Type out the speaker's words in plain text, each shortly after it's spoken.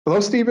Hello,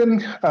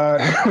 Stephen.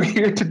 We're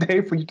here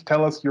today for you to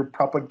tell us your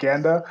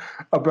propaganda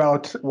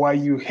about why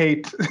you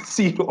hate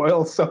seed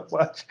oil so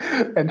much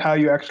and how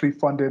you actually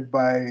funded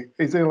by,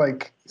 is it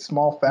like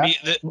small Me,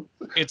 fat? Small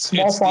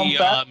it's farm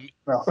fat?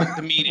 No. What?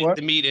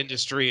 the meat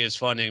industry is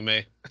funding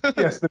me.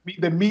 Yes,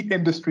 the meat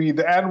industry,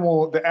 the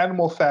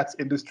animal fats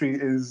industry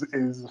is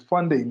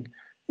funding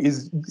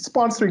is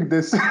sponsoring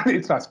this.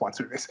 It's not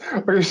sponsoring this.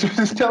 Or you should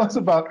just tell us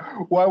about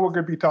why we're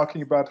going to be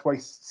talking about why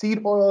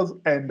seed oils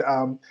and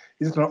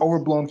is it an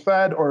overblown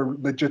fad or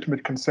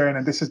legitimate concern?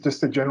 And this is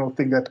just a general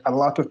thing that a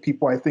lot of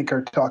people I think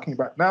are talking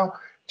about now.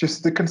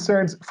 Just the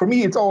concerns. For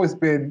me, it's always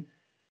been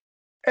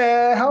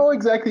how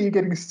exactly are you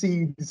getting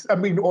seeds? I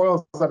mean,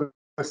 oils out of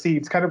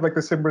seeds, kind of like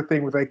the similar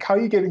thing with like, how are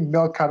you getting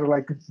milk out of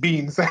like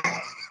beans?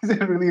 Is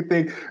it really a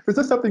thing? There's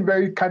just something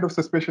very kind of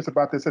suspicious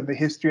about this and the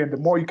history. And the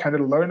more you kind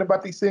of learn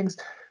about these things,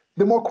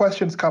 the more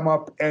questions come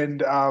up.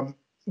 And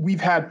we've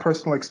had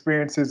personal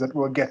experiences that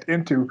we'll get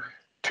into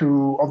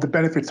of the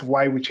benefits of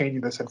why we're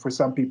changing this. And for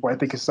some people, I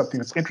think it's something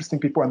that's interesting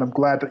people. And I'm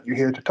glad that you're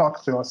here to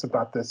talk to us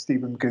about this,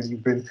 Stephen, because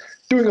you've been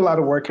doing a lot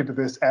of work into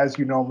this as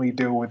you normally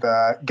do with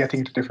getting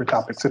into different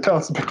topics. So tell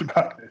us a bit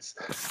about this.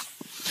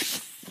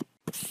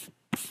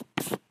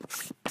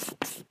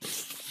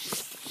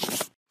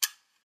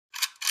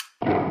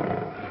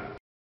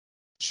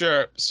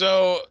 Sure.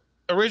 So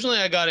originally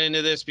I got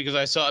into this because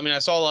I saw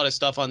a lot of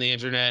stuff on the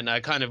internet and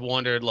I kind of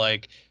wondered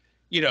like,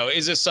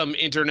 is this some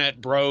internet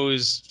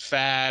bros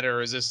fad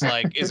or is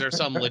there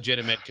some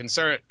legitimate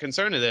concern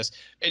to this?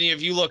 And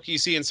if you look, you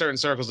see in certain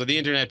circles of the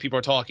internet, people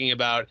are talking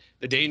about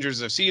the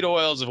dangers of seed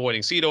oils,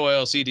 avoiding seed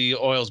oils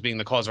being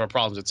the cause of our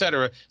problems,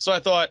 etc. So I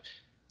thought,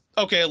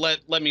 okay,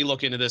 let me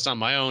look into this on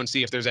my own,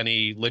 see if there's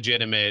any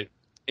legitimate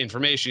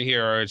information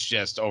here or it's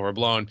just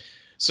overblown.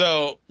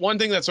 So one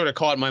thing that sort of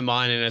caught my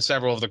mind, and as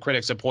several of the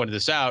critics have pointed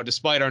this out,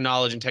 despite our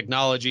knowledge and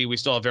technology, we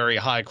still have very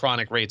high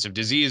chronic rates of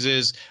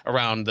diseases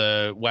around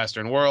the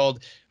Western world.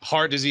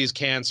 Heart disease,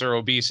 cancer,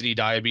 obesity,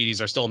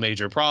 diabetes are still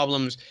major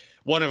problems.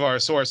 One of our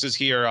sources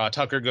here,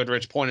 Tucker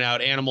Goodrich, pointed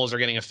out animals are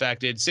getting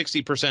affected.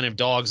 60% of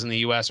dogs in the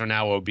U.S. are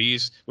now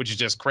obese, which is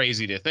just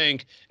crazy to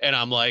think. And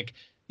I'm like,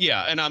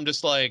 yeah, and I'm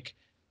just like,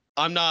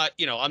 I'm not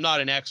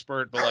an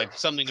expert, but like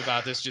something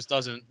about this just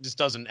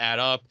doesn't add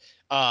up.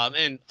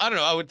 And I don't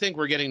know. I would think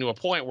we're getting to a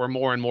point where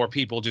more and more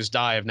people just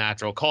die of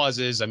natural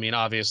causes. I mean,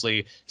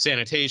 obviously,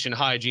 sanitation,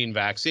 hygiene,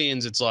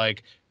 vaccines. It's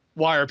like,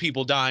 why are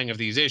people dying of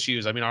these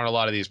issues? I mean, aren't a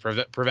lot of these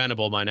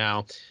preventable by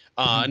now?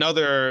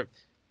 Another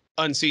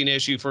unseen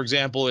issue, for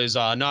example, is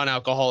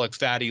non-alcoholic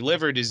fatty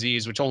liver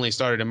disease, which only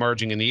started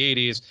emerging in the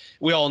 80s.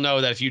 We all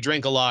know that if you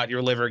drink a lot,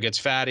 your liver gets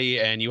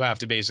fatty and you have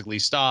to basically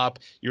stop.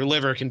 Your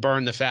liver can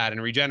burn the fat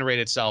and regenerate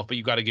itself, but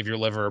you got to give your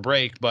liver a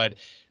break. But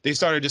they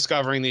started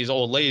discovering these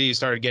old ladies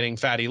started getting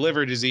fatty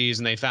liver disease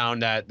and they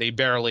found that they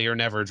barely or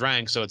never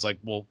drank. So it's like,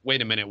 well,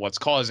 wait a minute, what's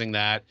causing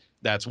that?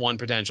 That's one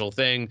potential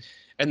thing.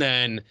 And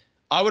then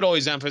I would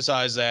always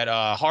emphasize that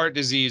heart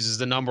disease is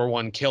the number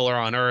one killer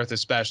on earth,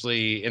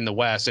 especially in the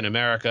West, in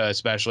America,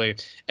 especially.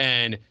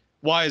 And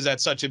why is that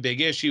such a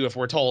big issue if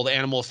we're told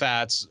animal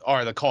fats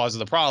are the cause of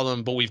the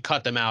problem, but we've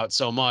cut them out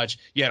so much,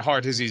 yet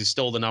heart disease is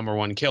still the number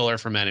one killer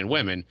for men and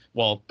women?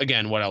 Well,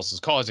 again, what else is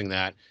causing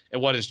that?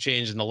 And what has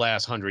changed in the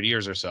last 100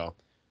 years or so?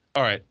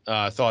 All right,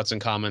 thoughts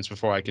and comments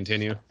before I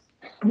continue?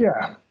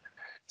 Yeah.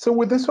 So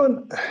with this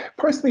one,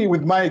 personally,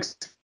 with my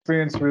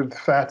experience with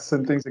fats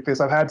and things like this,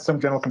 I've had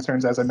some general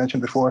concerns, as I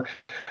mentioned before.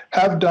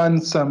 Have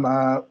done some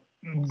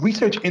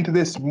research into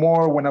this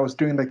more when I was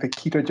doing like the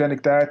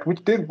ketogenic diet,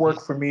 which did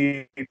work for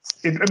me. I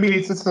mean,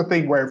 it's just a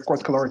thing where, of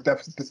course, caloric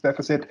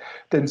deficit,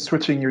 then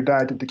switching your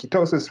diet into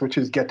ketosis, which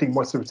is getting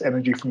most of its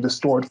energy from the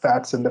stored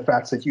fats and the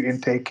fats that you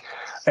intake,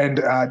 and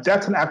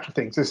that's an actual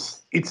thing.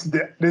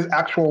 There's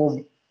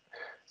actual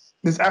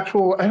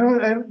I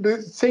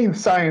don't, saying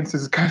science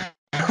is kind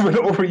of an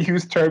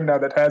overused term now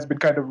that has been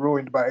kind of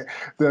ruined by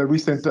the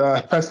recent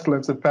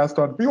pestilence and passed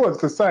on viewers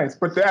to science.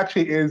 But there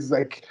actually is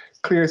like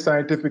clear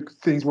scientific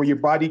things where your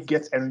body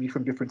gets energy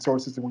from different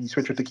sources. And when you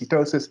switch it to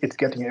ketosis, it's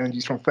getting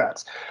energies from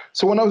fats.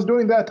 So when I was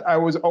doing that, I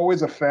was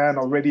always a fan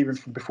already, even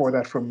from before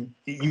that, from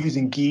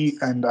using ghee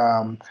and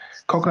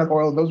coconut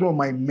oil. Those were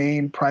my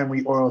main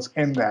primary oils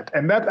in that.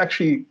 And that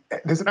actually,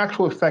 there's an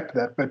actual effect to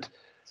that. But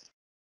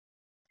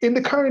in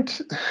the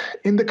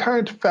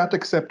current fat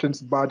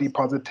acceptance body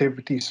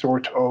positivity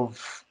sort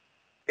of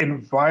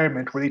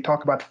environment where they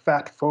talk about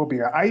fat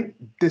phobia, I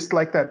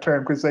dislike that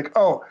term because like,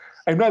 oh,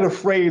 I'm not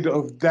afraid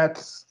of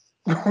that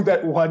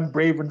that one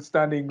brave and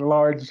stunning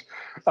large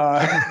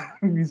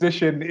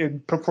musician in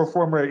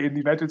performer in the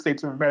United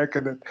States of America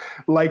that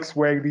likes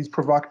wearing these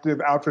provocative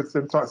outfits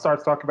and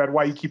starts talking about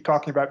why you keep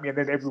talking about me, and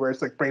then everywhere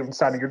it's like brave and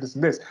stunning or this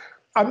and this.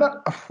 I'm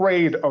not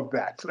afraid of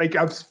that. Like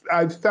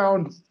I've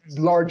found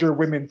larger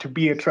women to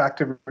be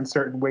attractive in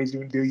certain ways.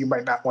 You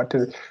might not want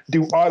to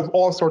do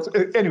all sorts of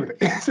anyway.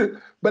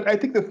 But I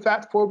think the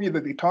fat phobia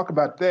that they talk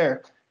about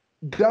there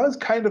does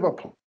kind of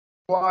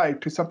apply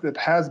to something that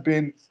has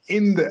been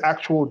in the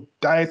actual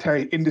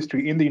dietary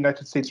industry in the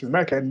United States of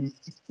America and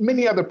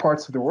many other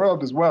parts of the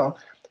world as well,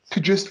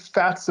 to just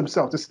fats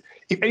themselves. Just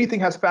if anything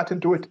has fat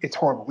into it, it's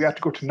horrible. We have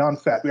to go to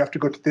non-fat. We have to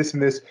go to this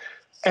and this.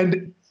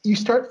 And you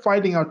start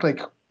finding out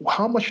like,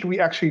 how much do we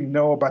actually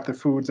know about the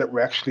foods that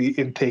we're actually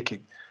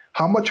intaking?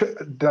 How much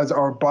does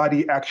our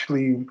body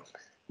actually,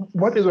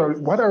 what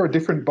are our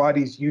different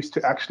bodies used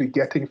to actually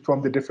getting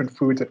from the different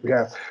foods that we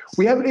have?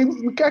 We should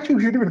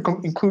even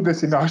include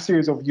this in our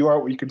series of You Are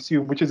What You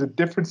Consume, which is a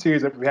different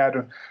series that we had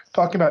on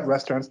talking about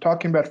restaurants,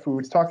 talking about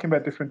foods, talking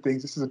about different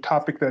things. This is a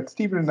topic that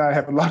Stephen and I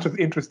have a lot of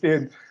interest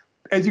in.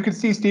 As you can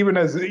see, Stephen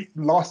has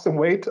lost some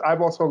weight.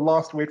 I've also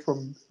lost weight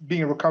from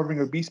being a recovering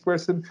obese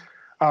person.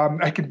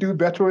 I can do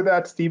better with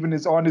that. Stephen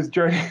is on his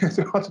journey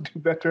to how to do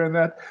better in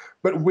that.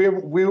 But we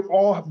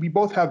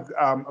both have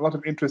a lot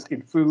of interest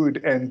in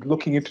food and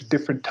looking into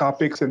different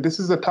topics. And this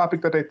is a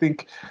topic that I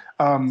think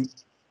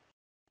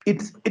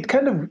it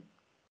kind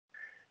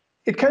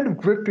of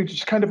gripped me to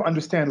just kind of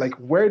understand, like,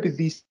 where did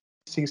these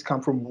things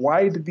come from?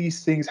 Why do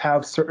these things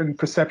have certain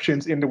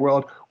perceptions in the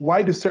world?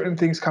 Why do certain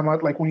things come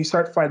out? Like when you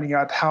start finding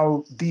out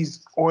how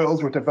these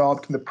oils were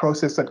developed and the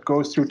process that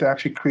goes through to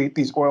actually create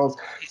these oils,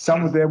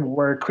 some of them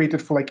were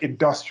created for like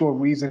industrial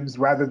reasons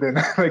rather than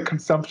like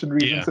consumption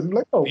reasons. And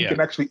like, oh, we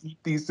can actually eat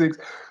these things.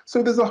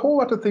 So there's a whole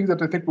lot of things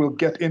that I think we'll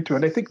get into.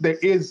 And I think there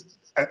is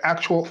an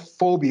actual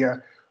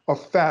phobia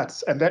of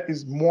fats, and that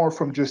is more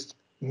from just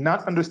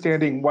not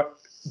understanding what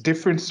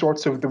different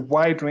sorts of the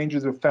wide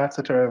ranges of fats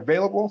that are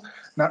available,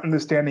 not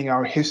understanding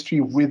our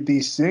history with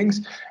these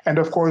things, and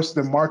of course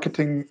the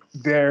marketing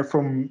there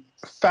from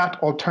fat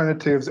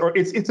alternatives. Or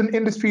it's an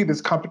industry,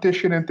 there's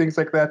competition and things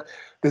like that.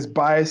 There's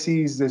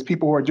biases, there's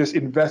people who are just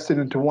invested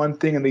into one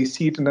thing and they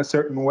see it in a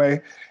certain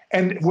way.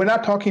 And we're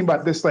not talking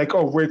about this like,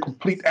 oh, we're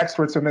complete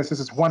experts on this. This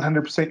is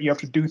 100%, you have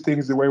to do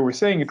things the way we're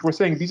saying it. We're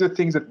saying these are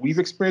things that we've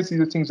experienced,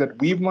 these are things that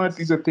we've learned,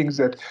 these are things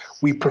that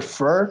we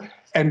prefer.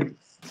 And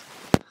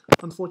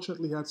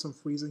unfortunately had some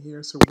freezing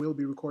here, so we'll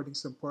be recording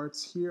some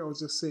parts here. I was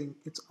just saying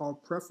it's our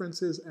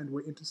preferences, and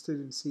we're interested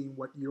in seeing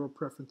what your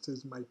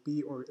preferences might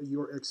be or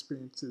your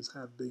experiences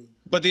have been.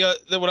 But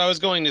what I was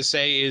going to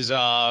say is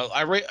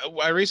I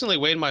recently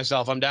weighed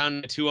myself. I'm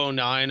down to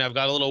 209. I've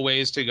got a little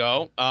ways to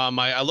go.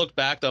 I looked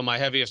back though, my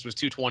heaviest was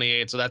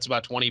 228, so that's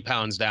about 20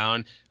 pounds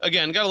down.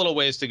 Again, got a little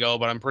ways to go,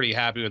 but I'm pretty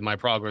happy with my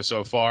progress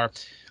so far.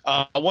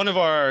 One of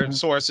our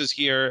sources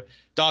here,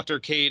 Dr.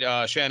 Kate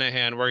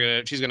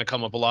Shanahan, she's gonna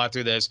come up a lot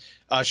through this.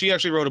 She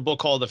actually wrote a book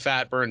called The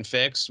Fat Burn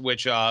Fix,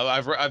 which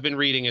I've been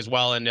reading as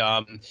well, and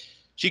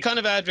she kind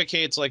of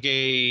advocates like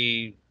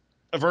a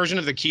version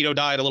of the keto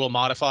diet, a little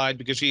modified,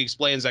 because she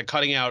explains that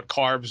cutting out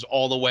carbs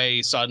all the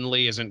way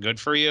suddenly isn't good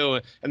for you.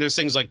 And there's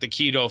things like the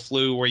keto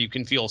flu where you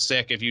can feel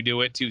sick if you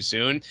do it too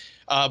soon.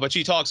 But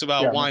she talks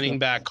about winding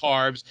back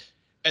carbs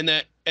and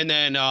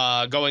then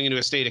going into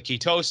a state of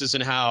ketosis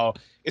and how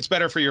it's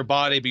better for your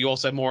body, but you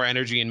also have more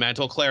energy and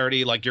mental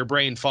clarity. Like your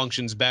brain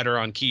functions better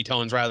on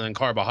ketones rather than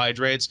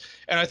carbohydrates.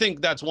 And I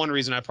think that's one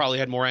reason I've probably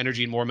had more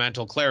energy and more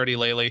mental clarity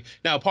lately.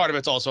 Now, part of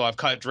it's also I've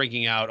cut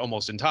drinking out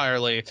almost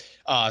entirely.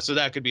 So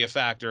that could be a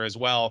factor as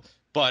well.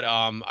 But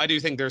I do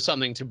think there's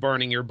something to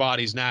burning your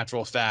body's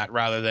natural fat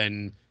rather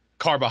than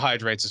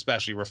carbohydrates,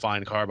 especially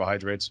refined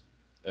carbohydrates.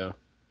 Yeah.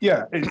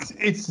 Yeah,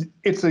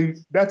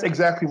 that's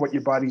exactly what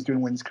your body's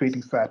doing when it's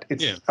creating fat.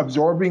 It's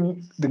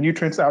absorbing the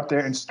nutrients out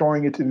there and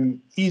storing it in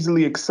an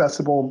easily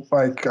accessible,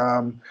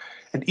 an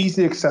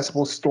easily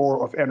accessible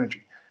store of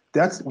energy.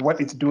 That's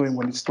what it's doing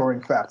when it's storing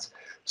fats.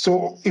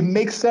 So it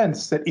makes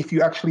sense that if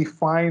you actually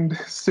find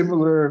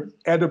similar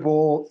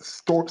edible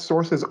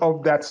sources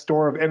of that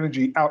store of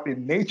energy out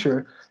in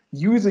nature,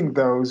 using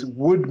those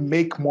would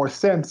make more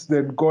sense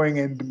than going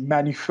and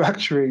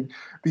manufacturing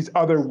these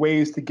other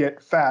ways to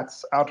get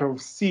fats out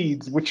of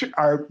seeds, which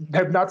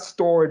have not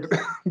stored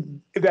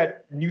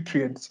that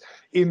nutrients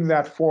in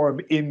that form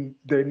in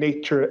their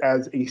nature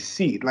as a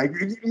seed. Like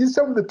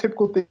some of the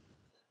typical things.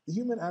 The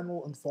human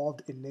animal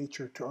evolved in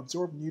nature to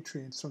absorb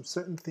nutrients from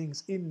certain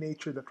things in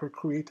nature that were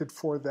created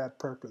for that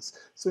purpose.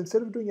 So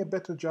instead of doing a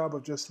better job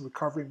of just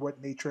recovering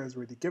what nature has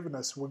already given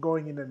us, we're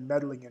going in and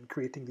meddling and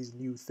creating these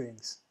new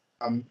things.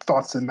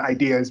 Thoughts and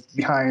ideas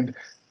behind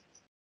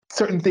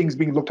certain things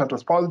being looked at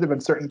as positive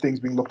and certain things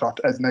being looked at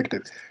as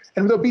negative.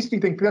 And with obesity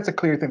thing, that's a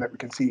clear thing that we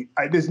can see.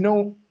 There's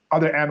no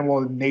other animal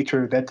in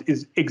nature that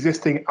is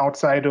existing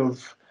outside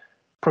of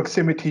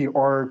proximity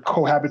or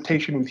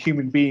cohabitation with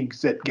human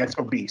beings that gets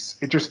obese.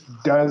 It just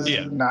does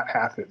not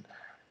happen.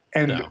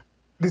 And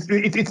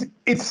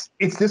it's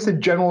just a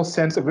general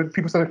sense of it.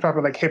 People start talking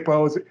about like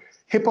hippos.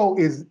 Hippo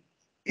is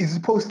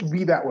supposed to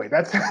be that way.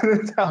 That's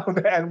how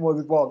the animal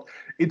is evolved.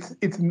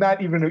 It's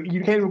not even,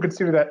 you can't even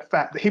consider that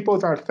fat. The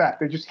hippos aren't fat.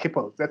 They're just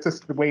hippos. That's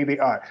just the way they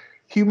are.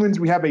 Humans,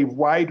 we have a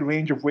wide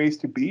range of ways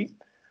to be,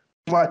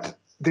 but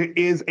there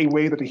is a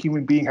way that a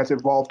human being has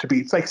evolved to be.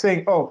 It's like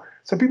saying, oh,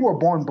 some people are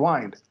born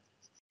blind.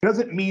 It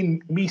doesn't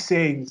mean me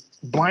saying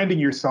blinding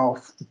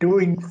yourself,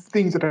 doing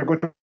things that are going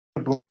to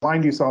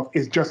blind yourself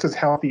is just as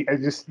healthy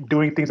as just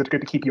doing things that are going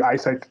to keep your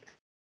eyesight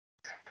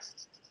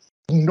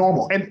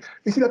normal. And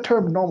you see that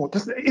term normal,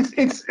 there's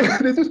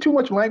just too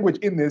much language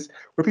in this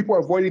where people are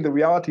avoiding the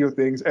reality of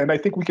things. And I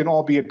think we can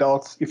all be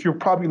adults. If you're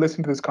probably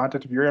listening to this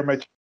content, if you're in my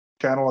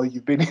channel.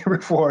 You've been here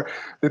before.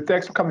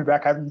 Thanks for coming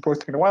back. I haven't been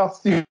posting in a while.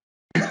 Steve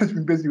has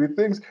been busy with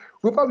things.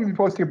 We'll probably be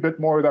posting a bit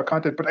more with our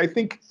content, but I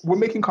think we're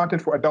making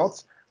content for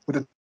adults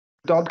with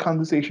adult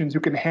conversations who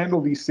can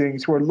handle these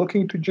things, who are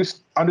looking to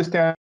just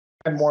understand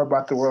more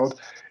about the world.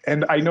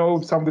 And I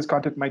know some of this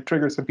content might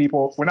trigger some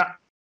people. We're not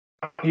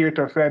here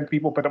to offend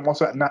people, but I'm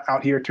also not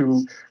out here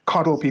to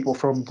coddle people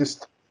from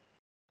just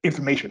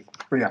information.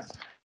 But yeah.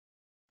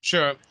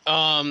 Sure.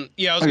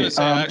 Yeah, I was gonna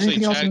say I actually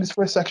anything else in checked. this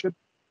first section?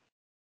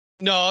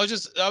 No, I was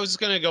just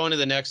gonna go into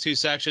the next two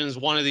sections.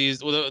 One of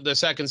these, well, the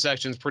second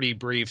section's pretty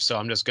brief, so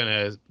I'm just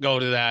gonna go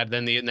to that,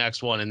 then the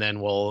next one, and then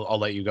I'll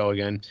let you go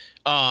again.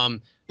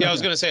 Yeah, I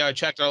was gonna say I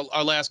checked.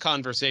 Our last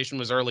conversation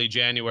was early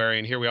January,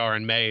 and here we are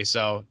in May,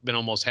 so been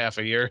almost half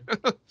a year.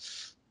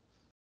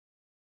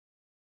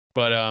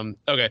 But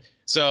okay.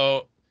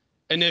 So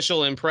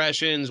initial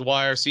impressions: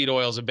 why are seed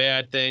oils a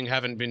bad thing?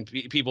 Haven't been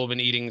people have been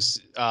eating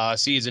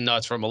seeds and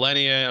nuts for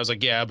millennia? I was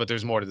like, yeah, but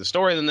there's more to the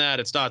story than that.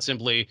 It's not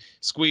simply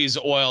squeeze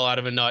oil out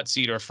of a nut,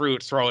 seed, or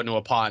fruit, throw it into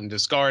a pot, and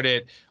discard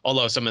it.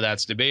 Although some of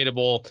that's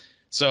debatable.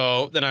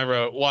 So then I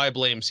wrote, why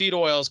blame seed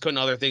oils? Couldn't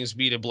other things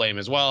be to blame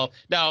as well?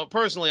 Now,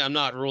 personally, I'm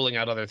not ruling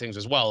out other things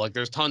as well. Like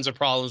there's tons of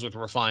problems with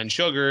refined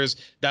sugars.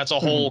 That's a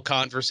whole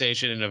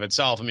conversation in of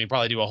itself. I mean,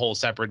 probably do a whole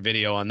separate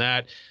video on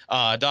that.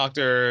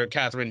 Dr.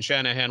 Catherine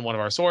Shanahan, one of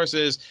our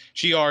sources,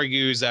 she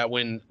argues that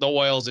when the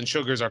oils and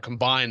sugars are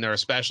combined, they're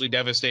especially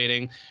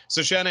devastating.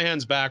 So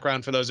Shanahan's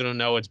background, for those who don't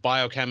know, it's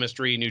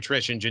biochemistry,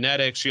 nutrition,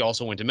 genetics. She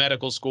also went to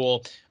medical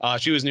school.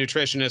 She was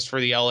nutritionist for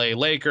the LA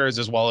Lakers,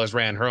 as well as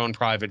ran her own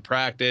private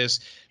practice.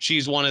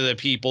 She's one of the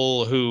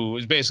people who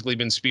has basically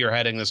been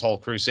spearheading this whole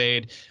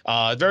crusade.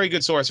 Very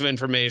good source of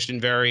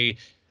information,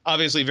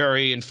 obviously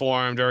very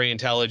informed, very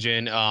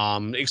intelligent,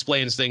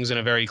 explains things in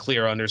a very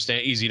clear,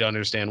 easy to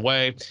understand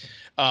way.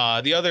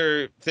 The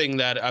other thing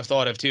that I've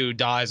thought of too,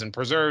 dyes and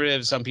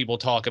preservatives. Some people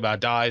talk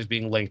about dyes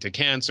being linked to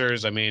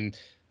cancers. I mean,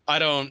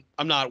 I'm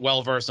not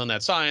well versed on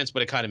that science,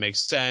 but it kind of makes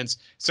sense.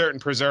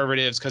 Certain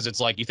preservatives, because it's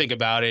like you think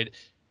about it,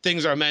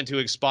 things are meant to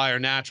expire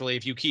naturally.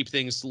 If you keep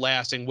things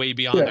lasting way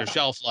beyond their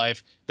shelf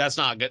life, that's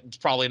not good. It's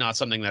probably not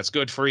something that's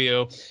good for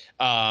you.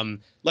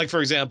 Like for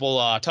example,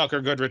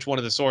 Tucker Goodrich, one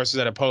of the sources,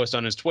 had a post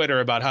on his Twitter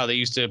about how they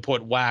used to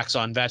put wax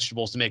on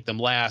vegetables to make them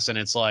last, and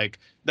it's like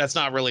that's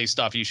not really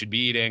stuff you should be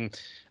eating.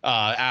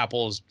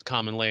 Apples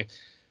commonly.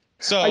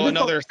 So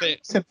another thing.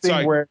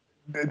 Sorry. Where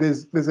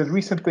there's a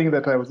recent thing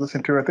that I was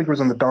listening to. I think it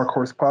was on the Dark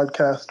Horse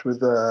podcast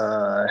with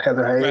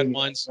Heather Hay,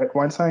 Brett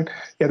Weinstein.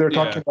 Yeah, they're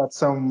talking about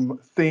some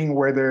thing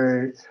where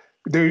they're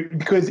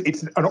because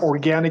it's an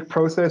organic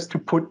process to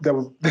put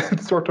the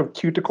sort of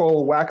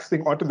cuticle wax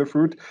thing onto the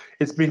fruit.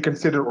 It's being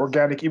considered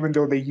organic, even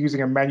though they're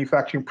using a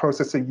manufacturing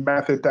processing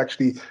method to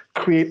actually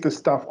create the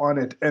stuff on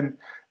it. And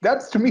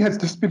that's, to me, has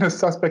just been a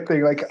suspect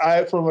thing. Like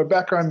from my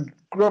background,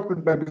 I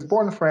was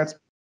born in France,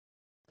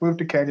 moved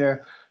to Kenya,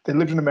 then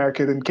lived in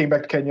America, then came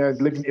back to Kenya,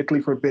 lived in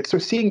Italy for a bit. So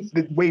seeing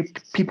the way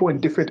people in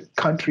different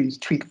countries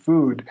treat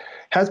food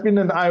has been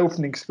an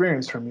eye-opening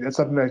experience for me. That's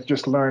something that I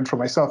just learned for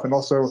myself. And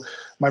also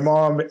my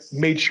mom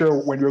made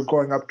sure when we were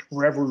growing up,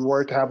 wherever we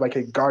were, to have like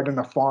a garden,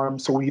 a farm.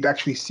 So we'd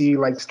actually see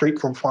like straight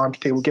from farm to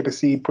table, get a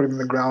seed, put it in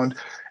the ground,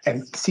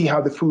 and see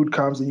how the food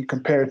comes, and you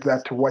compare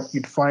that to what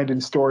you'd find in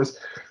stores.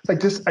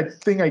 Like this, I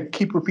think I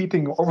keep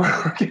repeating over and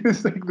over again.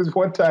 It's like this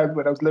one time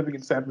when I was living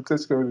in San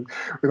Francisco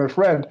with a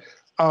friend,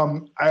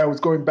 I was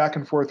going back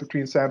and forth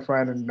between San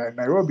Fran and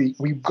Nairobi.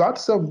 We got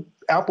some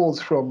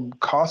apples from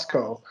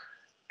Costco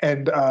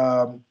and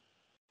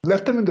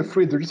left them in the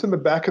fridge. They're just in the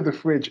back of the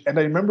fridge. And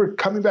I remember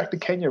coming back to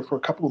Kenya for a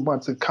couple of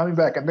months and coming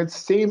back, and the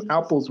same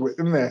apples were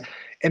in there.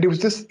 And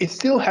it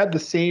still had the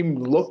same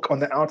look on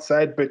the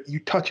outside, but you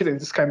touch it and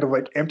it's just kind of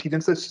like emptied.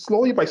 And so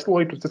slowly it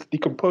was just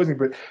decomposing.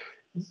 But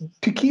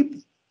to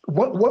keep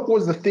what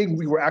was the thing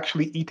we were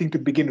actually eating to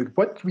begin with?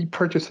 What did we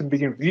purchase in the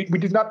beginning? We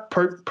did not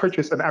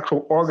purchase an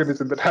actual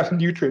organism that has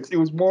nutrients. It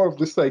was more of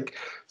just like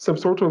some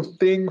sort of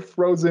thing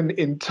frozen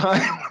in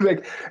time.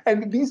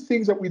 And these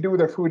things that we do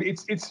with our food,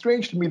 it's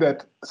strange to me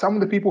that some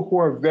of the people who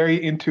are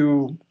very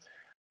into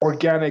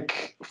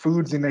organic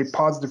foods in a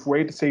positive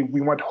way, to say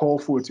we want whole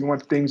foods, we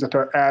want things that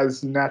are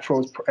as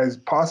natural as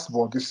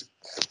possible, just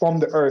from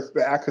the earth,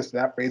 the access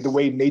that way, the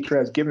way nature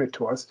has given it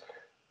to us,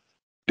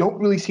 don't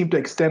really seem to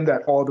extend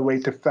that all the way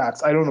to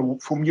fats. I don't know,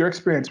 from your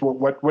experience,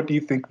 what do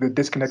you think the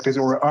disconnect is,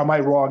 or am I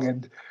wrong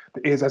and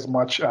there is as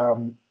much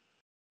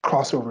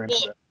crossover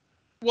into that?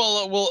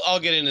 Well, I'll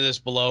get into this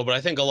below, but I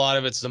think a lot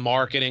of it's the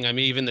marketing. I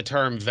mean, even the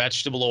term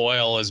vegetable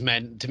oil is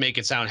meant to make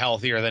it sound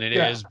healthier than it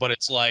is, but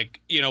it's like,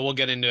 we'll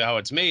get into how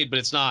it's made, but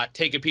it's not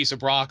take a piece of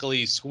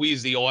broccoli,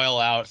 squeeze the oil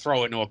out,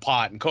 throw it into a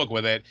pot and cook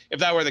with it. If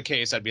that were the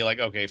case, I'd be like,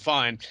 okay,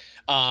 fine.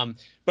 But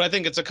I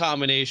think it's a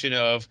combination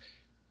of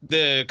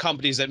the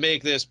companies that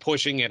make this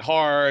pushing it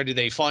hard.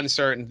 They fund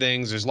certain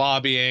things. There's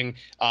lobbying,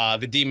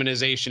 the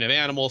demonization of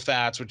animal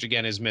fats, which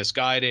again is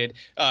misguided.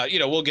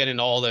 We'll get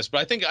into all this, but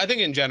I think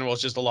in general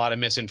it's just a lot of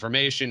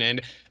misinformation.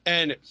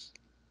 And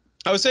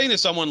I was saying to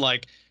someone,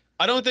 like,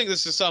 I don't think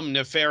this is some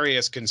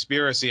nefarious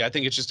conspiracy. I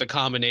think it's just a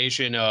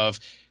combination of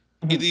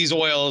Mhm. these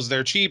oils,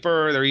 they're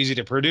cheaper, they're easy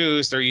to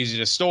produce, they're easy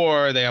to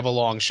store, they have a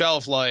long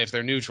shelf life,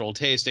 they're neutral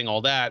tasting,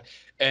 all that.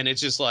 And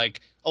it's just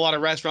like a lot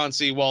of restaurants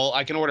see, well,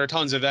 I can order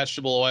tons of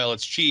vegetable oil,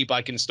 it's cheap,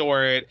 I can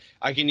store it,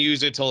 I can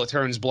use it till it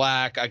turns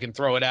black, I can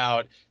throw it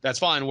out. That's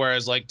fine.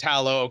 Whereas like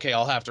tallow, okay,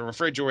 I'll have to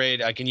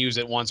refrigerate, I can use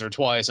it once or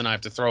twice and I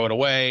have to throw it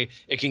away.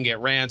 It can get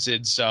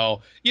rancid.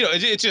 So,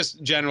 it's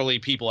just generally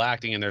people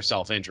acting in their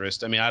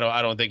self-interest. I mean, I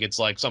don't think it's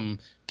like some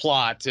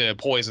plot to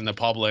poison the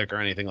public or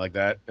anything like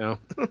that, you know?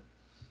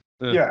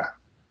 Uh, Yeah. uh,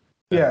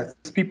 Yeah,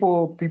 it's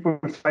people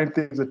find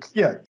things that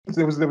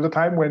there was a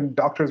time when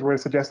doctors were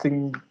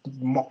suggesting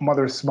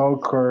mothers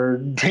smoke or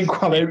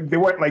drink while yeah. they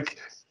weren't like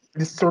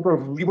this sort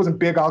of it wasn't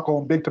big alcohol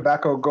and big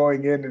tobacco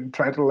going in and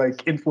trying to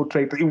like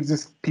infiltrate. It was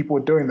just people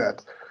doing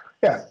that.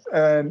 Yeah,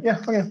 and yeah,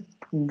 okay,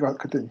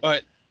 continue.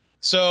 But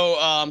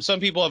so some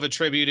people have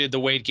attributed the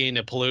weight gain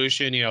to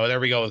pollution. There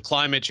we go with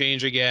climate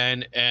change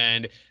again.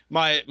 And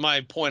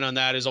my point on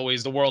that is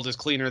always the world is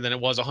cleaner than it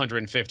was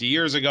 150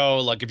 years ago.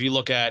 Like if you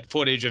look at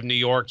footage of New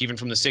York, even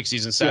from the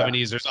 60s and Yeah,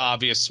 70s, there's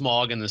obvious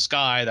smog in the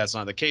sky. That's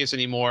not the case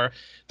anymore.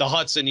 The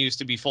Hudson used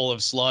to be full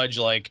of sludge.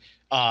 Like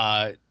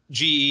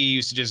GE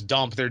used to just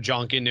dump their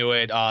junk into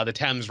it. The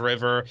Thames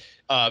River.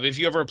 If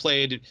you ever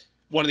played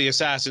one of the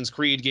Assassin's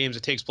Creed games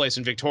that takes place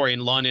in Victorian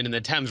London, and the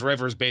Thames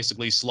River is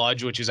basically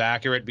sludge, which is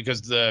accurate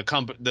because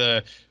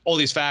the all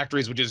these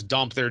factories would just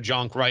dump their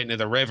junk right into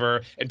the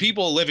river, and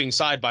people living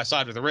side by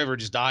side with the river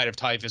just died of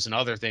typhus and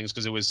other things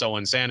because it was so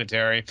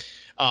unsanitary.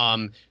 There's that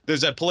and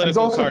there's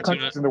political also cartoon.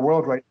 countries in the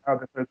world right now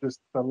that are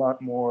just a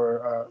lot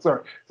more.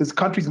 Sorry, there's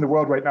countries in the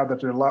world right now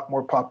that are a lot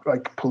more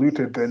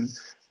polluted than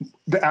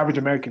the average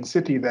American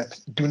city that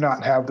do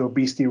not have the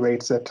obesity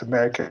rates that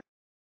America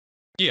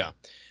Yeah,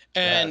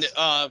 and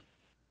has.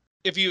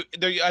 if you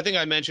there, I think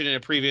I mentioned in a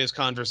previous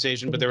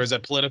conversation, but there was a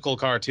political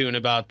cartoon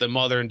about the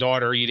mother and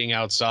daughter eating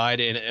outside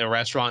in a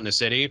restaurant in a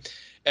city,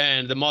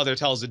 and the mother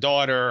tells the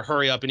daughter,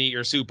 hurry up and eat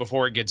your soup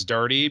before it gets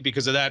dirty,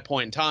 because at that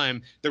point in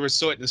time there was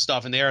soot and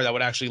stuff in the air that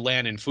would actually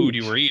land in food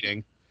you were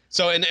eating.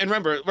 So and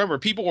remember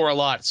people were a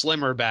lot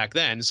slimmer back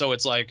then, so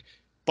it's like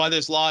by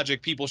this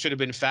logic people should have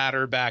been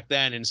fatter back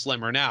then and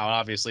slimmer now.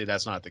 Obviously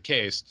that's not the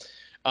case.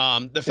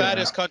 The Yeah.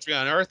 fattest country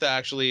on Earth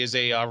actually is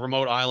a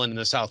remote island in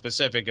the South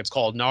Pacific. It's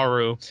called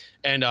Nauru,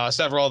 and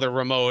several other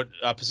remote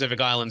Pacific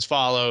islands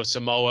follow.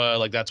 Samoa,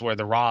 like that's where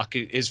The Rock,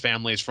 his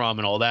family is from,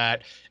 and all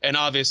that. And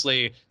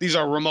obviously, these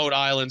are remote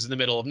islands in the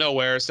middle of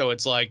nowhere, so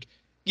it's like,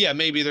 yeah,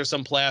 maybe there's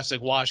some plastic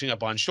washing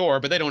up on shore,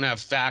 but they don't have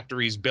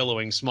factories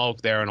billowing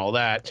smoke there and all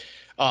that.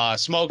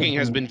 Smoking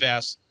has been Mhm.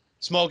 vast.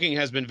 Smoking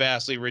has been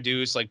vastly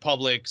reduced. Like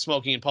public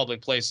smoking in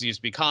public places used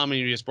to be common.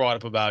 You just brought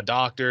up about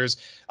doctors.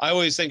 I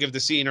always think of the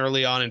scene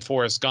early on in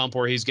Forrest Gump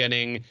where he's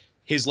getting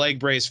his leg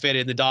brace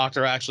fitted. The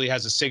doctor actually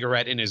has a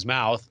cigarette in his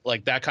mouth.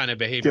 Like that kind of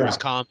behavior is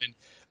Yeah.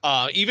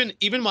 common.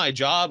 Even my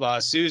job,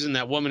 Susan,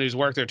 that woman who's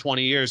worked there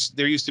 20 years,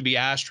 there used to be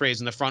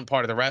ashtrays in the front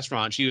part of the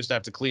restaurant. She used to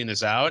have to clean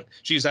this out.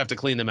 She used to have to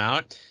clean them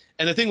out.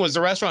 And the thing was,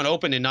 the restaurant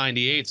opened in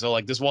 '98, so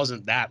like this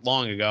wasn't that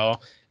long ago.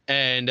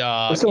 And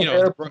So in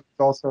airplanes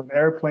also, in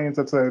airplanes,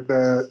 that's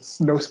the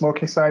no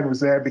smoking sign was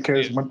there yeah,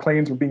 because when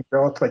planes were being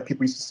built, like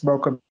people used to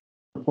smoke on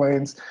the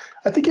planes.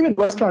 I think even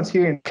restaurants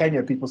here in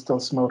Kenya, people still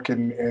smoke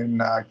in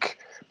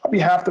probably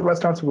half the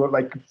restaurants will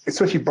like,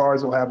 especially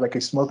bars will have like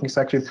a smoking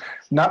section,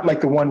 not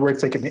like the one where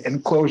it's like an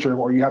enclosure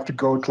where you have to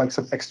go to like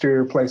some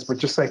exterior place, but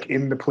just like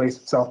in the place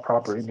itself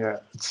proper. And yeah,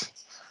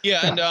 yeah,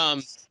 yeah.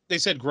 and they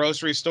said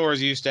grocery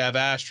stores used to have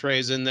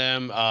ashtrays in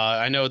them.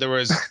 I know there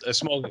was a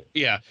smoke.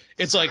 Yeah,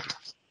 it's like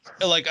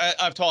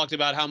I've talked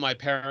about how my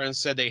parents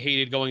said they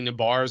hated going to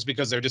bars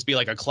because there'd just be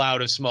like a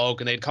cloud of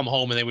smoke and they'd come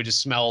home and they would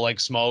just smell like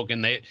smoke,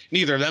 and they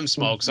neither of them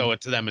smoke, Mhm. so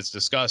to them it's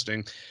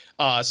disgusting.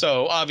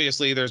 So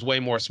obviously there's way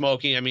more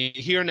smoking. I mean,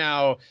 here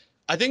now,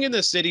 I think in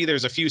the city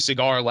there's a few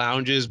cigar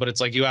lounges, but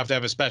it's like you have to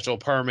have a special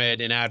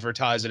permit and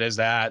advertise it as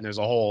that, and there's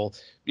a whole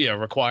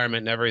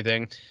requirement and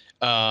everything.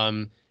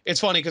 It's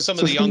funny because some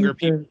of So the younger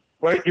Steve, people.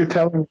 what you're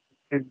telling me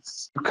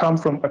is you come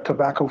from a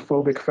tobacco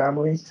phobic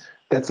family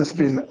that's just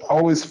been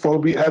always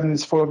having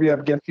this phobia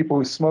against people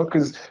who smoke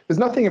because there's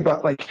nothing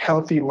about like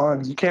healthy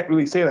lungs. You can't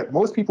really say that.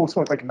 Most people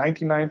smoke, like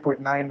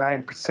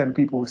 99.99% of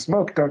people who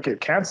smoke don't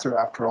get cancer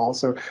after all.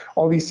 So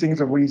all these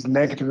things are these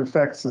negative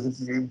effects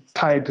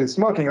tied to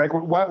smoking. Like,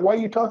 why are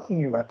you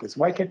talking about this?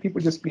 Why can't people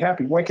just be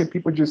happy? Why can't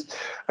people just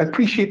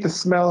appreciate the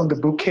smell and the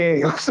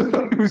bouquet of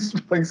someone who's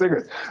smoking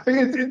cigarettes?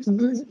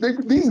 Like,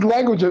 these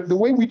language, the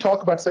way we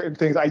talk about certain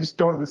things, I just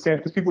don't understand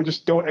because people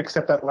just don't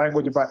accept that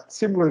language about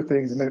similar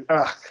things, and then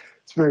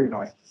it's very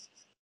annoying.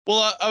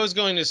 Well, I was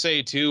going to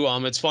say too.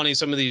 It's funny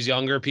some of these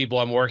younger people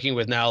I'm working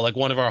with now. Like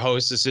one of our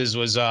hostesses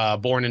was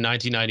born in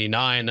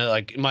 1999.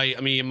 Like my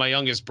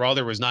youngest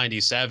brother was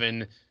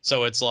 97.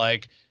 So it's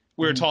like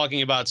we were Mhm.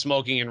 talking about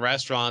smoking in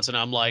restaurants, and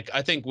I'm like,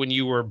 I think when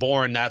you were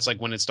born, that's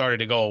like when it started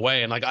to go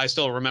away. And like I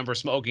still remember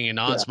smoking and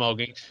Yeah.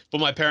 non-smoking,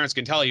 but my parents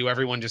can tell you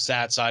everyone just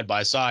sat side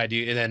by side,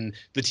 and then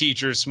the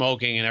teachers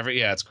smoking and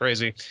yeah, it's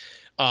crazy.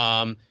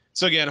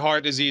 So again,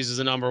 heart disease is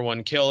the number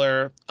one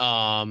killer.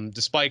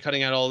 Despite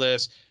cutting out all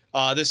this.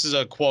 This is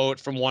a quote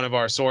from one of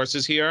our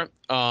sources here.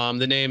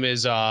 The name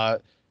is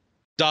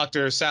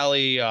Dr.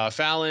 Sally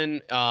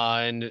Fallon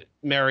and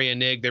Mary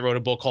Enig. They wrote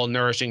a book called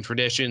Nourishing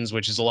Traditions,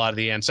 which is a lot of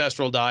the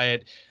ancestral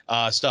diet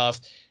stuff.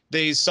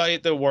 They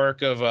cite the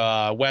work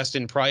of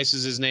Weston Price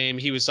is his name.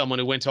 He was someone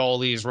who went to all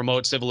these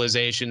remote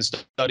civilizations,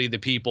 studied the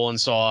people, and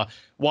saw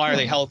why are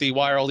they healthy?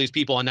 Why are all these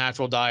people on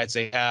natural diets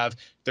they have?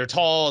 They're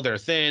tall, they're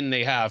thin,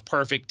 they have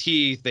perfect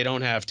teeth, they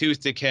don't have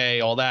tooth decay,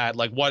 all that.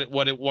 Like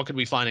what could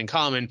we find in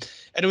common?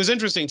 And it was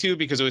interesting too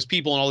because it was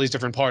people in all these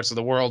different parts of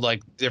the world,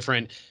 like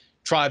different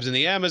tribes in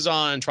the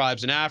Amazon,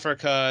 tribes in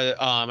Africa.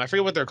 I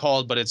forget what they're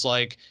called, but it's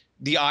like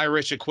the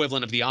Irish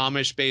equivalent of the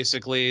Amish,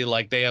 basically.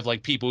 Like they have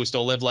like people who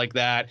still live like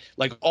that.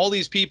 Like all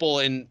these people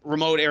in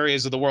remote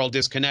areas of the world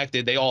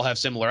disconnected, they all have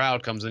similar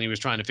outcomes, and he was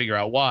trying to figure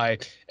out why.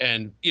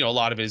 And a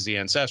lot of it is the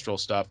ancestral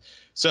stuff.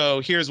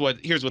 So here's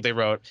what they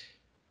wrote.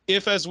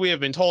 If, as we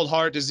have been told,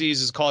 heart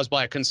disease is caused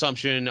by a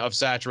consumption of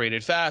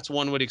saturated fats,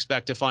 one would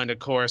expect to find a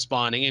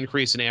corresponding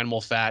increase in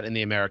animal fat in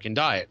the American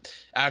diet.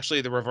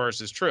 Actually, the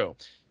reverse is true.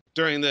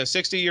 During the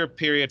 60-year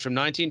period from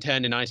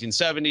 1910 to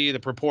 1970, the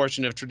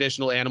proportion of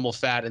traditional animal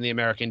fat in the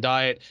American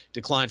diet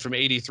declined from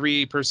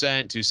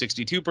 83% to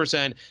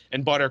 62%,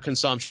 and butter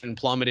consumption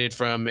plummeted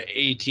from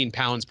 18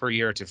 pounds per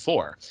year to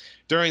 4.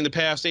 During the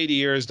past 80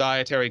 years,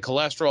 dietary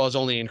cholesterol has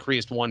only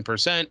increased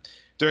 1%.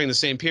 During the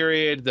same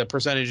period, the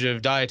percentage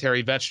of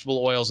dietary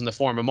vegetable oils in the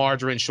form of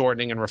margarine,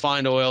 shortening, and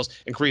refined oils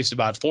increased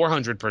about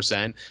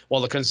 400%,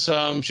 while the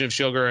consumption of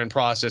sugar and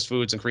processed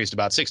foods increased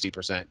about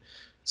 60%.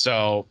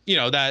 So,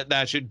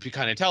 that should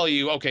kind of tell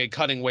you, okay,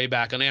 cutting way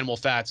back on animal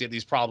fats, yet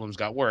these problems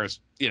got worse.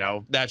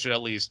 That should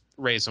at least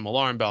raise some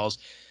alarm bells.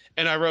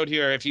 And I wrote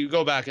here, if you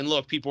go back and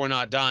look, people were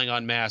not dying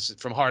en masse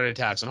from heart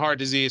attacks and heart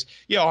disease.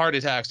 Yeah, heart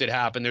attacks did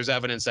happen. There's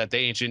evidence that the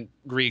ancient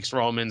Greeks,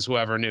 Romans,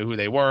 whoever knew who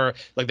they were,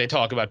 like they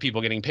talk about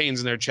people getting pains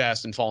in their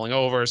chest and falling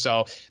over.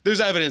 So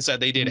there's evidence that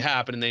they did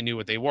happen and they knew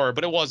what they were,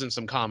 but it wasn't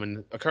some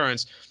common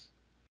occurrence.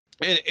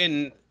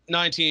 In the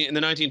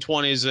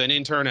 1920s, an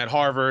intern at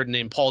Harvard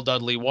named Paul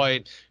Dudley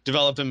White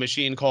developed a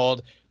machine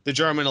called the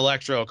German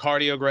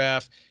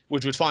electrocardiograph,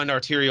 which would find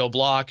arterial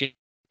block.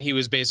 He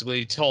was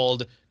basically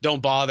told,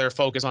 don't bother,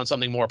 focus on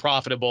something more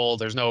profitable.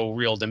 There's no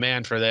real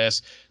demand for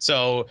this.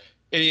 So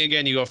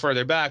again, you go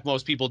further back,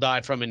 most people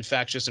died from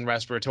infectious and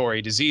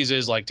respiratory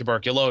diseases like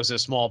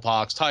tuberculosis,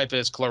 smallpox,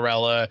 typhus,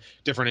 chlorella,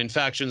 different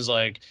infections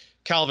like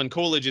Calvin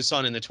Coolidge's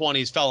son in the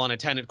 20s fell on a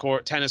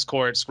tennis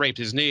court, scraped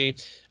his knee.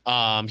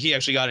 He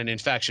actually got an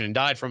infection and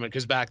died from it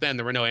because back then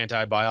there were no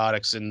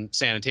antibiotics and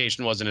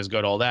sanitation wasn't as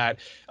good, all that.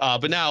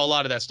 But now a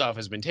lot of that stuff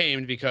has been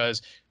tamed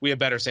because we have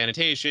better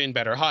sanitation,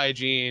 better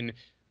hygiene,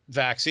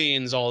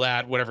 vaccines, all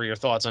that, whatever your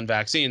thoughts on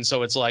vaccines.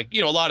 So it's like,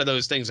 a lot of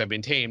those things have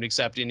been tamed,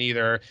 except in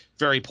either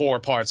very poor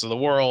parts of the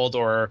world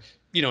or,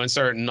 in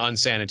certain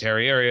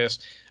unsanitary areas.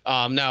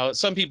 Now,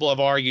 some people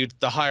have argued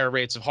the higher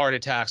rates of heart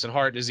attacks and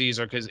heart disease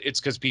are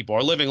because people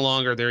are living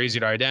longer, they're easier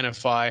to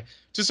identify.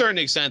 To a certain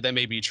extent, that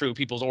may be true.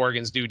 People's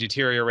organs do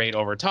deteriorate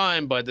over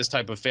time, but this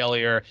type of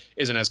failure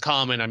isn't as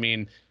common. I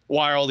mean,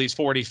 why are all these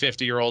 40,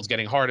 50-year-olds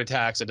getting heart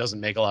attacks? It doesn't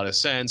make a lot of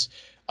sense.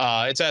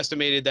 It's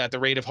estimated that the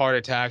rate of heart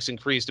attacks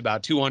increased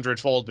about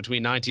 200-fold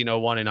between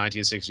 1901 and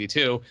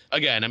 1962.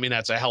 Again, I mean,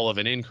 that's a hell of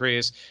an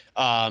increase.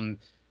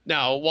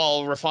 Now,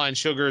 while refined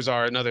sugars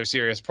are another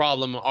serious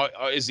problem,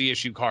 is the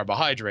issue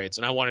carbohydrates.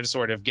 And I wanted to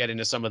sort of get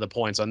into some of the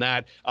points on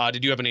that.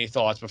 Did you have any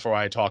thoughts before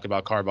I talk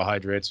about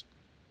carbohydrates?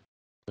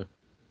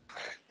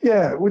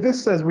 Yeah, with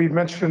this, as we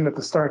mentioned at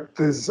the start,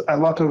 there's a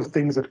lot of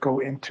things that go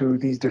into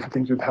these different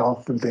things with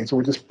health and things. So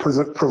we're just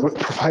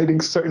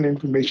providing certain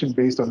information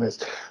based on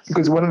this.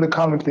 Because one of the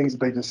common things that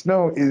they just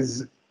know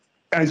is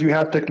as you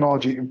have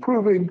technology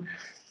improving,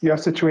 you have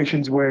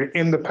situations where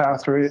in the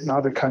past or in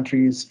other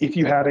countries, if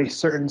you had a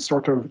certain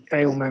sort of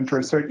ailment or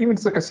a certain, even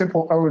it's like a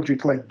simple allergy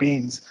to like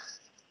beans,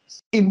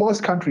 in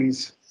most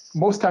countries,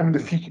 most time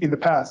in the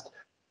past,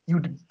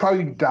 you'd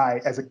probably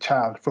die as a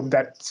child from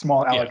that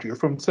small allergy or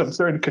from some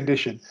certain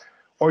condition,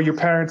 or your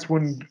parents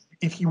wouldn't,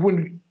 if you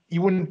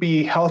wouldn't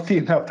be healthy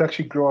enough to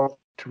actually grow up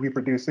to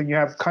reproduce. And you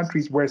have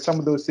countries where some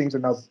of those things are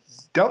now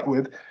dealt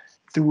with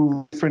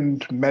through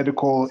different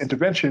medical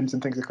interventions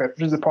and things like that,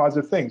 which is a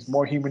positive thing.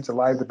 More humans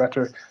alive, the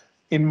better.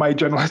 In my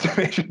general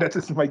estimation, that's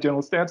just my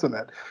general stance on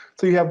that.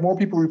 So you have more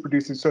people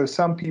reproducing. So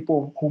some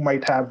people who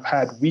might have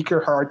had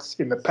weaker hearts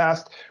in the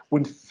past,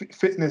 when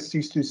fitness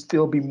used to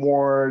still be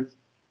more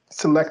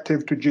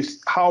selective to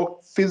just how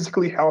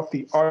physically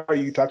healthy are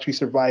you to actually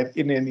survive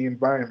in any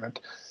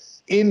environment.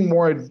 In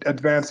more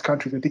advanced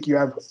countries, I think you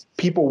have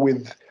people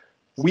with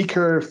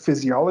weaker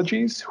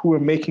physiologies who are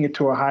making it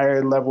to a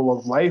higher level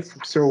of life,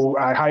 so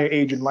a higher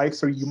age in life.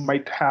 So you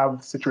might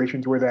have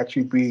situations where they're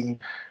actually being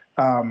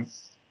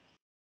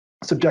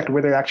subjected,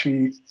 where they're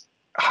actually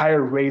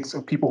higher rates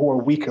of people who are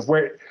weaker.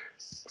 Where,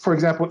 for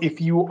example, if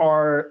you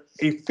are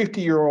a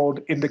 50-year-old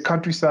in the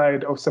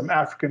countryside of some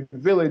African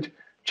village,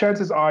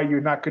 chances are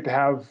you're not going to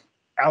have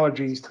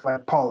allergies to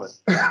like pollen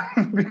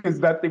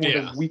because that thing would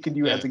have weakened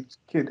you as a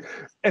kid,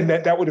 and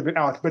that would have been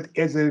out. But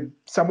as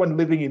someone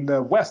living in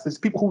the West, there's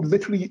people who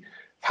literally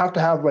have to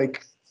have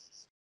like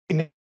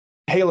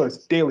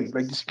inhalers daily,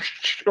 like just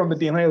on the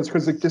inhalers,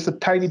 because like just a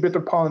tiny bit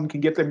of pollen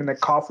can get them in a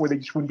cough where they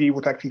just wouldn't be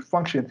able to actually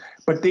function,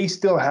 but they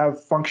still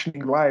have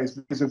functioning lives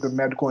because of the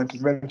medical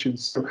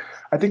interventions. So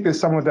I think there's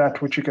some of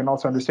that which you can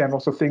also understand.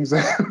 Also things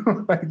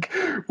that, like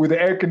with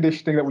the air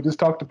conditioning that we just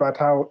talked about,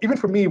 how even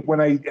for me when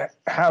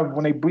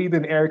I breathe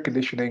in air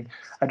conditioning,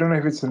 I don't know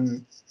if it's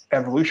an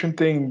evolution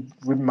thing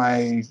with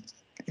my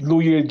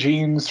Luya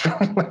genes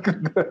from like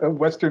the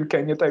Western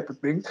Kenya type of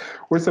thing,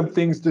 where some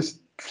things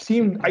just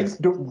seem I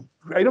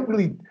don't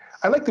really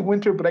I like the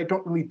winter, but I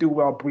don't really do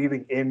well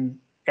breathing in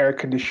air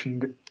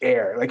conditioned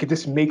air. Like it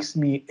just makes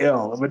me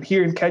ill. But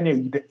here in Kenya,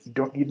 you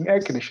don't need an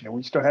air conditioner.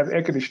 We just don't have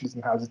air conditioners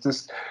in the house. It's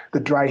just the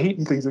dry heat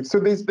and things like. So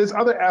there's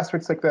other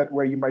aspects like that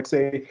where you might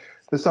say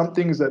there's some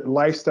things that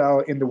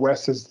lifestyle in the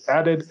West has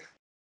added.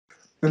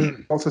 There's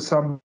also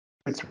some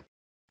it's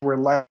where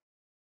life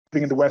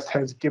in the West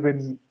has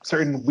given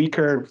certain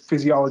weaker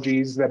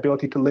physiologies the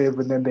ability to live,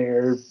 and then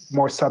they're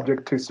more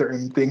subject to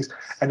certain things.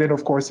 And then,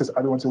 of course, there's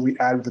other ones that we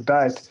add with the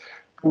diet,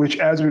 which,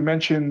 as we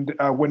mentioned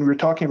when we were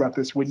talking about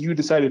this, when you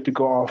decided to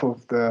go off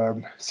of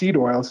the seed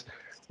oils,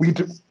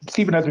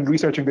 Stephen has been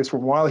researching this for a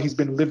while. He's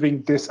been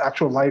living this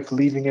actual life,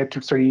 leaving it.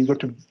 So he's going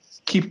to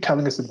keep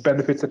telling us the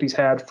benefits that he's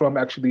had from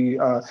actually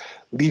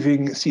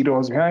leaving seed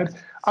oils behind.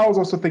 I was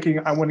also thinking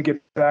I want to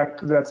get back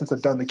to that since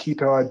I've done the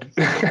keto.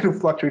 I kind of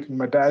fluctuated in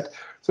my diet.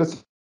 So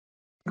let's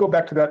go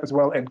back to that as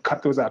well and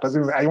cut those out.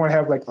 I want to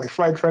have like my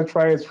fried French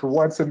fries for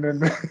once and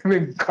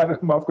then cut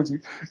them off, because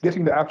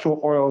getting the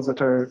actual oils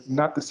that are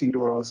not the seed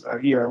oils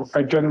here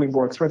are generally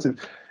more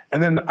expensive.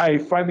 And then I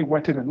finally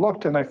went in and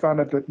looked, and I found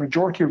that the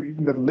majority of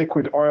even the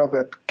liquid oil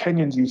that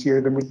Kenyans use here,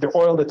 the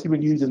oil that's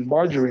even used in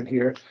margarine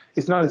here,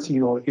 is not a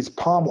seed oil, it's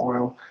palm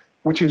oil,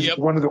 which is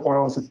one of the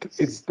oils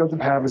that doesn't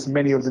have as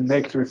many of the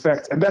negative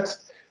effects. And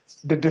that's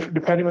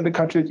depending on the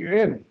country that you're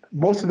in.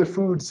 Most of the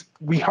foods,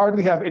 we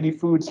hardly have any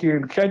foods here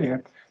in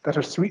Kenya that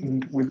are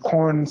sweetened with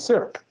corn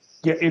syrup.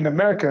 Yet in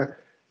America,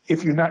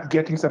 if you're not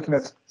getting something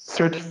that's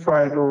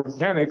certified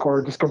organic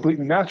or just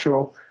completely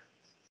natural,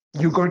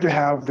 you're going to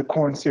have the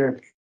corn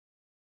syrup.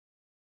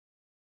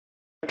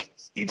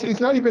 It's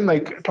not even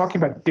like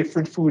talking about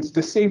different foods,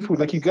 the same food.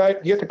 Like you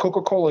get the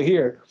Coca-Cola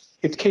here,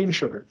 it's cane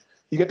sugar.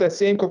 You get that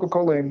same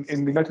Coca-Cola in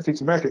the United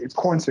States of America, it's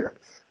corn syrup.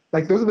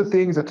 Like those are the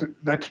things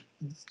that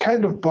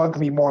kind of bug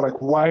me more.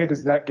 Like why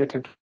does that get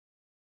into?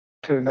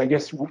 And I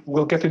guess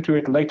we'll get into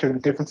it later. The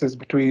differences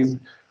between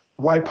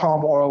why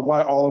palm oil,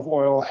 why olive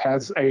oil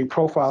has a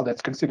profile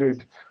that's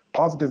considered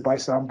positive by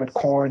some, but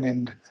corn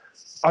and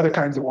other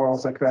kinds of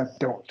oils like that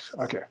don't.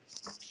 Okay.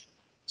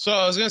 So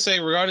I was gonna say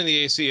regarding the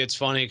AC, it's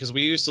funny because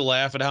we used to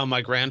laugh at how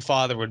my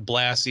grandfather would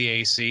blast the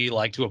AC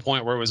like to a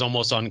point where it was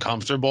almost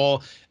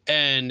uncomfortable.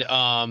 And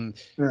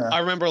I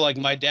remember like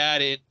my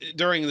dad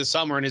during the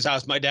summer in his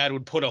house, my dad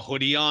would put a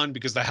hoodie on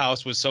because the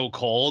house was so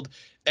cold.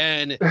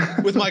 And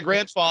with my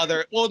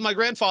grandfather,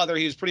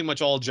 he was pretty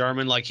much all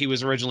German. Like he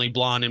was originally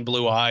blonde and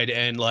blue-eyed,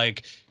 and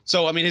like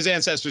so. I mean, his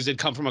ancestors did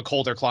come from a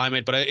colder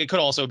climate, but it could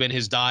also have been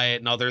his diet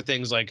and other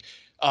things like.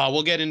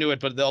 We'll get into it,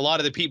 but a lot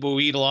of the people who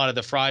eat a lot of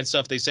the fried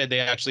stuff, they said they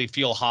actually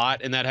feel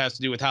hot, and that has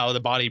to do with how the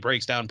body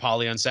breaks down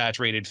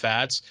polyunsaturated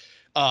fats.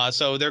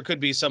 So there could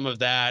be some of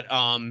that.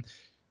 And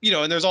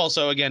there's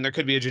also, again, there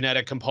could be a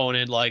genetic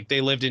component. Like they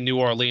lived in New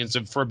Orleans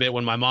for a bit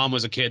when my mom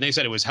was a kid. And they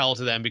said it was hell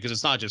to them because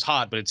it's not just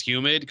hot, but it's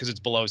humid because it's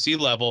below sea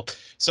level.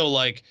 So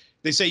like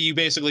they say you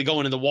basically go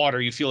into the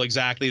water, you feel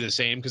exactly the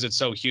same because it's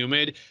so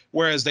humid.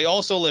 Whereas they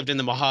also lived in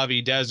the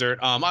Mojave Desert.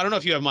 I don't know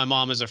if you have my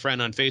mom as a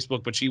friend on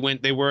Facebook, but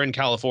they were in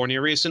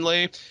California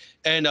recently.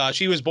 And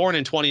she was born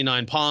in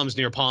 29 Palms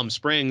near Palm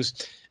Springs.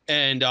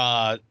 And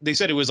they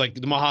said it was like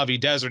the Mojave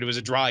Desert. It was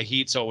a dry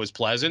heat, so it was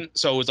pleasant.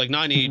 So it was like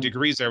 90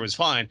 degrees there was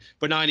fine.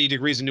 But 90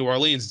 degrees in New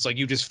Orleans, it's like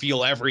you just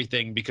feel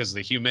everything because of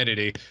the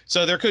humidity.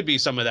 So there could be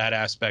some of that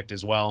aspect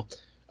as well.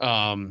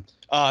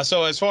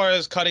 So as far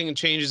as cutting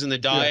changes in the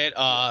diet,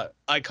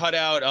 I cut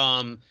out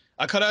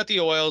the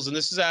oils, and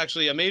this is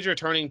actually a major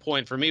turning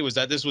point for me. Was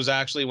that this was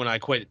actually when I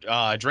quit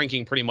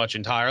drinking pretty much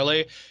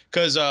entirely,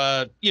 because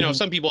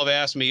some people have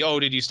asked me, oh,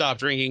 did you stop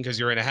drinking because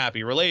you're in a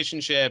happy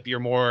relationship, you're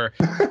more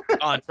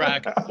on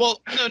track? Well,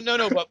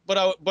 no, but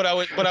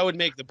I would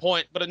make the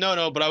point, but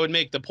I would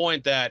make the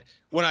point that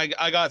when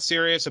I got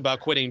serious about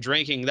quitting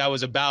drinking, that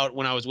was about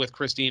when I was with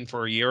Christine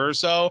for a year or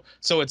so.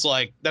 So it's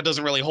like that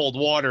doesn't really hold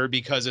water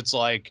because it's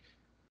like,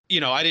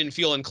 I didn't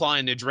feel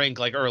inclined to drink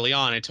like early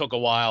on. It took a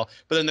while.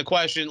 But then the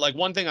question, like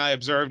one thing I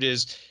observed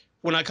is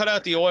when I cut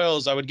out the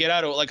oils, I would get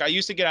out of like I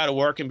used to get out of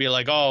work and be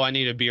like, oh, I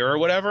need a beer or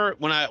whatever.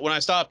 When I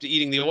stopped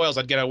eating the oils,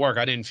 I'd get out of work.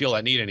 I didn't feel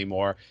that need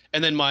anymore.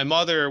 And then my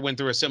mother went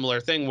through a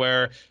similar thing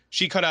where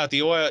she cut out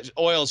the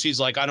oils. She's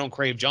like, I don't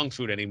crave junk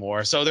food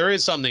anymore. So there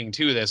is something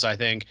to this, I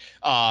think.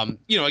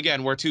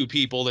 Again, we're two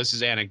people. This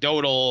is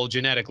anecdotal.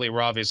 Genetically,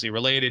 we're obviously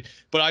related.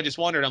 But I just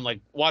wondered, I'm like,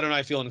 why don't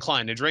I feel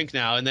inclined to drink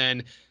now? And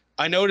then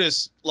I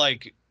noticed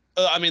like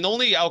I mean, the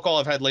only alcohol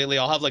I've had lately,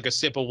 I'll have like a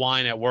sip of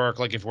wine at work,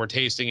 like if we're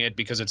tasting it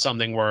because it's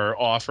something we're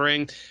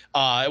offering.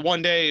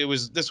 One day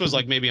this was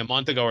like maybe a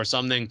month ago or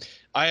something.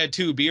 I had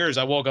 2 beers.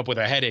 I woke up with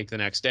a headache the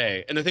next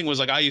day. And the thing was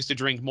like, I used to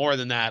drink more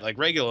than that, like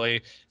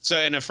regularly. So,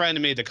 and a friend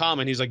made the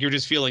comment, he's like, you're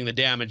just feeling the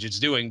damage it's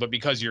doing, but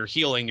because you're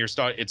healing,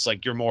 it's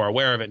like you're more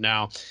aware of it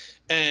now.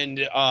 And,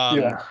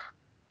 Yeah.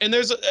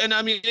 and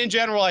I mean, in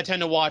general, I tend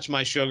to watch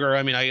my sugar.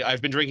 I mean,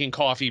 I've been drinking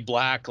coffee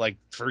black like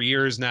for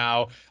years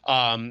now.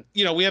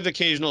 We have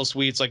occasional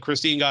sweets. Like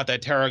Christine got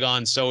that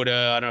Tarragon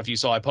soda. I don't know if you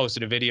saw, I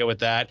posted a video with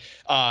that.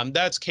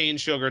 That's cane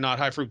sugar, not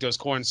high fructose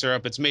corn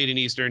syrup. It's made in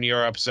Eastern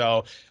Europe.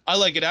 So I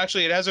like it.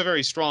 Actually, it has a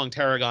very strong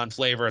tarragon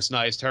flavor. It's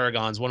nice.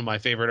 Tarragon's one of my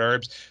favorite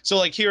herbs. So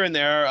like here and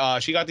there,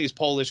 she got these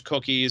Polish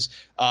cookies,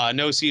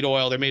 no seed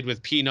oil. They're made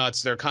with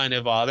peanuts. They're kind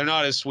of, they're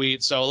not as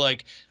sweet. So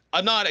like,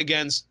 I'm not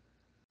against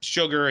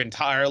sugar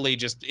entirely,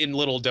 just in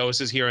little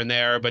doses here and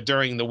there. But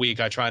during the week,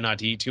 I try not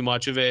to eat too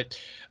much of it.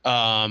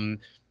 Um,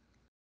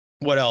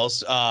 what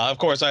else? Of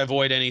course, I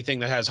avoid anything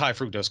that has high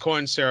fructose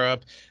corn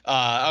syrup.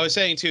 I was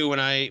saying too, when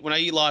I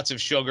eat lots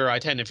of sugar, I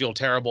tend to feel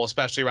terrible,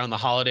 especially around the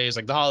holidays.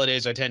 Like the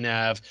holidays, I tend to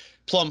have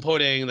plum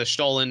pudding, the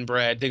stollen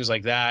bread, things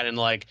like that. And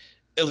like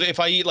if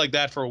I eat like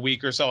that for a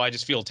week or so, I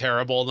just feel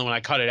terrible. And then when I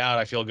cut it out,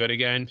 I feel good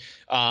again.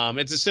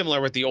 It's similar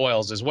with the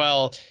oils as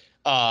well.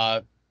 Uh,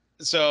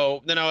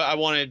 so then I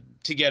wanted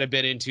to get a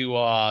bit into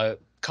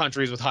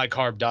countries with high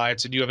carb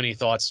diets. So do you have any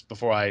thoughts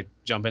before I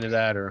jump into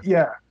that, or?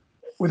 Yeah.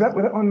 With that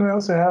one, I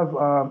also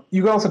have.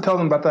 You can also tell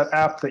them about that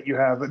app that you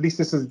have. At least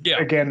this is Yeah.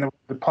 again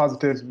the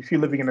positives. If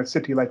you're living in a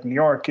city like New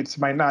York, it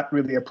might not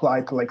really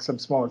apply to like some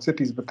smaller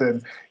cities, but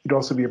then you'd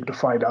also be able to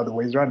find other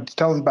ways around.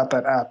 Tell them about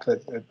that app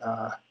that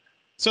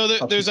So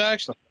helps you. there's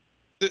actually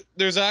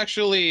there's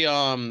actually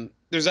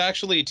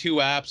 2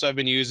 apps I've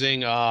been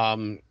using.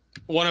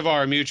 One of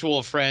our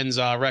mutual friends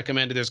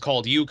recommended. There's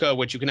called Yuka,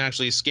 which you can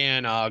actually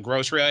scan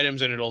grocery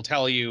items and it'll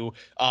tell you,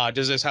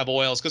 does this have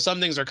oils? Because some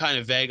things are kind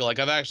of vague. Like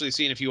I've actually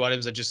seen a few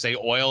items that just say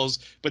oils,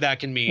 but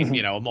that can mean,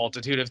 Mhm. a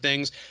multitude of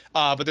things.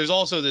 But there's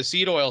also the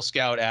Seed Oil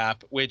Scout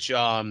app, which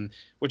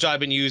I've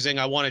been using.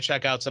 I want to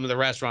check out some of the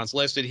restaurants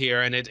listed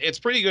here, and it's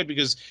pretty good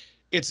because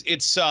it's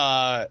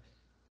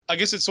I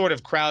guess it's sort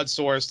of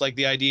crowdsourced. Like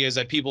the idea is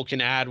that people can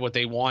add what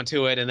they want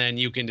to it, and then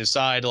you can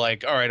decide,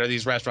 like, all right, are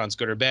these restaurants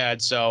good or bad?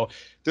 So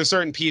there's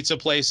certain pizza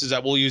places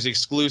that will use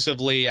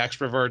exclusively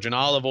extra virgin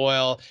olive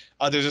oil.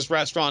 There's this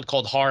restaurant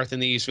called Hearth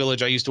in the East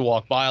Village I used to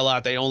walk by a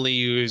lot. They only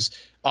use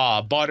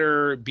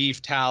butter,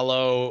 beef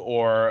tallow,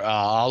 or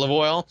olive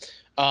oil.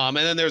 And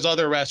then there's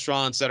other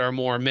restaurants that are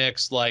more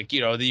mixed, like,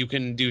 that you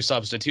can do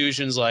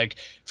substitutions. Like,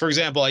 for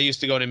example, I used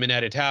to go to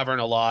Minetta Tavern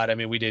a lot. I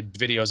mean, we did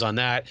videos on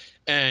that,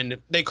 and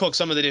they cook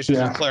some of the dishes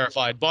with Yeah.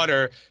 clarified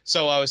butter.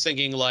 So I was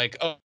thinking like,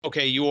 oh,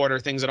 okay, you order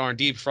things that aren't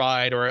deep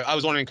fried, or I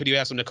was wondering, could you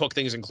ask them to cook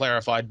things in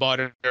clarified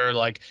butter,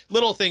 like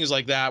little things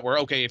like that, where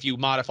okay, if you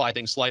modify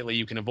things slightly,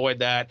 you can avoid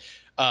that.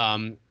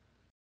 Um,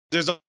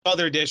 there's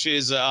other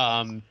dishes.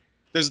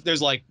 There's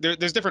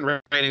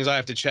different ratings. I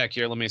have to check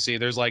here. Let me see.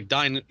 There's like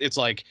dine. It's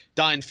like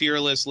dine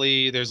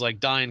fearlessly. There's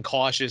like dine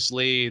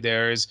cautiously.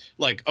 There's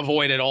like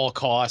avoid at all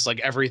costs. Like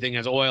everything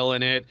has oil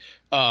in it.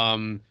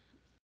 Um,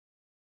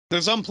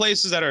 there's some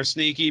places that are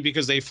sneaky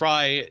because they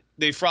fry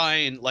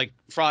in like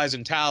fries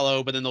and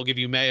tallow, but then they'll give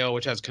you mayo,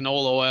 which has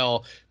canola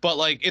oil. But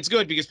like it's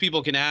good because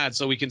people can add,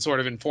 so we can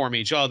sort of inform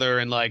each other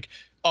and like,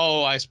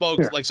 oh,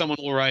 Yeah. like someone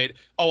will write,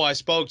 oh, I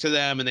spoke to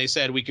them and they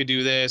said we could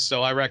do this,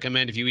 so I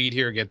recommend if you eat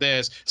here, get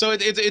this. So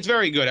it's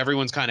very good.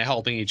 Everyone's kind of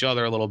helping each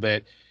other a little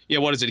bit. Yeah,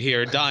 what is it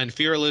here? Dine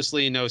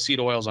fearlessly, no seed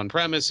oils on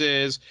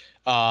premises.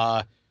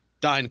 Uh,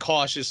 Dine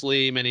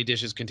cautiously. Many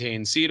dishes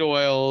contain seed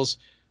oils.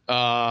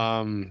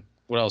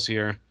 What else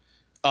here?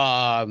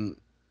 Um,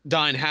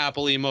 Dine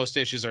happily. Most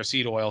dishes are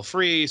seed oil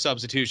free.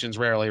 Substitutions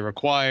rarely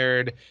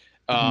required.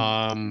 Mhm.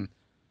 Um,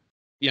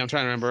 yeah, I'm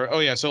trying to remember. Oh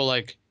yeah, so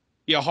like,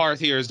 yeah, Hearth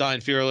here is dine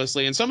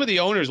fearlessly, and some of the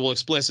owners will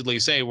explicitly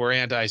say we're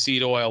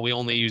anti-seed oil. We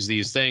only use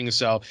these things,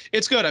 so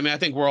it's good. I mean, I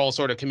think we're all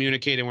sort of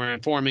communicating. We're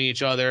informing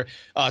each other.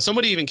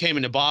 Somebody even came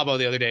into Babo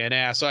the other day and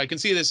asked, so I can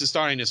see this is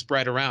starting to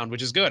spread around,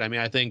 which is good. I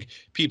mean, I think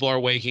people are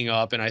waking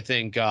up, and I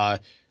think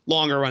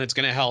longer run it's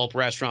going to help.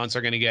 Restaurants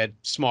are going to get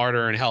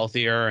smarter and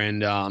healthier,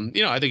 and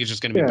I think it's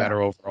just going to be Yeah.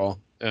 better overall.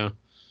 Yeah.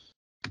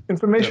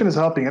 Information Yep. is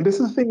helping, and this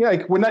is the thing.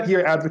 Like, we're not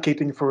here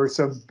advocating for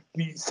some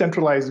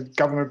centralized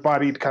government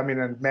body to come in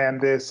and man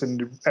this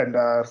and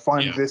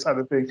fund Yeah. this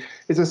other thing.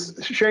 It's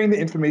just sharing the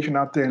information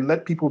out there and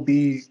let people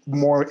be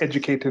more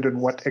educated in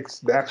what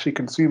they're actually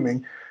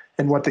consuming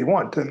and what they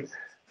want. And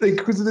like,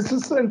 because this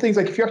is certain things,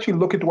 like if you actually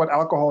look at what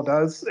alcohol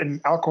does,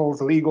 and alcohol is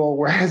illegal,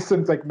 whereas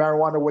things like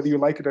marijuana, whether you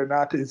like it or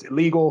not, is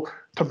illegal.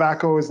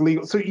 Tobacco is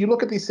legal. So you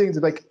look at these things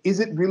like, is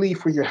it really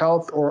for your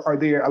health, or are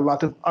there a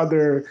lot of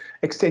other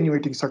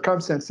extenuating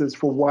circumstances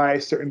for why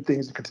certain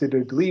things are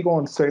considered illegal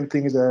and certain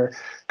things are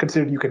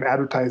considered you can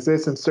advertise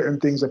this and certain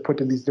things are put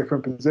in these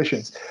different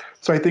positions.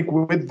 So I think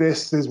with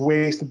this, there's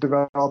ways to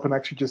develop and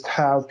actually just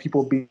have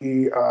people be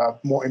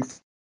more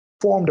informed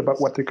informed about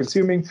what they're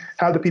consuming,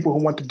 have the people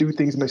who want to do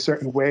things in a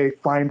certain way,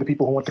 find the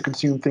people who want to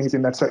consume things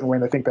in that certain way.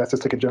 And I think that's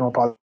just like a general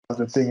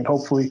positive thing. And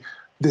hopefully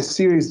this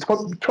series, it's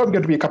probably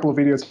going to be a couple of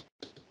videos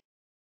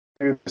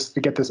to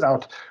get this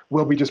out,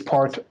 will be just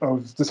part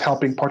of this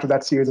helping part of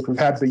that series. If we've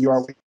had the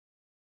UR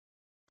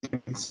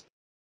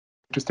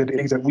interested in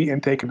things that we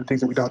intake and the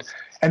things that we don't.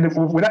 And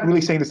we're not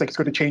really saying this like it's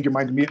going to change your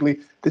mind immediately.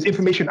 There's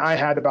information I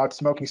had about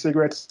smoking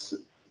cigarettes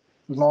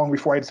long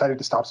before I decided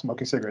to stop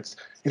smoking cigarettes.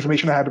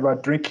 Information I had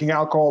about drinking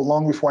alcohol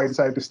long before I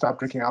decided to stop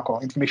drinking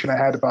alcohol. Information I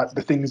had about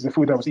the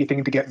food I was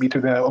eating to get me to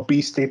the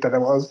obese state that I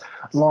was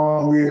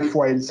long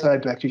before I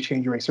decided to actually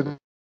change race. So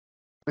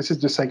this is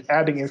just like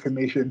adding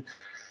information,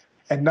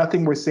 and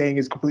nothing we're saying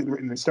is completely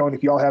written in stone.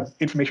 If you all have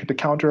information to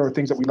counter or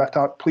things that we left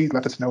out, please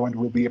let us know, and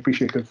we'll be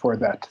appreciative for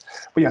that.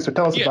 But yeah, so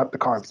tell us about the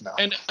carbs now.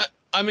 And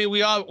I mean,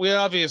 we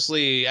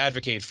obviously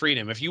advocate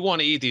freedom. If you want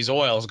to eat these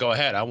oils, go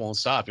ahead. I won't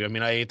stop you. I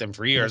mean, I ate them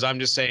for years. I'm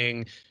just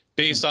saying,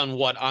 based on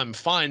what I'm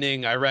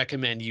finding, I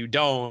recommend you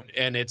don't.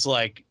 And it's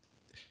like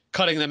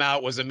cutting them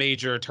out was a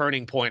major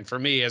turning point for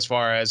me as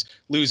far as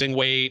losing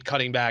weight,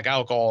 cutting back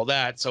alcohol,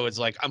 that. So it's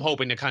like I'm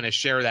hoping to kind of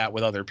share that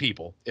with other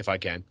people if I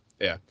can.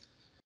 Yeah.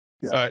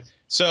 All right.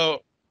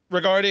 So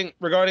regarding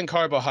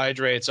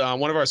carbohydrates,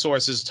 one of our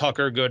sources,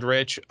 Tucker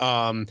Goodrich,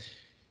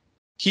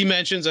 he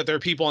mentions that there are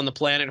people on the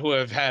planet who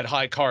have had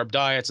high carb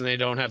diets and they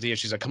don't have the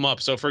issues that come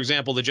up. So, for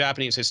example, the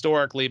Japanese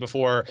historically,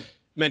 before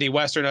many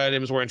Western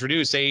items were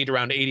introduced, they ate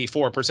around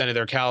 84% of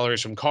their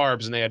calories from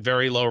carbs, and they had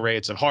very low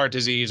rates of heart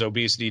disease,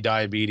 obesity,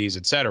 diabetes,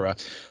 etc.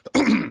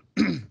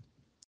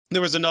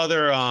 There was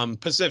another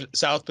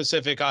South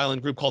Pacific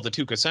island group called the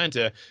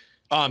Tukasenta.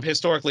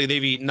 Historically,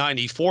 they've eaten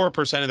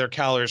 94% of their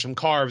calories from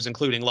carbs,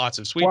 including lots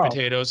of sweet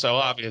potatoes. So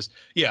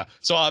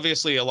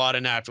obviously a lot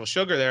of natural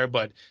sugar there,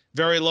 but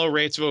very low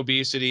rates of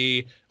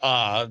obesity,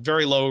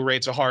 very low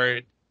rates of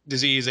heart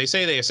disease. They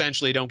say they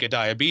essentially don't get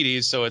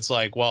diabetes. So it's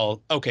like,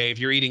 well, okay, if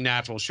you're eating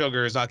natural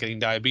sugars, not getting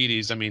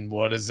diabetes, I mean,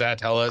 what does that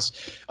tell us?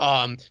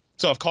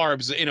 So if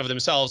carbs in of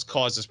themselves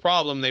cause this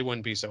problem, they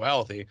wouldn't be so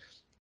healthy.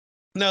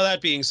 Now,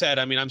 that being said,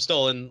 I mean, I'm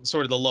still in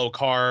sort of the low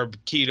carb,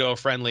 keto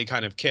friendly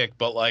kind of kick,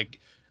 but like,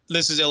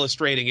 this is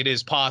illustrating it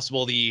is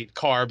possible to eat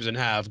carbs and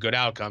have good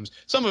outcomes.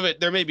 Some of it,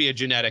 there may be a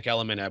genetic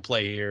element at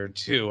play here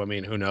too. I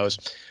mean, who knows?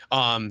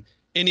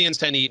 Indians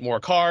tend to eat more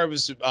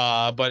carbs,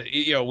 but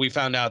we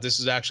found out this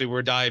is actually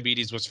where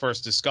diabetes was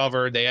first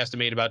discovered. They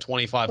estimate about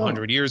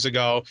 2,500 years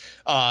ago.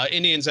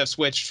 Indians have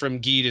switched from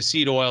ghee to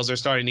seed oils. They're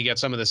starting to get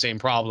some of the same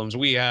problems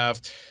we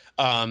have.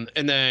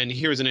 And then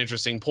here's an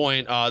interesting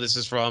point. This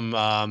is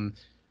from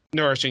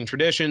Nourishing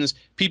Traditions.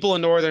 People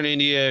in northern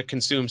India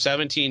consume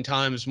 17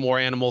 times more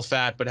animal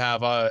fat, but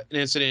have an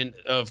incident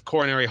of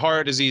coronary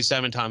heart disease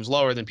 7 times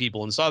lower than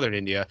people in southern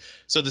India.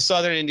 So the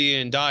southern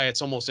Indian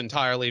diet's almost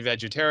entirely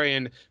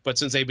vegetarian, but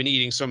since they've been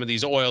eating some of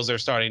these oils, they're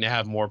starting to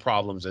have more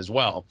problems as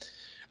well.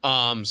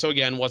 So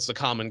again, what's the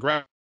common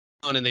ground?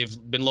 And they've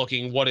been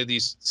looking, what do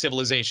these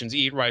civilizations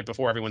eat right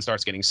before everyone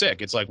starts getting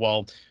sick? It's like,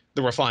 well,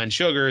 the refined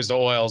sugars, the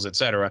oils,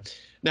 etc.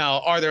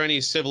 Now, are there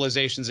any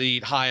civilizations that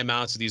eat high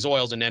amounts of these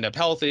oils and end up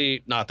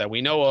healthy? Not that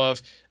we know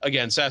of.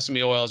 Again,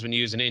 sesame oil has been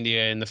used in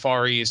India and the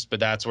Far East, but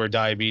that's where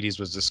diabetes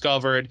was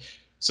discovered.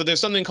 So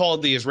there's something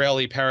called the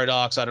Israeli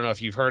paradox. I don't know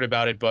if you've heard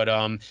about it, but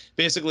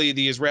basically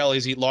the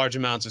Israelis eat large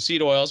amounts of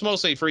seed oils,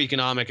 mostly for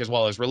economic as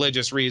well as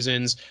religious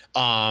reasons,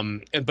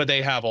 but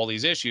they have all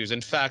these issues.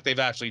 In fact, they've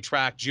actually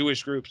tracked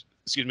Jewish groups,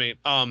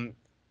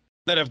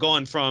 that have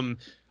gone from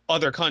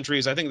other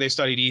countries. I think they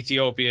studied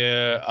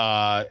Ethiopia,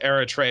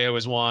 Eritrea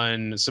was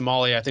one,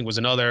 Somalia, I think was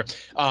another.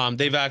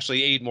 They've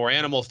actually ate more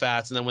animal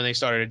fats. And then when they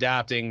started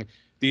adapting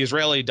the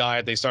Israeli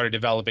diet, they started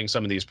developing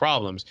some of these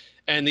problems.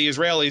 And the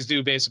Israelis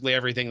do basically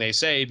everything they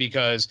say,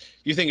 because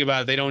you think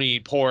about it, they don't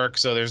eat pork,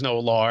 so there's no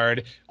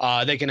lard.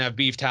 They can have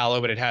beef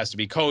tallow, but it has to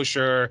be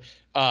kosher.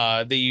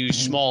 They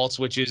use schmaltz,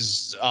 which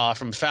is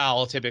from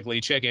fowl,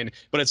 typically chicken,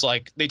 but it's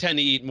like they tend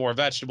to eat more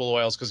vegetable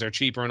oils because they're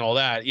cheaper and all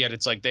that. Yet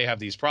it's like they have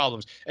these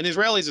problems. And the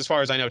Israelis, as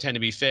far as I know, tend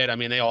to be fit. I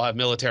mean, they all have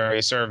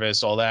military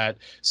service, all that.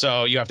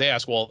 So you have to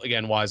ask, well,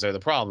 again, why is there the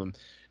problem?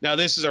 Now,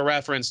 this is a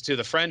reference to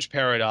the French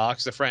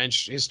paradox. The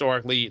French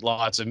historically eat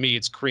lots of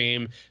meats,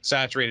 cream,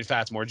 saturated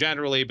fats more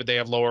generally, but they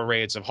have lower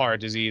rates of heart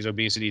disease,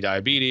 obesity,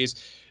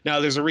 diabetes. Now,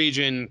 there's a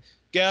region,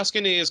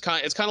 Gascony is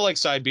it's kind of like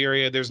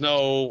Siberia. There's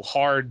no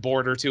hard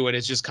border to it.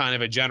 It's just kind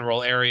of a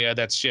general area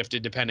that's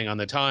shifted depending on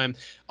the time.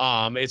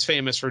 It's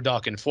famous for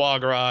duck and foie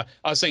gras.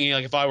 I was thinking,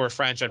 like, if I were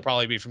French, I'd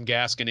probably be from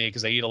Gascony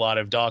because they eat a lot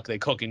of duck. They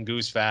cook in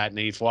goose fat and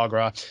they eat foie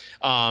gras.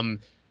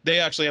 They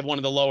actually have one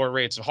of the lower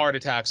rates of heart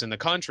attacks in the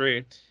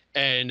country.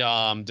 And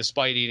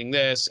despite eating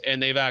this,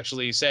 and they've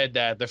actually said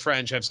that the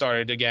French have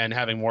started, again,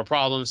 having more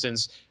problems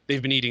since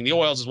they've been eating the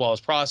oils as well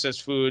as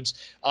processed foods.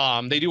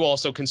 They do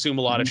also consume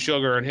a lot of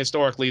sugar, and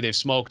historically they've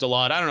smoked a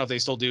lot. I don't know if they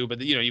still do, but,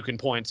 you can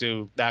point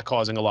to that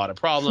causing a lot of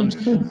problems.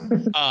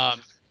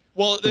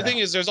 Well, the thing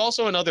is, there's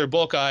also another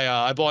book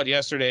I bought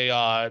yesterday.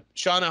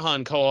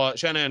 Shanahan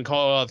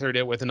co-authored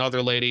it with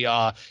another lady.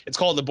 It's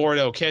called The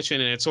Bordeaux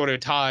Kitchen, and it sort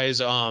of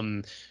ties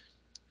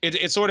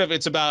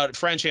it's about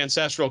French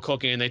ancestral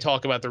cooking, and they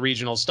talk about the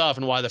regional stuff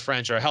and why the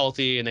French are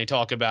healthy, and they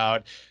talk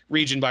about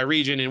region by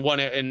region.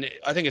 And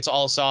I think it's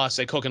Alsace.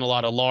 They cook in a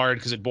lot of lard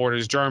because it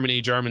borders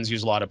Germany. Germans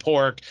use a lot of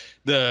pork.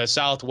 The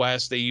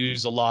Southwest, they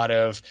use a lot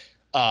of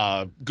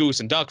goose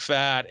and duck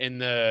fat. In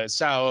the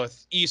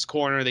southeast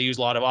corner, they use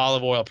a lot of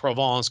olive oil,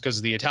 Provence, because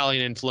of the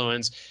Italian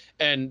influence.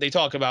 And they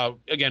talk about,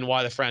 again,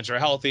 why the French are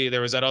healthy.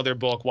 There was that other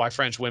book, Why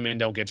French Women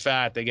Don't Get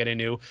Fat. They get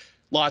into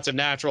lots of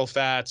natural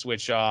fats,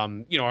 which are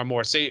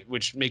more safe,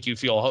 which make you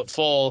feel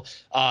full.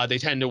 They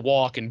tend to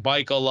walk and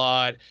bike a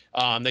lot.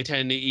 They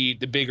tend to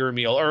eat the bigger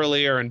meal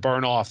earlier and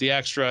burn off the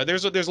extra.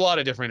 There's a lot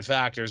of different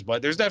factors,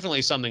 but there's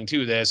definitely something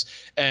to this.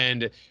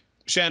 And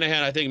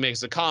Shanahan, I think, makes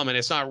the comment.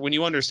 It's not, when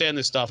you understand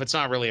this stuff, it's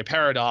not really a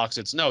paradox.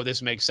 It's no,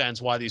 this makes sense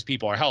why these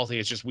people are healthy.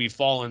 It's just we've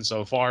fallen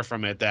so far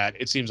from it that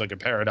it seems like a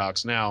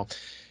paradox now.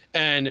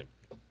 And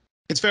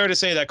it's fair to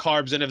say that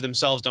carbs in of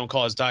themselves don't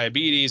cause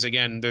diabetes.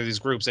 Again, there are these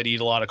groups that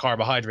eat a lot of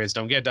carbohydrates,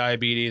 don't get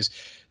diabetes.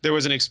 There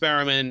was an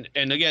experiment,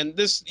 and again,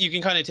 this you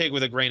can kind of take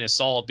with a grain of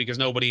salt because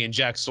nobody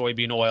injects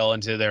soybean oil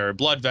into their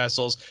blood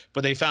vessels,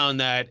 but they found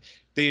that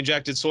they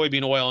injected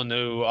soybean oil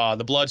into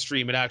the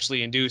bloodstream. It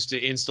actually induced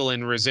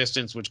insulin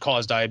resistance, which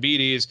caused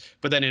diabetes.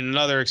 But then in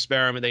another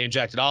experiment, they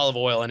injected olive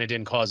oil and it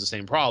didn't cause the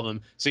same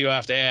problem. So you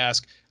have to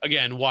ask,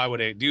 again, why would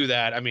it do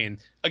that? I mean,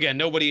 again,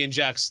 nobody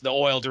injects the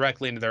oil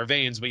directly into their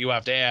veins, but you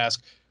have to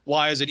ask,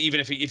 why is it, even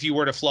if you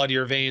were to flood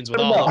your veins with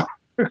olive,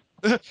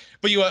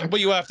 but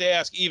you have to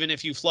ask, even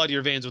if you flood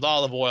your veins with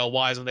olive oil,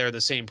 why isn't there the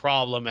same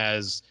problem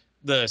as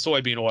the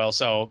soybean oil?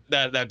 So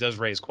that does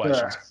raise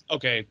questions. Yeah.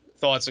 Okay,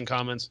 thoughts and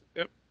comments?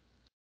 Yep.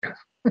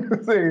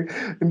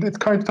 In its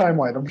current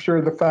timeline, I'm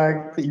sure the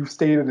fact that you've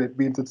stated it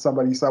means that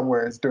somebody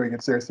somewhere is doing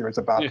it seriously or is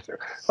about Yeah. to.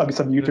 Probably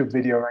some YouTube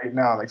video right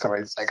now, like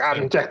somebody's like,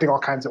 I'm injecting all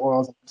kinds of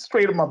oils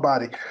straight in my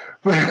body.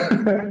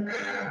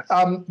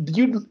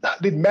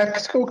 Did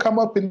Mexico come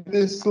up in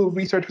this little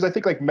research? Because I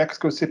think like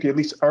Mexico City, at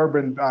least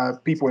urban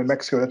people in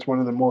Mexico, that's one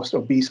of the most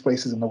obese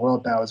places in the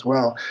world now as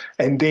well.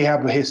 And they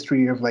have a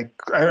history of like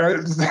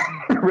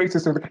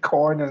racist with like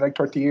corn and like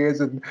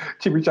tortillas and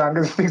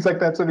chimichangas and things like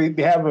that. So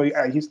they have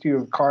a history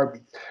of carbs.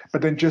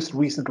 But then just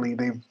recently,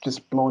 they've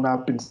just blown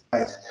up in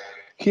size.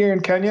 Here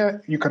in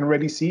Kenya, you can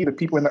already see the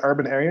people in the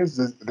urban areas,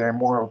 they're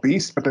more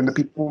obese, but then the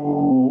people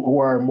who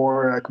are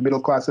more like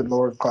middle class and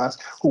lower class,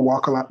 who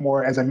walk a lot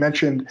more, as I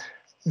mentioned,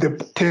 the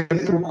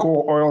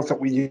typical oils that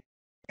we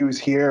use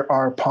here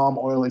are palm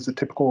oil is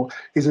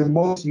the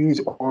most used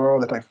oil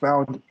that I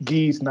found.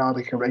 Ghee is now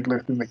like a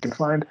regular thing they can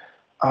find.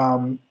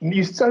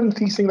 You start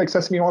tasting like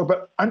sesame oil,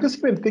 but I'm just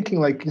even thinking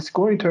like just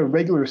going to a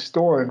regular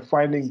store and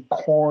finding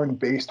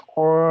corn-based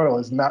oil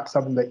is not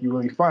something that you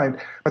really find.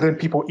 But then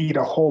people eat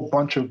a whole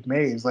bunch of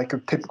maize, like a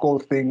typical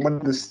thing. One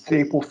of the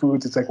staple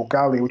foods is like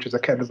ugali, which is a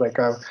kind of like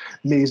a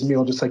maize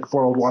meal, just like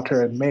boiled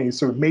water and maize.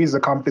 So maize is a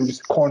common thing,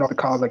 just corn off the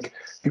cob, like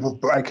people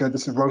like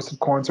this is roasted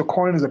corn. So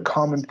corn is a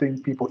common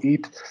thing people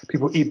eat.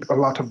 People eat a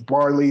lot of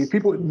barley.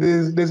 There's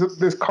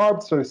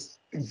carbs. So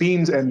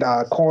beans and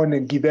corn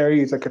and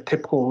githeri is like a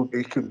typical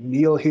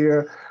meal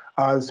here.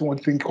 There's one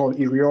thing called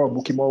irio or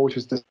mukimo, which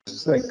is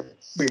just like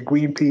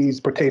green peas,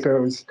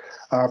 potatoes,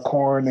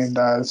 corn, and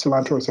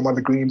cilantro or some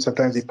other greens.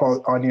 Sometimes they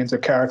put onions or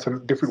carrots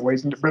in different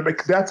ways. But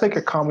like that's like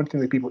a common thing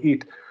that people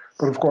eat.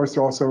 But of course, they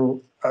also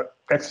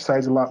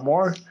exercise a lot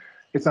more.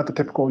 It's not the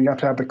typical, you have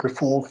to have like the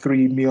full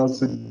 3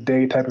 meals a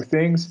day type of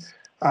things.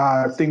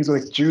 Things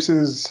like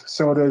juices,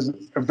 sodas,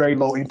 a very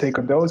low intake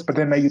on those. But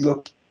then now you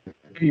look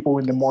people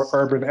in the more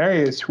urban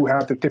areas who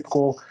have the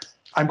typical,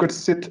 I'm going to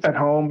sit at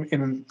home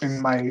in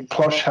my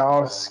plush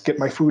house, get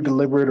my food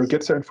delivered or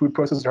get certain food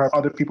processed or have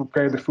other people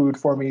prepare the food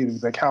for me,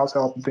 like house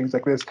help and things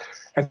like this.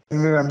 And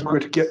then I'm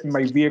going to get in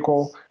my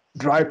vehicle,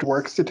 drive to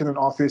work, sit in an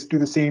office, do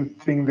the same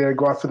thing there,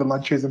 go out for the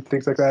lunches and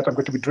things like that. I'm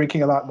going to be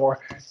drinking a lot more.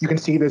 You can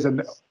see there's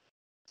an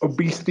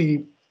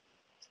obesity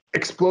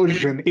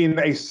explosion in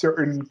a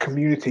certain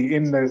community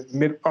in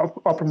the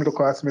upper middle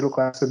class,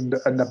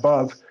 and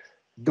above.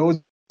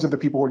 Those are the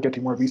people who are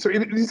getting more obese. So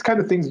these kind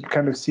of things you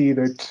kind of see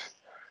that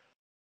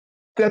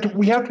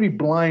we have to be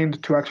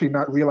blind to actually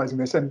not realizing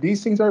this. And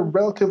these things are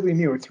relatively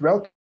new. It's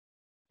relatively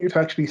new to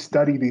actually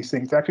study these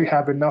things, to actually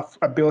have enough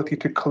ability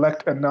to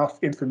collect enough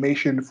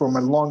information from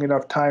a long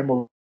enough time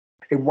of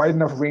a wide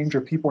enough range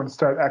of people and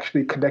start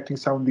actually connecting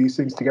some of these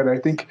things together. I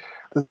think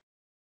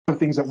the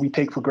things that we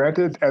take for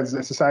granted as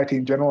a society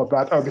in general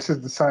about, oh, this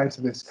is the science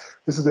of this.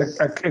 This is a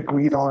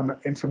agreed on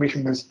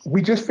information.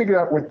 We just figured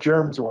out what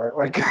germs were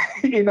like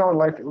in our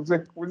life. Was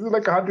it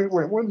like 100?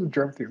 When was the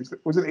germ theory?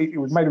 Was it? It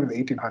might have been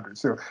the 1800s.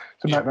 So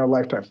not in our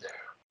lifetime.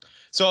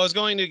 So I was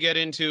going to get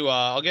into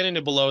I'll get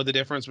into below the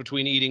difference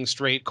between eating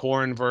straight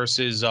corn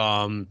versus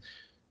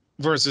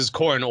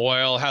corn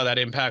oil, how that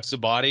impacts the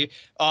body.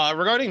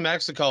 Regarding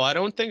Mexico, I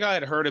don't think I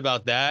had heard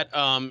about that.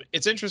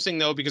 It's interesting,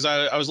 though, because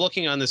I was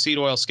looking on the Seed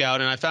Oil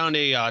Scout, and I found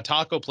a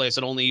taco place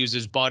that only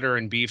uses butter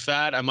and beef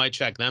fat. I might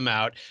check them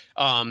out.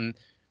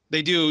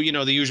 They do,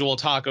 the usual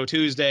Taco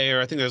Tuesday,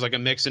 or I think there's like a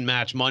mix and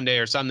match Monday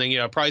or something.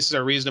 Prices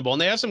are reasonable, and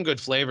they have some good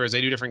flavors.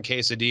 They do different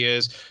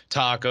quesadillas,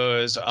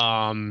 tacos.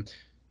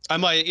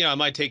 I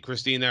might take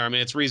Christine there. I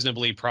mean, it's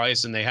reasonably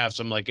priced, and they have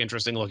some like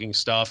interesting looking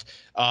stuff.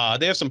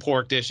 They have some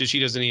pork dishes. She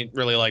doesn't eat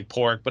really like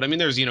pork, but I mean,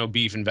 there's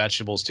beef and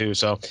vegetables too.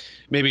 So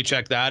maybe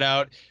check that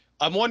out.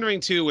 I'm wondering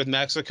too with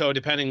Mexico,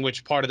 depending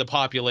which part of the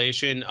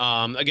population.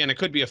 Again, it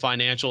could be a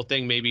financial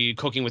thing, maybe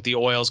cooking with the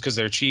oils because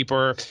they're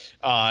cheaper,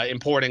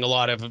 importing a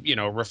lot of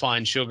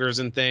refined sugars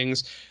and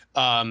things.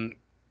 Um,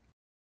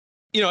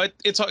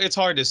 it's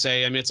hard to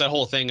say. I mean, it's that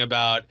whole thing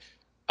about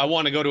I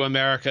want to go to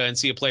America and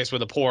see a place where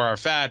the poor are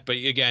fat, but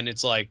again,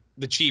 it's like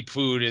the cheap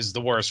food is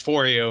the worst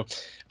for you.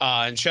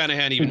 And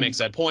Shanahan even makes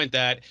that point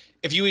that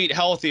if you eat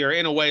healthier,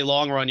 in a way,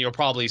 long run, you'll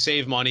probably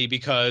save money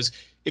because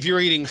if you're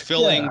eating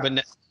filling,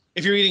 Yeah.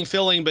 if you're eating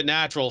filling but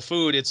natural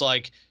food, it's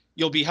like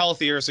you'll be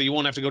healthier, so you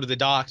won't have to go to the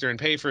doctor and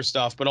pay for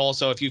stuff. But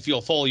also, if you feel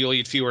full, you'll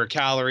eat fewer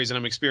calories, and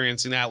I'm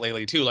experiencing that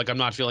lately too. Like I'm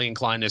not feeling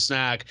inclined to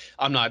snack,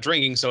 I'm not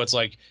drinking, so it's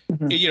like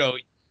Mhm. you know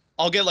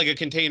I'll get like a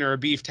container of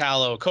beef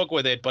tallow, cook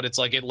with it, but it's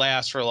like it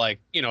lasts for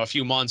like, a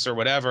few months or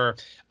whatever.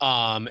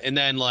 And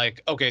then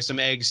like, okay, some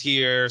eggs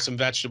here, some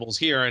vegetables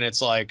here, and it's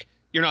like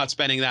you're not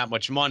spending that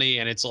much money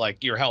and it's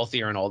like you're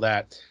healthier and all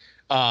that.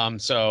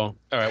 So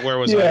all right, where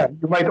was I? Yeah,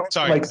 you might also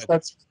Sorry, like go ahead.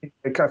 start spending,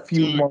 like a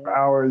few more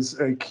hours.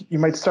 Like you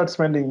might start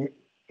spending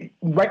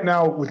right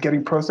now with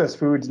getting processed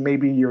foods.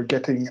 Maybe you're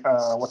getting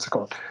what's it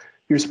called?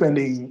 You're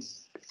spending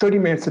 30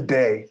 minutes a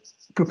day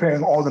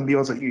preparing all the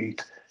meals that you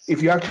eat.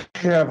 If you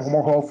actually have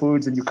more whole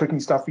foods and you're cooking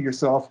stuff for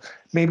yourself,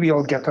 maybe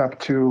you'll get up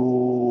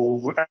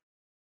to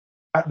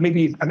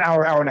maybe an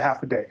hour, hour and a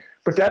half a day.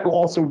 But that will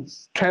also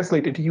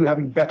translate into you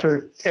having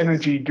better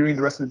energy during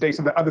the rest of the day.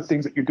 So the other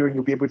things that you're doing,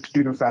 you'll be able to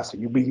do them faster.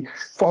 You'll be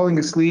falling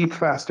asleep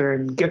faster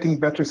and getting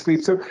better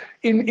sleep. So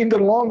in the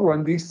long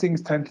run, these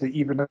things tend to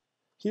even out.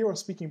 Here we're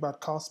speaking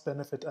about cost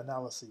benefit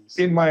analyses.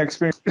 In my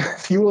experience,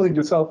 fueling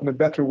yourself in a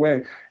better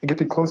way and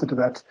getting closer to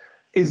that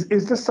is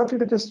just something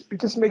that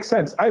just makes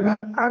sense. I've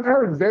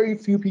heard very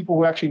few people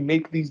who actually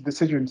make these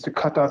decisions to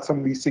cut out some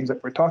of these things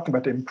that we're talking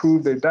about to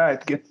improve their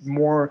diet, to get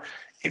more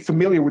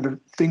familiar with the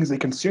things they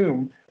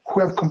consume, who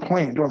have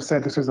complained or have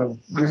said this is a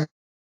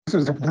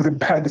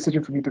bad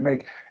decision for me to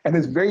make. And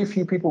there's very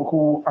few people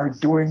who are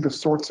doing the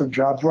sorts of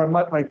jobs where I'm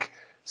not like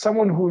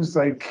someone who's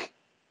like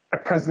a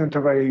president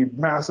of a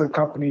massive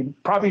company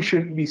probably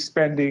shouldn't be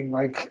spending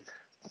like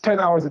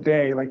 10 hours a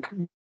day, like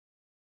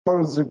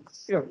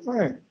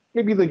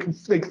maybe like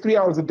 3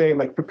 hours a day,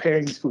 like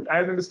preparing this food. I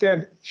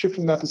understand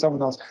shifting that to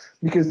someone else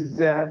because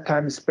that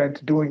time is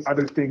spent doing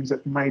other things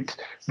that might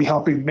be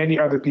helping many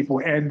other people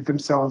and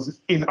themselves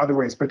in other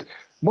ways. But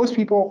most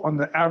people on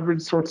the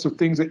average sorts of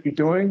things that you're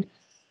doing,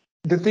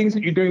 the things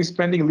that you're doing,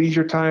 spending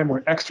leisure time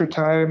or extra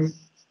time,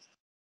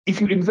 if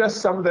you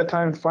invest some of that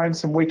time and find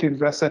some way to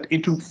invest that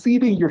into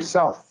feeding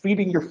yourself,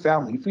 feeding your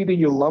family, feeding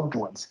your loved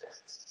ones,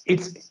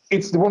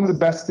 it's one of the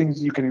best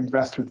things you can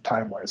invest with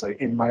time-wise, like,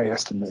 in my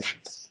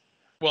estimation.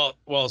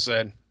 Well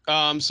said.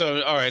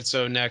 So all right,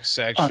 so next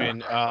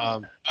section.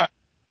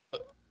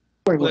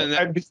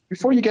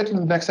 Before you get to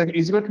the next second,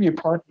 is there going to be a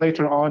part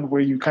later on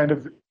where you kind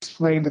of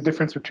explain the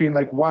difference between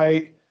like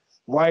why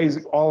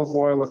is olive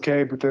oil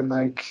okay, but then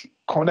like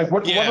corn, like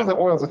what are the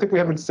oils? I think we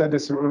haven't said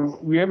this.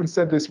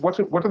 What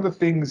are the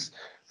things?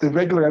 The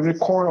regular, I mean,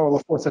 corn oil,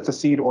 of course, that's a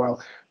seed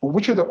oil. But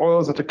which are the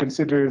oils that are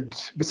considered?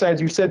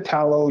 Besides, you said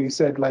tallow, you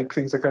said like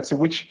things like that. So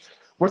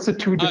what's the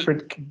two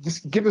different?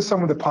 Just give us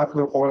some of the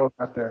popular oils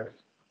out there.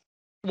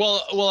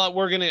 Well, I'm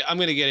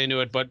gonna get into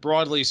it, but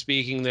broadly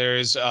speaking,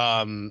 there's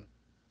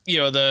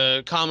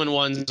the common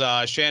ones.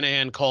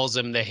 Shanahan calls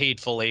them the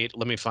hateful eight.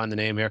 Let me find the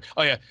name here.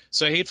 Oh yeah,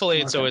 so hateful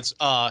eight. Okay. So it's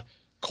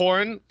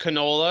corn,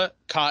 canola,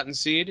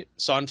 cottonseed,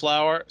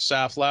 sunflower,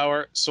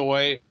 safflower,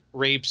 soy,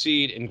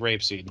 rapeseed, and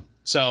grapeseed.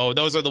 So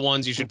those are the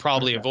ones you should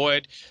probably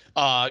avoid.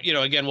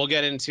 Again, we'll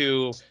get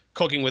into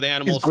cooking with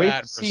animal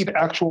fat. Is grapeseed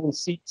actual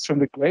seeds from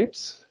the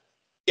grapes?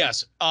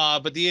 Yes,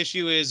 but the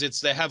issue is it's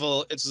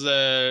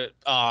the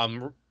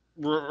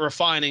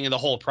refining and the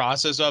whole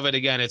process of it.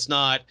 Again, it's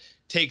not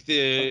take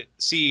the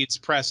seeds,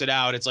 press it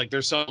out. It's like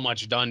there's so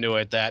much done to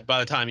it that by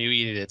the time you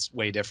eat it, it's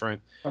way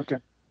different. Okay.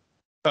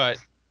 But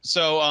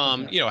so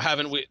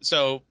haven't we?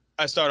 So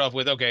I start off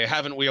with, okay,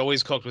 haven't we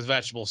always cooked with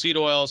vegetable seed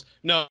oils?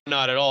 No,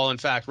 not at all. In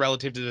fact,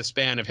 relative to the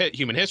span of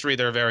human history,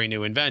 they're a very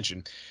new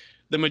invention.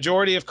 The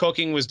majority of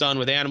cooking was done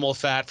with animal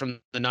fat from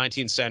the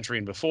 19th century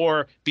and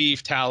before: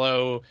 beef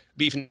tallow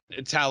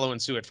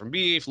and suet from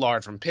beef,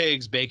 lard from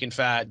pigs, bacon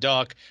fat,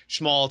 duck,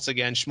 schmaltz.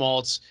 Again,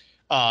 schmaltz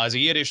is a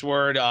Yiddish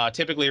word.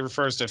 Typically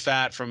refers to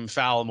fat from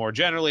fowl more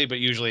generally, but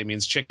usually it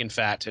means chicken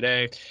fat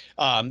today.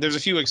 There's a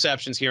few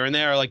exceptions here and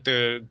there, like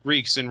the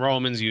Greeks and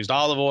Romans used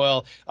olive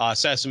oil,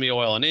 sesame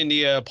oil in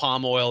India,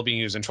 palm oil being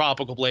used in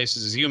tropical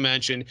places, as you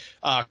mentioned.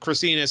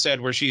 Christina said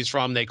where she's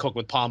from, they cook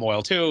with palm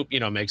oil too.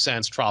 Makes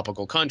sense,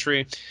 tropical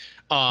country.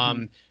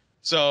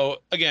 So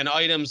again,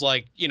 items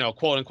like,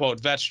 quote unquote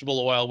vegetable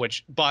oil,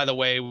 which by the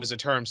way was a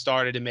term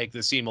started to make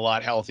this seem a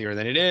lot healthier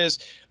than it is.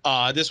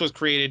 This was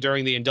created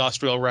during the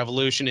Industrial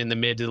Revolution in the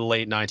mid to the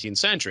late 19th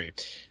century.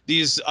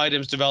 These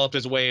items developed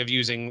as a way of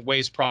using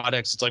waste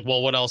products. It's like,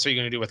 well, what else are you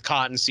going to do with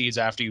cotton seeds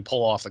after you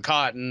pull off the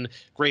cotton?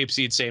 Grape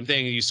seeds, same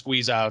thing. You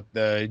squeeze out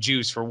the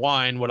juice for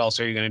wine. What else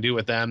are you going to do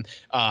with them?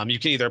 You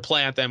can either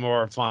plant them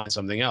or find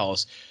something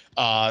else.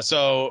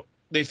 So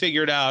they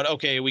figured out,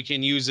 okay, we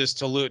can use this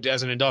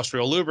as an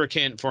industrial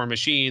lubricant for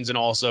machines and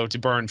also to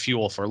burn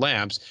fuel for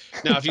lamps.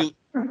 Now,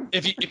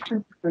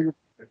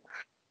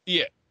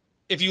 yeah,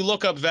 if you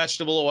look up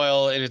vegetable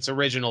oil in its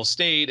original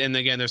state, and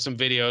again, there's some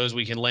videos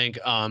we can link.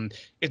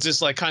 It's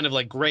just like kind of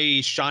like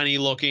gray, shiny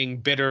looking,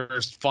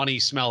 bitter, funny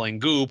smelling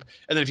goop.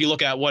 And then if you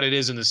look at what it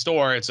is in the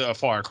store, it's a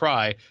far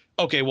cry.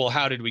 Okay, well,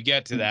 how did we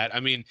get to that?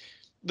 I mean,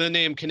 the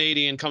name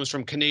Canadian comes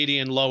from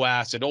Canadian low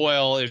acid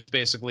oil. It's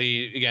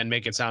basically, again,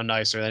 make it sound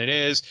nicer than it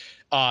is.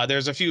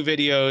 There's a few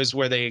videos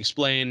where they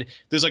explain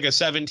there's like a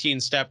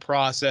 17-step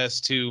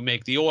process to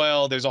make the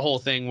oil. There's a whole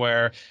thing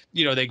where,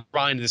 they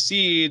grind the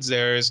seeds.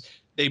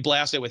 They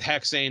blast it with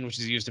hexane, which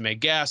is used to make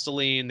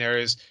gasoline.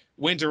 There's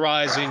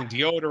winterizing,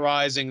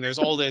 deodorizing. There's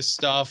all this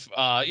stuff,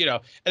 and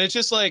it's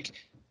just like,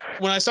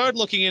 when I started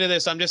looking into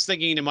this, I'm just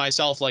thinking to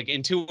myself, like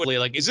intuitively,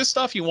 like, is this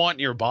stuff you want in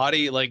your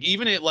body? Like,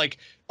 even it, like,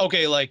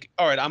 okay, like,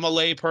 all right, I'm a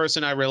lay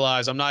person. I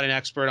realize I'm not an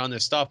expert on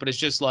this stuff, but it's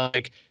just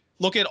like,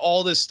 look at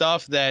all this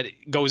stuff that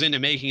goes into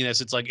making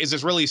this. It's like, is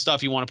this really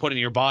stuff you want to put in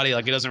your body?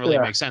 Like, it doesn't really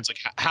make sense. Like,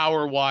 how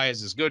or why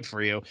is this good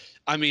for you?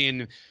 I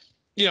mean,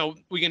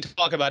 we can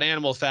talk about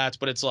animal fats,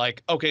 but it's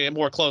like, okay, it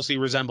more closely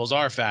resembles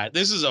our fat.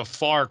 This is a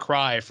far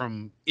cry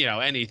from,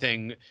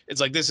 anything.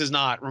 It's like, this is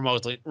not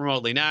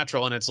remotely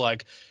natural. And it's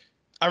like,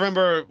 I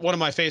remember one of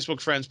my Facebook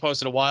friends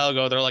posted a while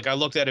ago. They're like, I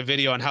looked at a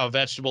video on how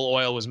vegetable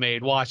oil was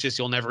made. Watch this,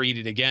 you'll never eat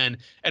it again.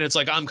 And it's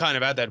like, I'm kind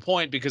of at that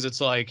point because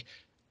it's like,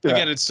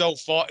 again, it's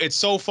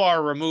so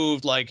far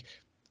removed. Like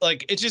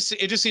it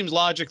just seems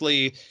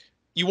logically,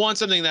 you want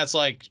something that's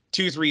like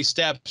 2-3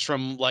 steps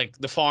from like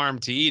the farm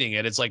to eating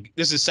it. It's like,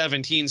 this is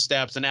 17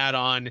 steps and add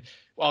on,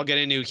 I'll get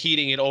into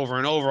heating it over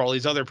and over, all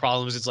these other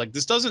problems. It's like,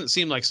 this doesn't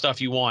seem like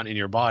stuff you want in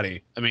your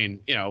body. I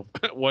mean,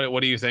 what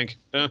do you think?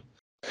 Like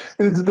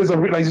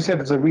you said,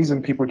 there's a reason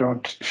people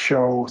don't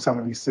show some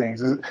of these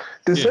things.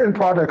 There's certain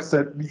products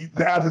that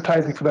the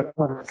advertising for that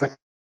product is like,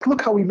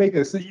 look how we make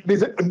this.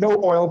 There's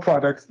no oil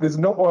products. There's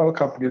no oil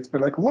company. It's been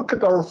like, look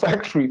at our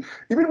factory.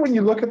 Even when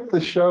you look at the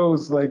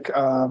shows, like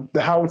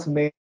the How It's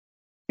Made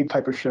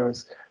type of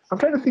shows, I'm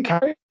trying to think,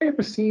 have I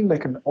ever seen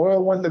like an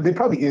oil one? There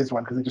probably is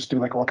one because they just do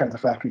like all kinds of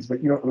factories,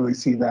 but you don't really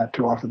see that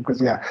too often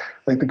because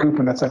like the goop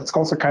and that stuff. It's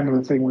also kind of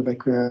the thing with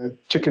like the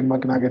chicken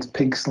McNuggets,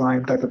 pink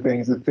slime type of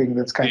thing is the thing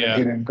that's kind of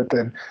hidden, but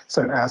then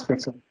certain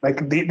aspects of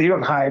like they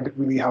don't hide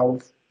really how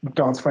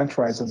McDonald's French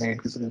fries are made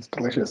because it's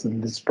delicious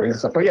and it's spray and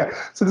stuff. But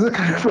so there's a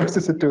kind of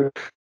process to it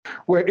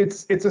where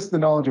it's just the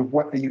knowledge of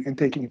what are you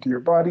intaking into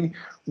your body.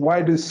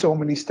 Why does so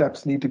many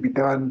steps need to be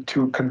done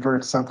to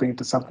convert something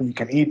to something you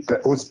can eat?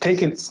 That was take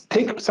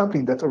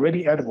something that's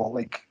already edible,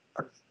 like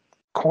a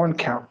corn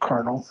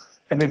kernel,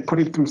 and then put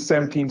it through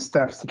 17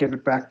 steps to get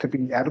it back to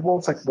being edible.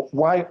 It's like,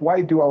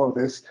 why do all of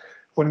this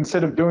when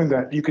instead of doing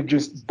that, you could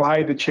just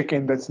buy the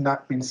chicken that's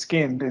not been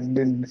skinned, and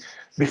then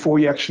before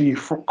you actually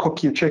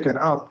cook your chicken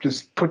up,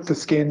 just put the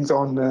skins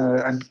on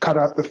and cut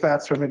out the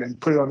fats from it and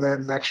put it on there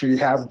and actually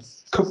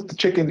cook the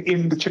chicken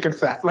in the chicken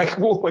fat. Like,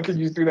 well, why can't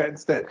you just do that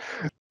instead?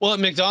 Well,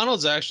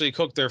 McDonald's actually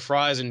cooked their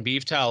fries in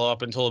beef tallow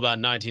up until about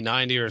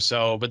 1990 or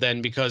so, but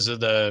then because of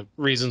the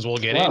reasons we'll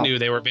get into,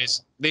 they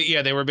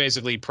were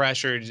basically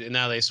pressured, and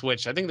now they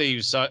switched. I think they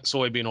use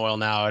soybean oil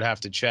now. I'd have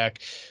to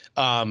check.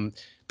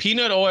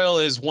 Peanut oil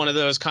is one of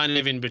those kind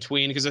of in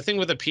between, because the thing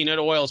with the peanut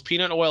oil is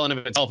peanut oil in of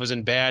itself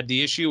isn't bad.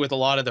 The issue with a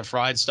lot of the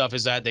fried stuff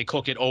is that they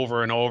cook it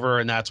over and over,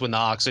 and that's when the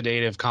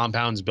oxidative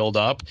compounds build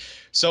up.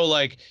 So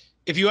like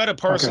if you had a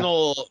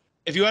personal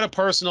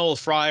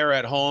fryer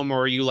at home,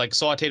 or you like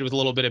sauteed with a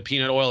little bit of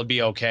peanut oil, it'd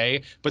be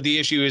okay. But the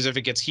issue is if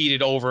it gets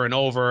heated over and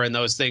over and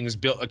those things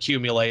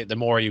accumulate, the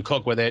more you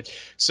cook with it.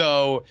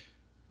 So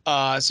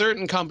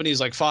certain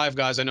companies like Five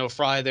Guys, I know,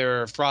 fry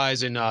their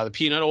fries in the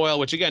peanut oil,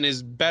 which again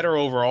is better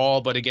overall,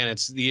 but again,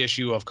 it's the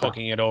issue of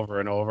cooking it over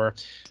and over.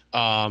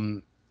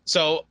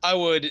 So I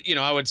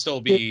would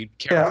still be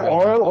careful. Yeah,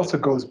 oil also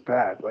goes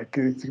bad. Like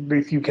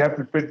if you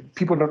have, but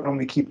people don't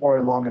normally keep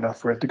oil long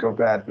enough for it to go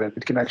bad, but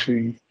it can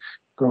actually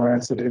go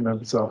rancid in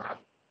of itself.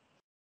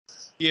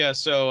 Yeah.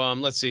 So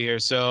let's see here.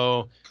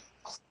 So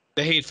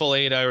the Hateful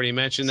Eight, I already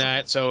mentioned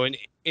that. So in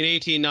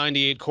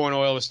 1898, corn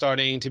oil was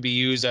starting to be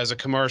used as a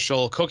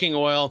commercial cooking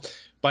oil.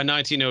 By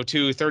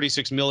 1902,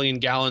 36 million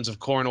gallons of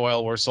corn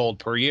oil were sold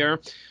per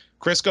year.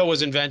 Crisco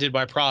was invented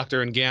by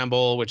Procter &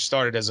 Gamble, which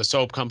started as a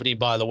soap company,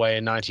 by the way,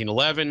 in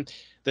 1911.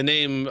 The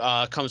name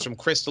comes from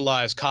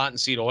crystallized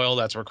cottonseed oil.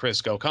 That's where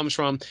Crisco comes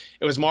from.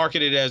 It was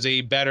marketed as a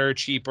better,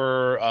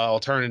 cheaper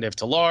alternative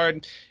to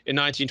lard. In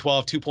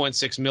 1912,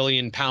 2.6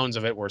 million pounds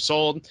of it were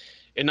sold.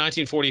 In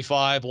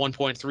 1945,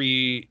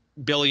 1.3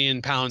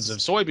 billion pounds of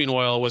soybean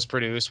oil was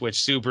produced, which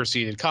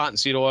superseded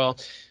cottonseed oil.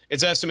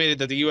 It's estimated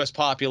that the U.S.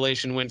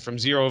 population went from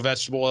zero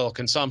vegetable oil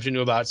consumption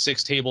to about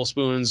 6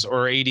 tablespoons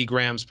or 80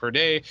 grams per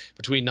day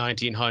between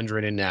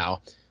 1900 and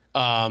now.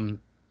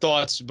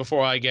 Thoughts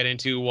before I get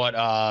into what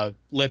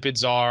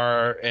lipids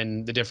are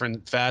and the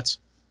different fats?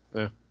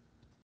 Yeah.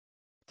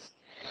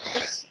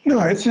 No,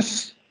 it's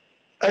just,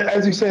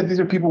 as you said, these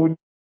are people who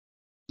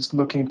just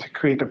looking to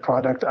create a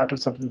product out of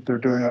something that they're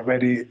doing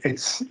already.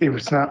 It's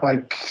not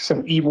like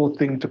some evil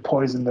thing to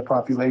poison the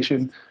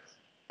population.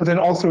 But then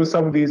also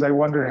some of these, I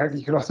wonder,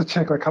 you could also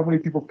check like how many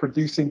people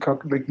producing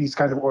like these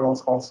kind of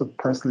oils also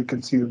personally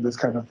consume this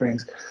kind of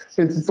things.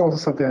 It's also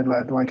something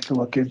I'd like to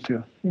look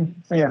into.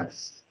 Yeah.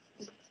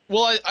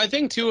 Well, I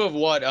think too of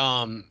what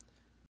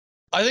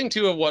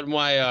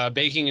my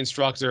baking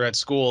instructor at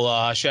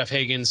school, Chef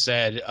Higgins,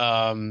 said.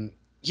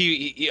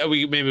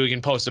 Maybe we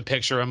can post a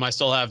picture of him. I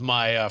still have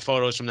my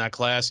photos from that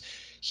class.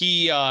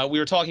 We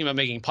were talking about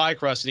making pie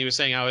crust, and he was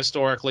saying how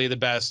historically the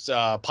best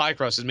pie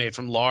crust is made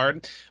from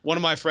lard. One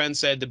of my friends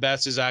said the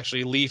best is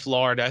actually leaf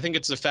lard. I think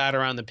it's the fat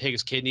around the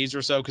pig's kidneys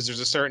or so, because there's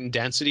a certain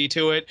density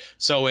to it,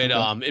 so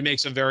it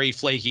makes a very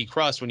flaky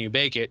crust when you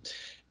bake it.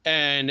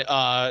 And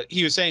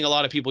he was saying a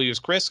lot of people use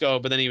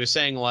Crisco, but then he was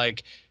saying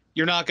like,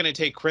 you're not going to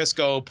take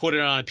Crisco, put it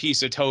on a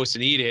piece of toast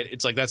and eat it.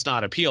 It's like, that's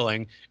not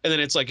appealing. And then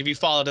it's like, if you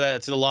follow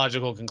that to the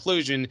logical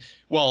conclusion,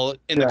 well,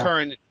 in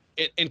current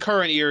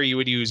era, you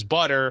would use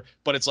butter,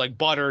 but it's like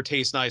butter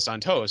tastes nice on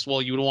toast.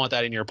 Well, you would want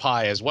that in your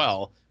pie as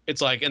well. It's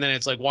like, and then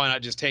it's like, why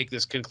not just take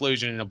this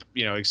conclusion and,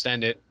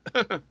 extend it?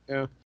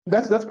 Yeah.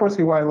 That's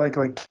personally why I like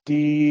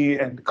ghee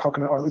and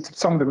coconut oil. It's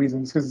some of the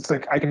reasons, because it's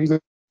like I can use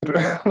it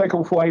like a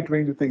wide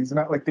range of things,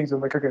 not like things I'm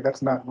like, okay,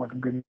 that's not what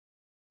I'm going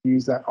to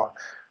use that on.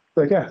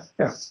 Like, yeah.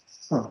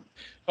 Oh.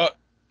 All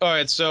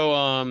right,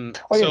 so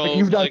but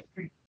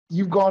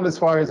you've gone as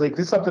far as like,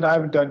 this is something I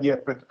haven't done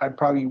yet, but I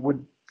probably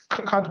would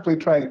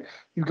contemplate trying.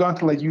 You've gone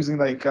to like using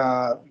like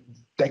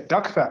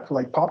duck fat for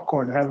like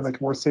popcorn and having like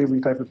a more savory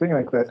type of thing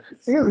like that.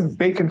 Like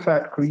bacon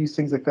fat, grease,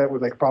 things like that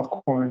with like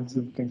popcorns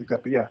and things like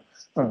that. But yeah,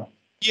 I don't know.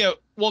 Yeah,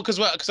 well,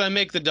 because I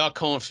make the duck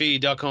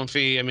confit. Duck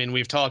confit, I mean,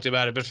 we've talked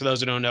about it, but for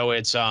those who don't know,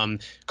 it's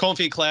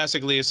confit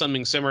classically is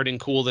something simmered and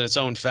cooled in its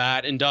own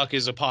fat, and duck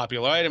is a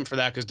popular item for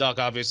that because duck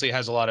obviously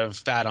has a lot of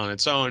fat on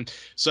its own.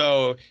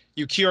 So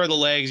you cure the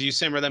legs, you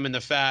simmer them in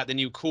the fat, then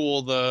you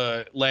cool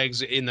the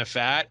legs in the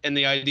fat, and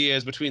the idea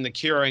is between the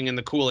curing and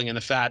the cooling in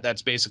the fat,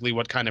 that's basically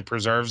what kind of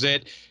preserves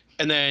it.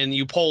 And then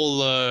you pull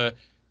the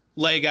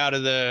leg out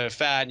of the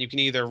fat, and you can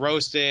either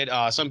roast it.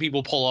 Some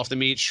people pull off the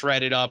meat,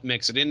 shred it up,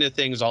 mix it into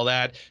things, all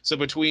that. So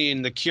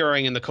between the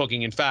curing and the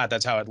cooking in fat,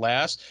 that's how it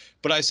lasts.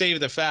 But I save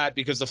the fat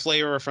because the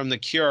flavor from the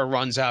cure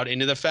runs out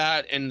into the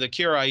fat. And the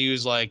cure, I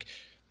use like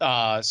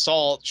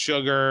salt,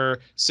 sugar,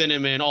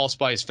 cinnamon,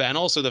 allspice,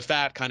 fennel. So the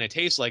fat kind of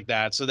tastes like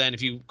that. So then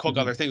if you cook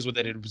other things with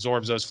it, it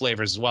absorbs those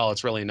flavors as well.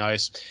 It's really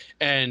nice.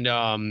 And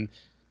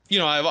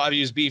I've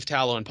used beef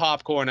tallow and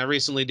popcorn. I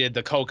recently did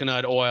the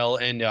coconut oil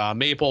and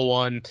maple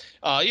one.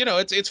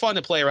 It's fun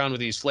to play around with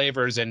these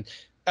flavors. And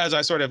as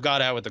I sort of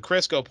got out with the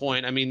Crisco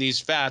point, I mean, these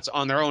fats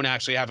on their own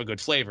actually have a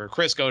good flavor.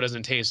 Crisco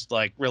doesn't taste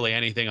like really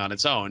anything on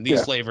its own.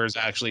 These flavors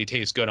actually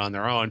taste good on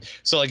their own.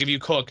 So like if you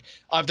cook,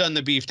 I've done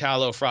the beef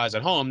tallow fries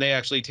at home. They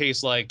actually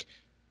taste like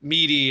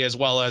meaty as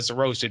well as a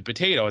roasted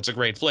potato. It's a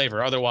great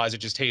flavor. Otherwise, it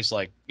just tastes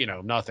like,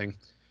 nothing.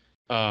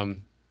 All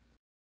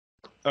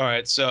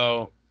right,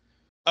 so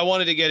I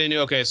wanted to get into,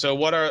 okay, so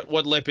what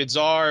lipids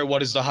are,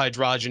 what is the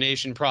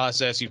hydrogenation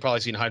process? You've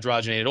probably seen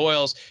hydrogenated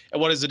oils. And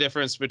what is the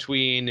difference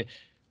between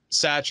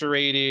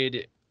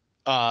saturated,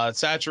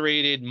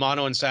 monounsaturated,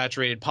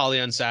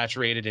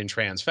 polyunsaturated, and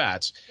trans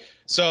fats?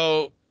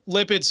 So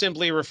lipid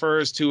simply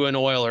refers to an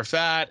oil or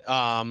fat.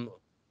 An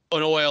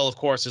oil, of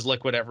course, is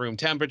liquid at room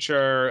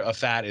temperature. A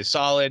fat is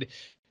solid.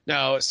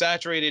 Now,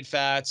 saturated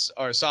fats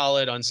are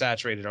solid,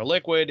 unsaturated are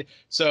liquid.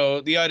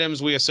 So the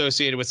items we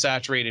associated with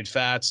saturated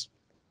fats,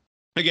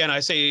 again, I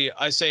say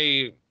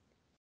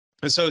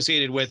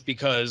associated with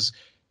because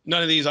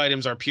none of these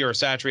items are pure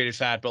saturated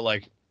fat, but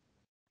like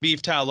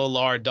beef tallow,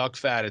 lard, duck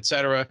fat,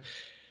 etc.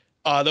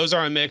 Those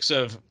are a mix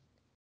of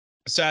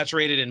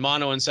saturated and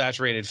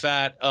monounsaturated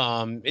fat.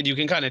 And you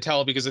can kind of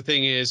tell because the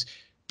thing is,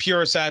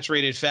 pure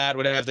saturated fat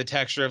would have the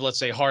texture of, let's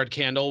say, hard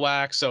candle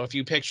wax. So if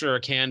you picture a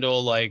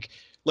candle like,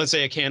 let's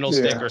say a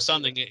candlestick or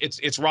something,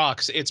 it's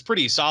rocks. It's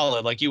pretty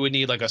solid. Like you would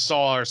need like a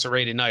saw or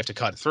serrated knife to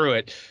cut through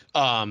it.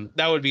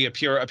 That would be a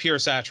pure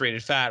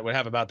saturated fat would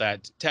have about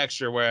that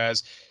texture.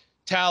 Whereas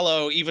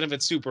tallow, even if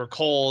it's super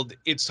cold,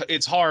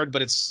 it's hard,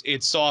 but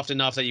it's soft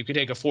enough that you can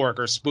take a fork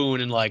or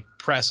spoon and like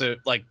press it,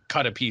 like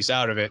cut a piece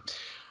out of it.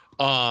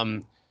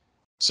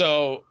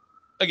 So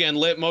again,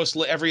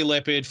 every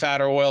lipid, fat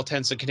or oil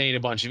tends to contain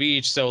a bunch of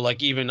each. So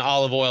like even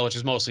olive oil, which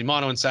is mostly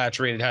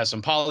monounsaturated, has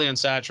some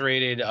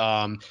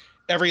polyunsaturated.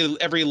 Every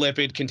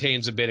lipid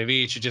contains a bit of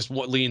each. It just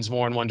leans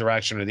more in one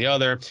direction or the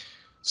other.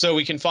 So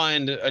we can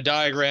find a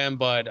diagram,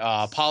 but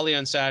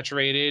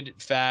polyunsaturated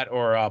fat,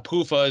 or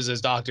PUFAs,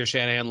 as Dr.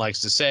 Shanahan likes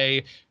to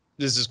say,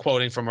 this is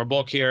quoting from her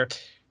book here,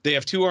 They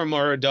have two or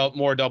more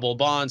double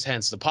bonds,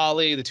 hence the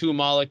poly. The two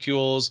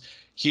molecules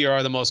here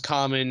are the most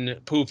common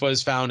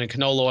PUFAs found in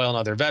canola oil and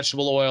other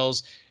vegetable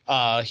oils.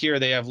 Here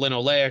they have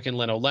linoleic and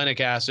linolenic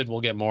acid.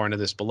 We'll get more into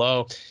this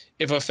below.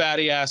 If a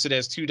fatty acid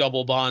has two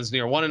double bonds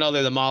near one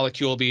another, the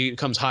molecule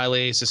becomes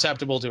highly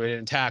susceptible to an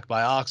attack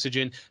by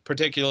oxygen,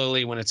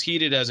 particularly when it's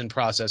heated, as in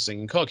processing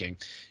and cooking.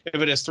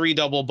 If it has three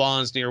double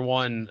bonds near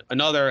one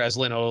another, as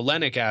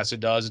linolenic acid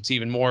does, it's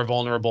even more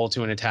vulnerable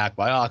to an attack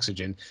by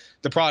oxygen.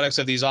 The products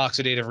of these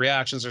oxidative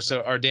reactions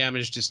are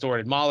damaged,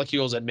 distorted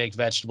molecules that make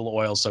vegetable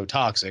oil so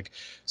toxic.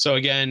 So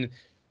again,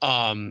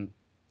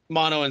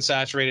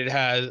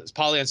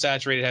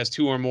 polyunsaturated has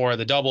two or more of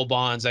the double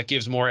bonds. That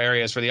gives more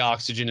areas for the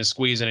oxygen to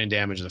squeeze in and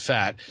damage the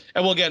fat.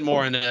 And we'll get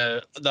more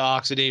into the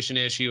oxidation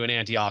issue and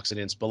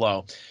antioxidants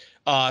below.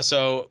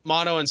 So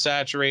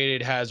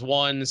monounsaturated has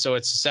one, so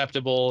it's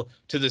susceptible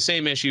to the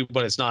same issue,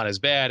 but it's not as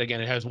bad.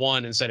 Again, it has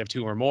one instead of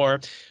two or more.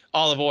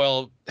 Olive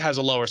oil has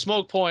a lower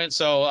smoke point,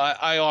 so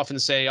I often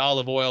say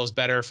olive oil is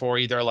better for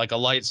either like a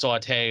light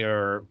saute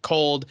or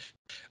cold.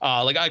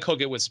 Like I cook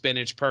it with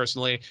spinach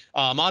personally.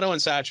 Avocado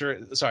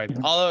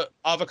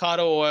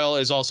oil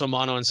is also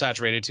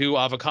monounsaturated too.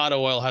 Avocado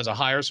oil has a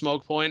higher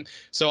smoke point.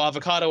 So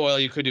avocado oil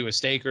you could do a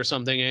steak or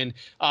something in.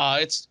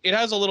 It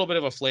has a little bit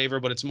of a flavor,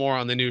 but it's more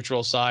on the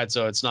neutral side,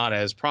 so it's not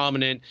as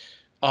prominent.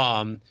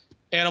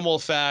 Animal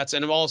fats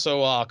and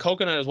also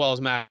coconut as well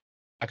as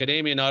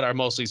macadamia nut are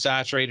mostly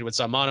saturated with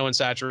some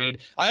monounsaturated.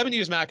 I haven't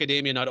used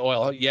macadamia nut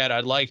oil yet.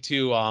 I'd like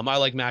to. I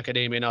like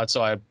macadamia nut,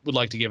 so I would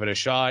like to give it a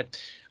shot.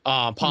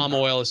 Palm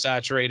oil is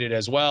saturated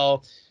as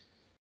well.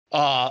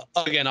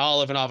 Again,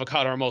 olive and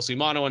avocado are mostly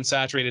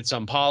monounsaturated,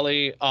 some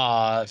poly.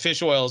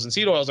 Fish oils and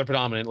seed oils are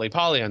predominantly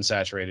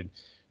polyunsaturated.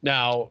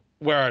 Now,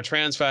 where are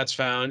trans fats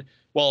found?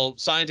 Well,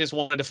 scientists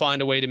wanted to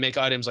find a way to make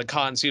items like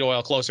cottonseed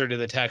oil closer to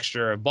the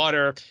texture of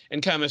butter. In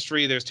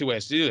chemistry, there's two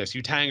ways to do this.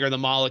 You tangle the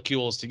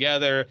molecules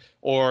together,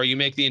 or you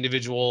make the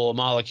individual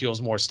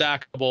molecules more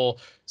stackable.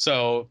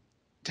 So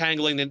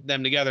tangling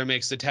them together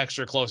makes the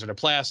texture closer to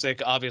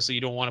plastic. Obviously,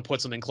 you don't want to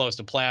put something close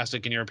to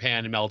plastic in your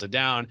pan and melt it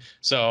down.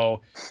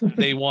 So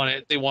they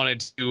wanted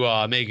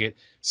to make it.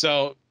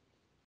 So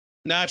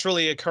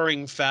naturally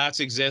occurring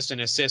fats exist in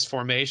a cis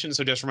formation.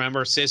 So just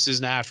remember, cis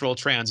is natural,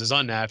 trans is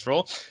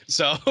unnatural.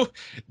 So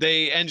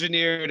they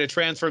engineered a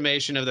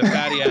transformation of the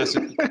fatty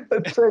acid.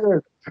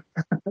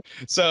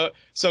 So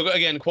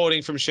again,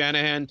 quoting from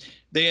Shanahan,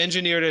 they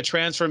engineered a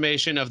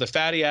transformation of the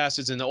fatty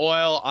acids in the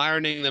oil,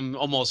 ironing them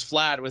almost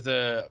flat with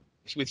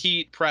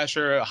heat,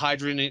 pressure,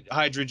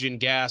 hydrogen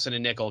gas, and a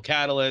nickel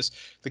catalyst.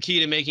 The key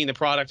to making the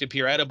product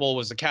appear edible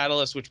was the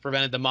catalyst, which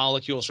prevented the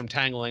molecules from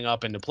tangling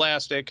up into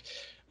plastic.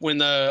 When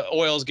the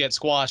oils get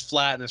squashed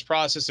flat in this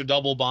process, their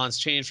double bonds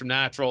change from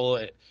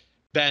natural,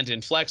 bent,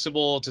 and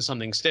flexible to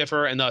something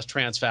stiffer, and thus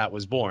trans fat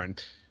was born.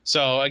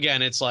 So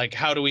again, it's like,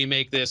 how do we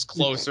make this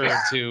closer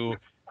to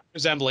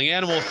resembling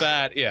animal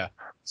fat? Yeah.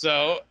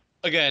 So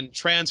again,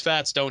 trans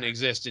fats don't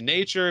exist in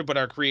nature, but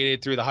are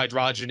created through the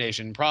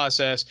hydrogenation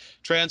process.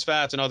 Trans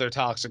fats and other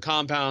toxic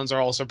compounds are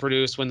also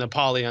produced when the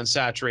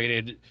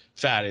polyunsaturated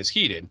fat is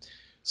heated.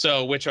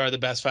 So which are the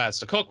best fats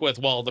to cook with?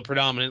 Well, the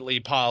predominantly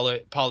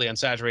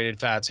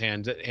polyunsaturated fats,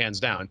 hands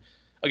down.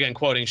 Again,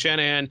 quoting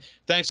Shanahan,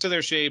 thanks to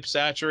their shape,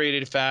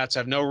 saturated fats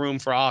have no room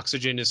for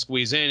oxygen to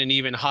squeeze in, and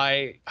even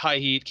high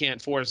heat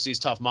can't force these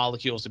tough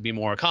molecules to be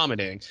more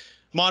accommodating.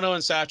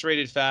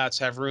 Monounsaturated fats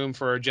have room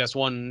for just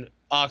one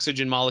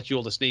oxygen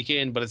molecule to sneak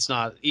in, but it's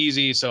not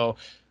easy. So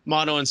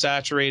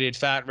monounsaturated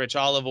fat-rich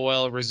olive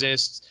oil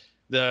resists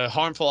the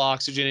harmful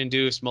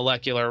oxygen-induced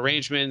molecular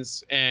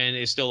arrangements and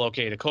is still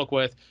okay to cook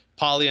with.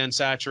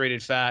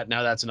 Polyunsaturated fat,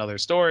 now that's another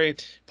story.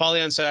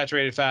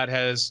 Polyunsaturated fat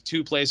has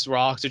two places where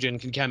oxygen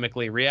can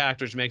chemically react,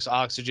 which makes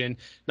oxygen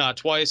not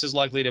twice as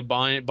likely to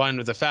bind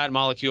with the fat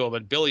molecule,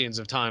 but billions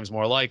of times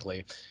more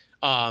likely.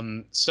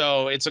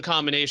 So it's a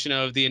combination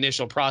of the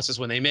initial process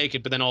when they make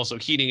it, but then also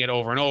heating it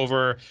over and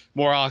over.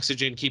 More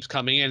oxygen keeps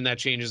coming in, and that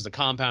changes the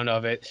compound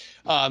of it.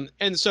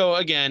 And so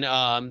again,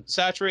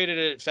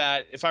 saturated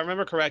fat, if I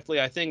remember correctly,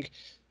 I think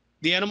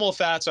the animal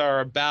fats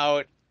are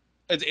about,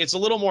 it's a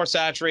little more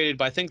saturated,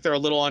 but I think they're a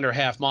little under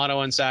half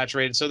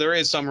monounsaturated. So there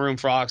is some room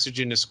for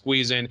oxygen to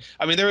squeeze in.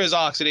 I mean, there is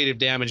oxidative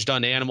damage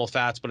done to animal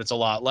fats, but it's a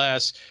lot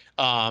less.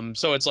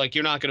 So it's like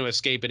you're not going to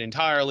escape it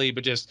entirely,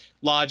 but just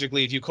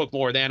logically, if you cook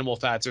more with animal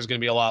fats, there's going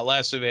to be a lot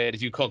less of it.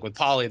 If you cook with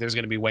poly, there's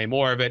going to be way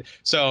more of it.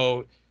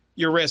 So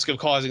your risk of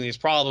causing these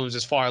problems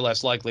is far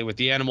less likely with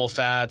the animal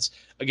fats.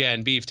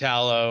 Again, beef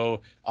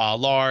tallow,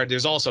 lard.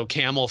 There's also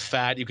camel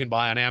fat you can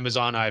buy on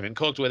Amazon. I haven't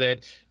cooked with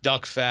it.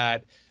 Duck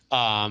fat.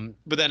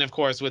 But then, of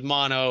course, with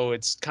mono,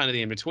 it's kind of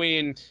the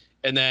in-between.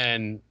 And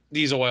then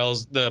these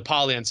oils, the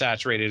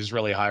polyunsaturated is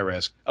really high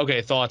risk.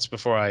 Okay, thoughts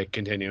before I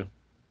continue?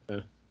 Yeah,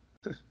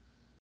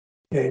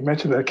 you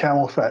mentioned that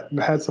camel fat.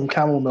 I had some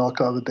camel milk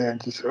the other day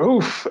and just,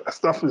 oof, that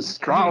stuff is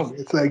strong.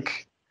 It's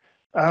like,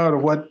 I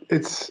don't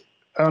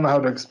know how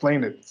to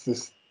explain it.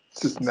 It's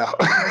just now.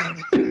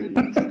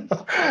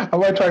 I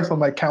might try some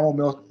like camel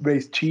milk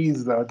based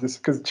cheese though, just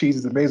because cheese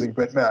is amazing.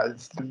 But no,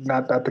 it's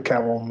not the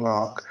camel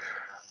milk.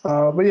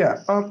 But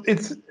yeah,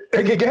 it's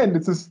again,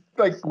 it's just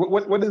like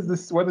what is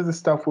this? What is this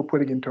stuff we're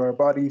putting into our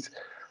bodies?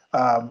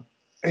 Um,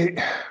 it,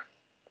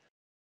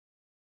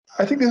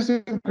 I think this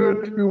is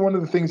going to be one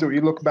of the things that we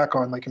look back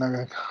on, like,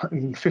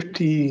 in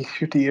 50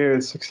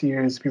 years, 60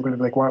 years, people are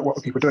like, what were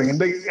people doing?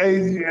 And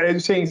I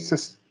was saying, it's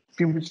just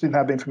people just didn't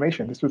have the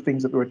information. This were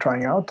things that we were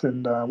trying out,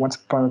 and once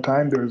upon a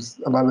time, there's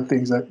a lot of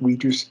things that we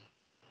just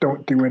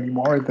don't do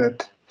anymore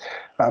that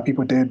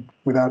people did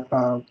without.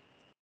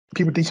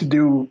 People used to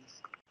do.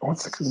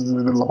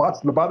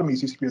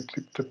 Lobotomies used to be a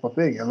typical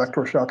thing.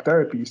 Electroshock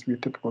therapy used to be a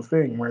typical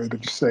thing, where they're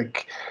just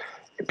like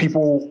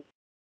people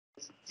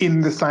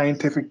in the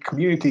scientific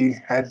community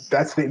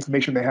that's the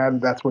information they had,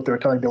 and that's what they were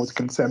telling. There was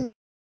consensus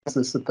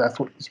that that's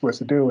what you're supposed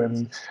to do,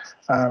 and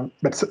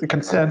but the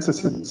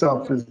consensus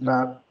itself is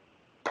not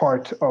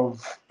part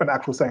of an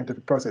actual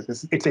scientific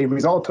process. It's a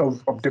result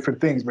of different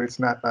things, but it's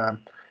not.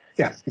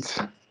 Yeah, it's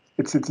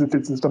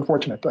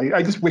unfortunate.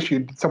 I just wish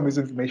some of this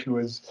information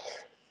was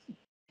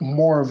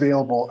more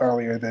available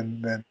earlier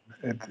than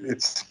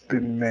it's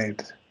been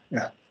made.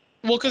 Yeah.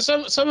 Well, because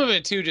some of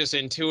it too, just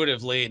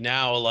intuitively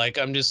now, like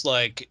I'm just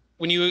like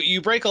when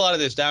you break a lot of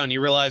this down,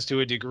 you realize to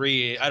a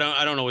degree. I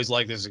don't always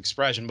like this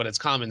expression, but it's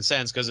common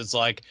sense because it's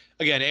like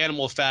again,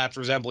 animal fats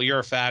resemble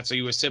your fat, so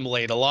you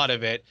assimilate a lot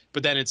of it.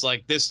 But then it's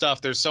like this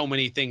stuff. There's so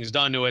many things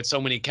done to it,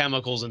 so many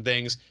chemicals and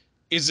things.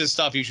 Is this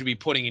stuff you should be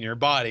putting in your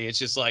body? It's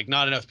just like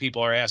not enough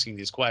people are asking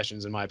these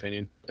questions, in my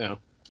opinion. Yeah.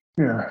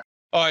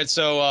 All right,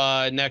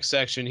 so next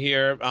section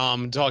here,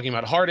 talking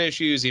about heart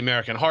issues, the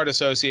American Heart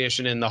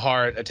Association, and the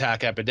heart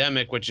attack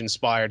epidemic, which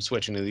inspired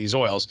switching to these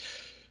oils.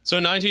 So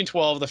in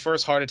 1912, the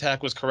first heart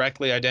attack was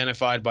correctly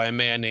identified by a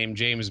man named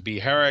James B.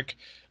 Herrick.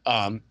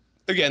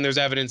 Again, there's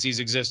evidence he's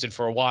existed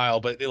for a while,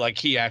 but like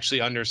he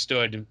actually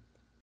understood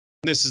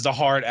this is the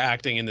heart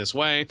acting in this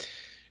way.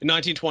 In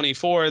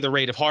 1924, the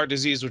rate of heart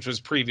disease, which was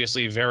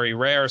previously very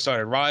rare,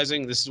 started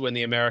rising. This is when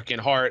the American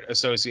Heart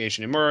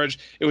Association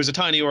emerged. It was a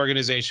tiny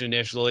organization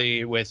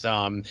initially with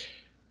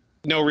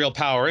no real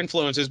power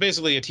influence. It was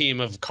basically a team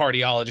of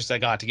cardiologists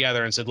that got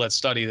together and said, let's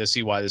study this,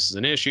 see why this is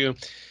an issue.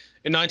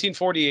 In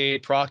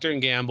 1948, Procter &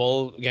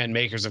 Gamble, again,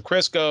 makers of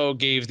Crisco,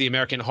 gave the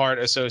American Heart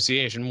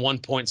Association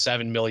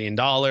 $1.7 million.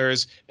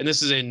 And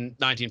this is in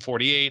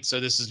 1948, so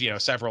this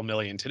is, several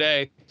million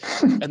today.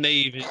 And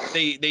they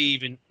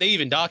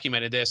even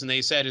documented this, and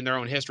they said in their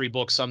own history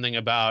book something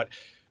about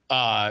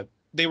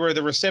they were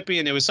the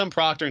recipient. It was some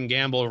Procter &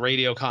 Gamble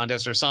radio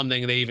contest or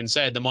something. They even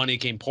said the money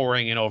came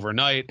pouring in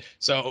overnight.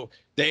 So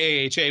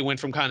the AHA went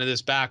from kind of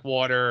this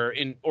backwater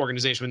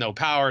organization with no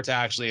power to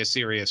actually a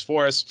serious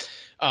force.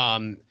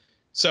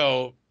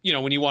 So,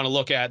 when you want to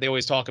look at, they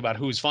always talk about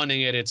who's funding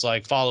it. It's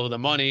like follow the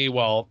money.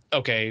 Well,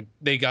 okay,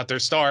 they got their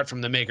start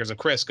from the makers of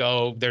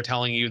Crisco. They're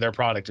telling you their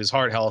product is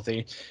heart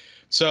healthy.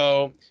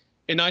 So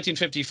in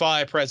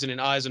 1955,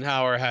 President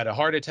Eisenhower had a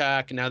heart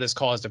attack. Now this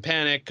caused a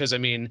panic because,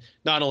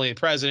 not only the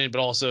president, but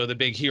also the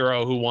big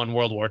hero who won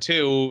World War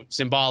II.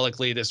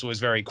 Symbolically, this was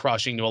very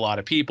crushing to a lot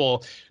of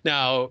people.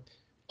 Now,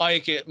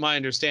 my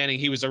understanding,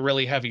 he was a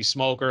really heavy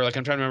smoker. Like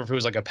I'm trying to remember if it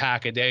was like a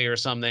pack a day or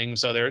something.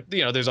 So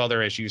there's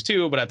other issues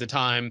too. But at the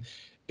time,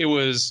 it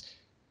was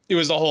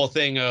the whole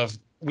thing of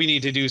we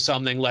need to do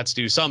something. Let's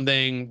do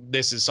something.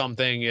 This is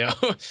something,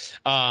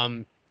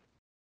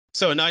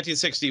 So in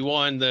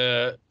 1961,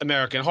 the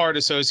American Heart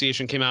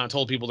Association came out and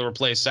told people to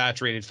replace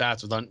saturated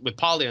fats with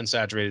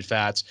polyunsaturated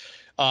fats.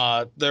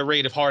 The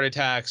rate of heart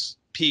attacks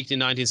peaked in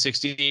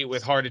 1968,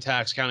 with heart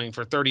attacks accounting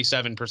for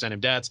 37% of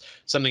deaths.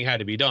 Something had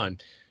to be done.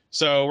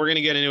 So we're going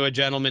to get into a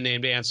gentleman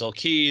named Ancel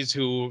Keys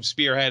who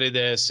spearheaded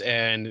this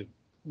and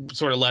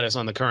sort of led us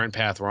on the current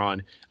path we're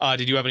on.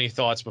 Did you have any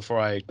thoughts before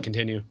I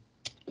continue?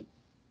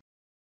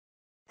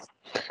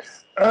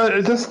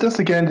 Just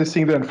again, just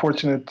seeing the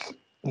unfortunate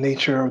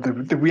nature of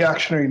the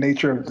reactionary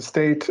nature of the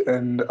state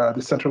and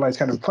the centralized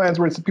kind of plans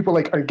where it's people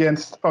like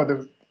against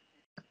the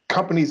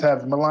companies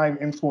have malign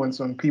influence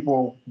on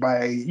people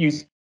by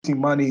using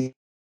money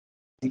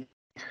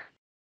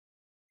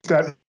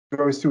that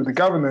goes through the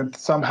government,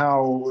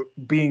 somehow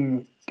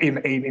being in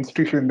an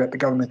institution that the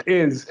government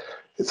is,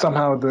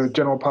 somehow the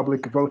general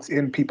public votes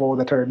in people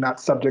that are not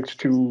subject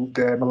to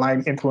the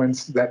malign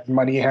influence that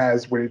money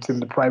has where it's in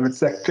the private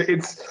sector.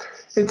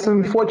 It's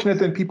unfortunate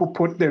that people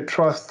put their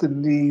trust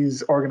in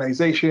these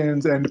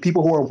organizations, and the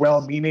people who are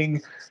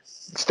well-meaning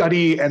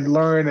study and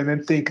learn and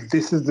then think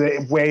this is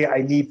the way I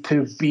need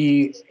to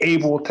be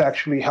able to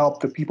actually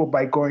help the people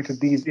by going to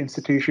these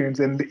institutions.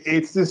 And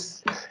it's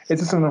just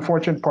an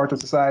unfortunate part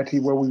of society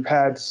where we've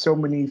had so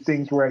many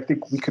things where I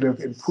think we could have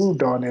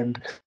improved on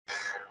and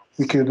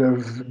we could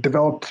have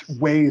developed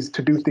ways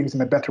to do things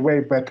in a better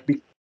way. But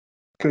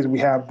because we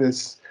have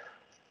this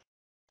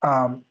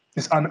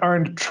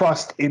unearned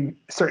trust in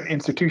certain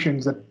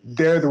institutions that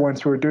they're the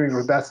ones who are doing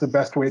it, that's the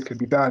best way it could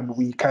be done.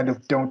 We kind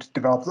of don't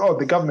develop,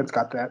 the government's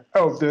got that.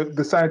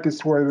 The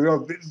scientists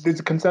were, there's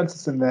a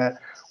consensus in that,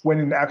 when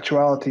in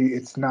actuality,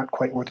 it's not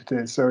quite what it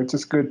is. So it's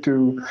just good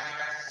to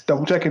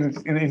double check in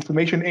the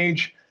information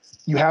age.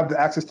 you have the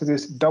access to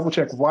this. Double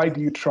check. Why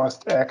do you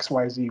trust X,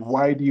 Y, Z?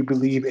 Why do you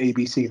believe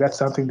ABC? That's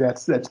something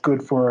that's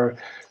good for.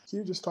 So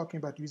you're just talking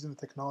about using the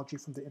technology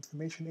from the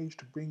information age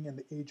to bring in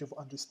the age of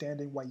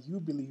understanding why you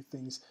believe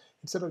things,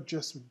 instead of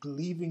just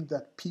believing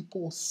that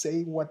people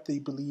say what they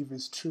believe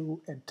is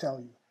true and tell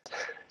you.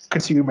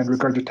 Consume and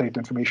regurgitate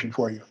information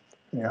for you.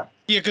 Yeah.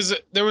 Yeah, because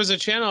there was a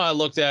channel I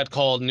looked at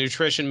called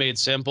Nutrition Made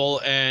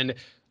Simple, and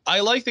I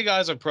like the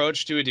guy's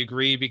approach to a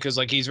degree because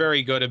like he's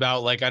very good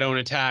about like I don't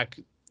attack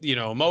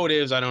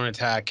motives, I don't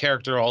attack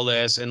character, all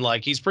this, and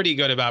like he's pretty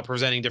good about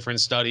presenting different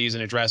studies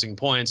and addressing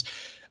points.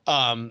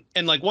 And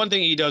like one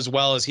thing he does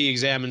well is he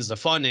examines the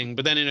funding,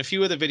 but then in a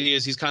few of the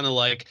videos he's kind of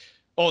like,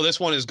 oh, this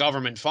one is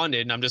government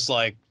funded, and I'm just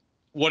like,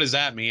 what does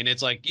that mean?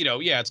 It's like,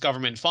 yeah, it's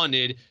government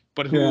funded,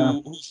 but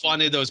who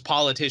funded those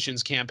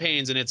politicians'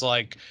 campaigns? And it's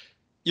like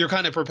you're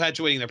kind of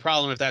perpetuating the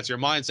problem if that's your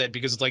mindset,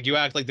 because it's like you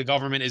act like the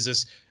government is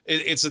this.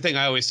 It's the thing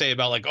I always say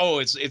about like, oh,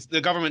 it's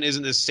the government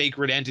isn't this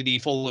sacred entity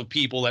full of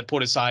people that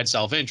put aside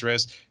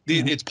self-interest.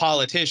 It's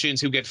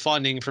politicians who get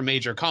funding from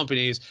major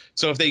companies.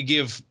 So if they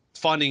give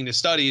funding to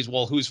studies,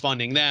 well, who's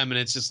funding them? And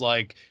it's just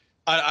like,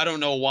 I don't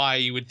know why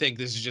you would think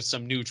this is just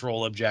some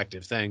neutral,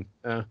 objective thing.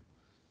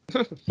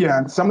 Yeah,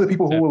 and some of the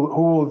people who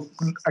will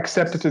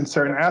accept it in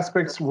certain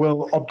aspects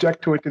will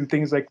object to it in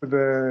things like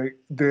the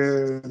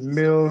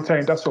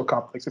military-industrial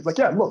complex. It's like,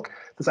 yeah, look,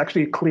 there's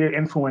actually a clear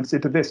influence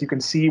into this. You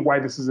can see why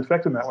this is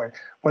affected that way.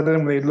 But then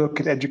when they look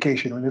at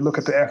education, when they look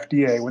at the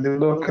FDA, when they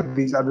look at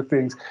these other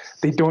things,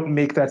 they don't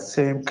make that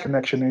same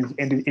connection.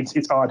 And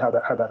it's odd how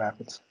that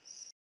happens.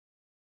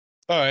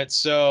 All right,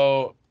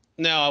 so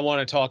now I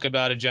want to talk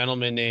about a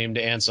gentleman named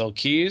Ancel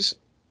Keys.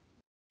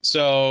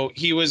 So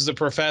he was the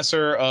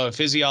professor of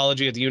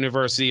physiology at the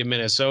University of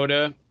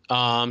Minnesota.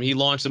 He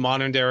launched the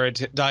modern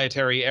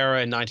dietary era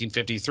in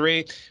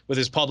 1953 with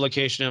his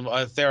publication of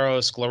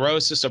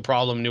Atherosclerosis, a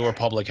problem new or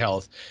public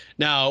health.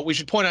 Now, we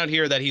should point out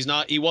here that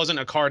he wasn't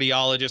a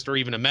cardiologist or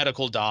even a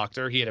medical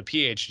doctor. He had a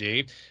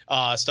PhD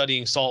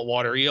studying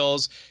saltwater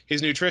eels.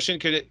 His nutrition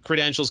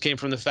credentials came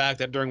from the fact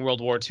that during World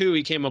War II,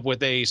 he came up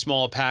with a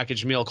small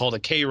packaged meal called a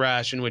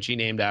K-ration, which he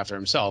named after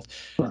himself.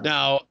 Right.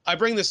 Now, I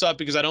bring this up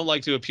because I don't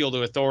like to appeal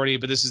to authority,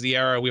 but this is the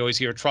era we always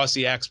hear, trust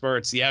the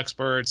experts,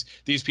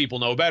 these people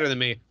know better than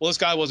me. Well, this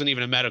guy wasn't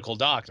even a medical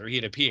doctor. He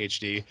had a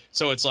PhD.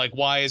 So it's like,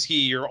 why is he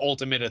your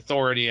ultimate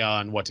authority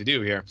on what to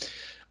do here?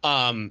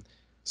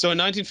 So in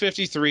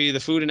 1953, the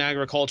Food and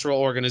Agricultural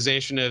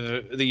Organization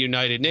of the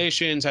United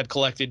Nations had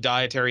collected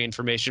dietary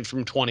information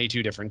from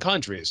 22 different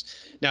countries.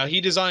 Now, he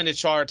designed a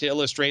chart to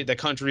illustrate that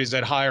countries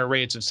that had higher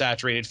rates of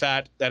saturated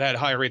fat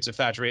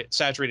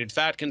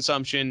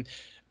consumption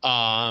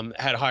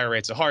had higher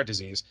rates of heart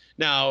disease.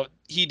 Now,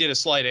 he did a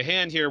sleight of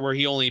hand here where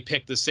he only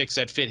picked the 6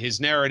 that fit his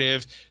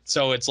narrative.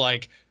 So it's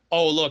like,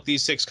 oh, look,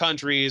 these 6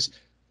 countries,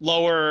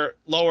 lower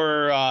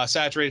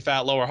saturated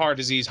fat, lower heart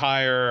disease,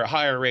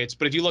 higher rates.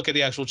 But if you look at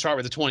the actual chart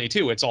with the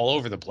 22, it's all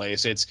over the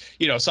place. It's,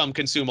 some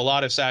consume a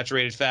lot of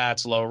saturated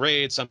fats, low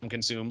rates, some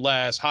consume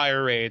less,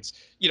 higher rates.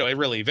 It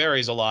really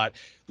varies a lot.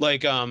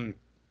 Like, in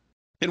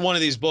one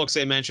of these books,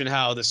 they mention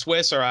how the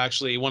Swiss are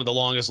actually one of the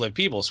longest lived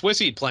people.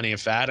 Swiss eat plenty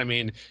of fat. I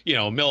mean,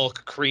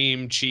 milk,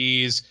 cream,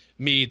 cheese,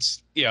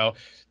 meats,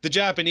 The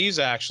Japanese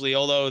actually,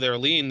 although they're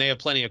lean, they have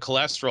plenty of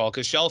cholesterol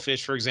because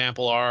shellfish, for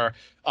example, are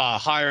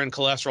higher in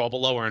cholesterol but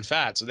lower in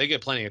fat. So they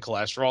get plenty of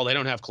cholesterol. They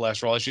don't have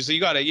cholesterol issues. So you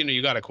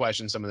gotta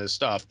question some of this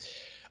stuff.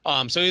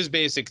 So his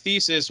basic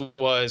thesis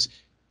was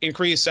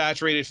increase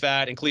saturated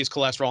fat, increase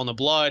cholesterol in the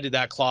blood,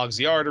 that clogs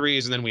the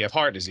arteries, and then we have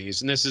heart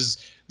disease. And this is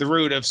the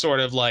root of sort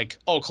of like,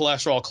 oh,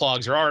 cholesterol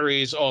clogs your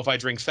arteries. Oh, if I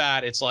drink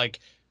fat, it's like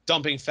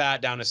dumping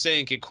fat down a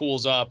sink, it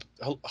cools up,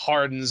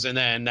 hardens, and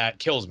then that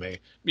kills me.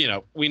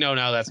 We know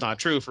now that's not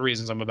true for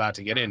reasons I'm about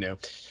to get into.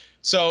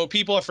 So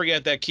people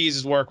forget that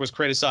Keyes' work was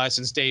criticized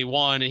since day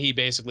one, and he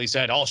basically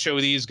said, I'll show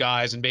these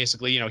guys, and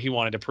basically, he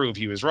wanted to prove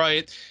he was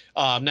right.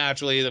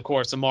 Naturally, of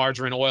course, the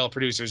margarine oil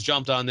producers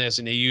jumped on this,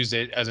 and they used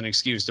it as an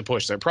excuse to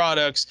push their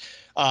products.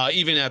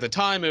 Even at the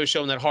time, it was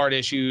shown that heart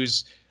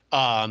issues,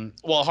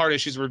 while heart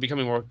issues were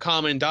becoming more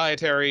common,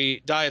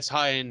 diets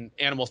high in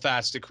animal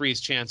fats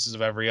decreased chances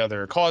of every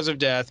other cause of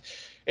death.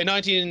 In the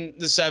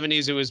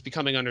 1970s, it was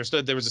becoming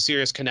understood there was a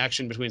serious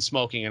connection between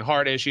smoking and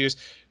heart issues.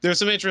 There's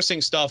some interesting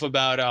stuff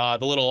about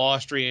the little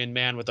Austrian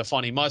man with the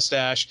funny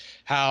mustache,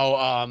 how,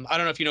 I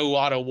don't know if you know who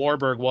Otto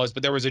Warburg was,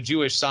 but there was a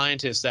Jewish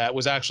scientist that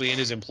was actually in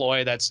his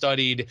employ that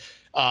studied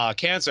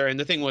cancer. And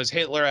the thing was,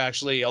 Hitler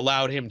actually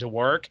allowed him to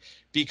work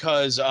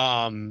because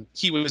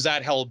he was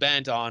that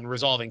hell-bent on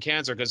resolving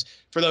cancer. Because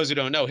for those who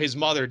don't know, his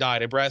mother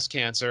died of breast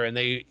cancer, and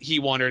he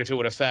wondered if it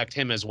would affect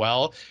him as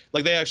well.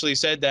 Like, they actually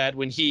said that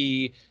when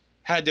he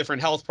had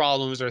different health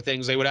problems or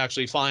things, they would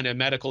actually find a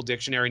medical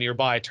dictionary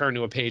nearby, turn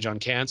to a page on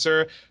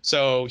cancer.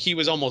 So he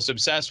was almost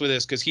obsessed with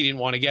this because he didn't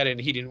want to get it,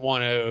 and he didn't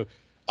want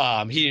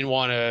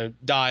to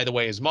die the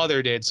way his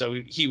mother did. So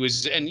he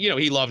was, and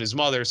he loved his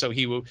mother, so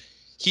he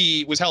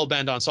was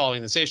hell-bent on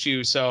solving this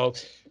issue. So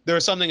there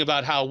was something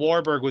about how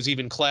Warburg was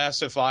even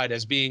classified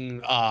as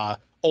being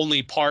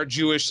only part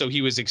Jewish, so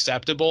he was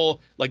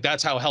acceptable. Like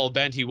that's how hell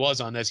bent he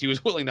was on this. He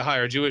was willing to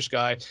hire a Jewish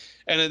guy,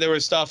 and then there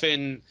was stuff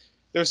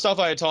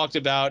I had talked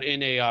about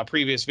in a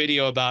previous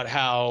video about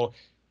how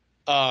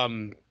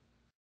um,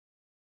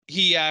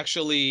 he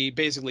actually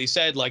basically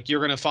said, like, you're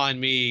going to find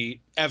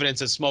me evidence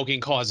that smoking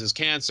causes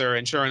cancer.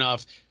 And sure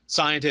enough,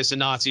 scientists in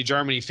Nazi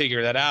Germany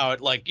figured that out,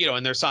 like,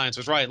 and their science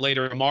was right.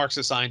 Later, a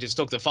Marxist scientist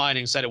took the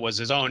findings, said it was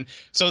his own.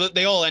 So that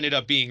they all ended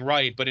up being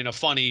right, but in a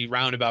funny,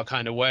 roundabout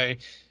kind of way.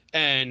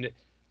 And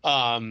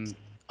I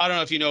don't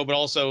know if you know, but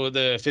also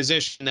the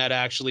physician that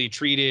actually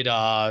treated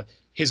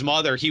his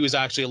mother, he was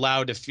actually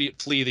allowed to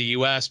flee the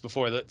U.S.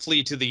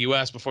 flee to the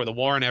U.S. before the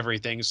war and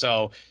everything.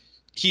 So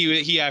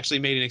he actually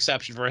made an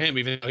exception for him,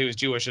 even though he was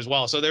Jewish as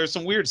well. So there's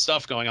some weird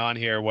stuff going on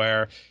here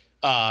where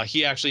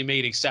he actually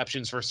made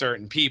exceptions for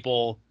certain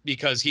people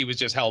because he was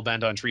just hell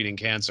bent on treating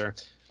cancer.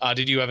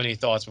 Did you have any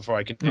thoughts before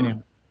I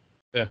continue?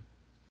 Yeah.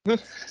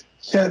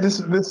 Yeah,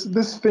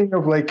 this thing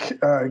of like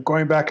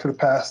going back to the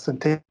past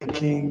and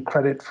taking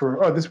credit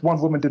for this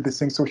one woman did this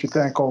thing, so we should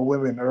thank all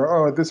women,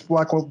 or this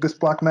black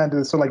man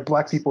did this, so like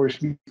black people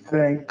should be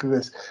thanked for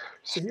this.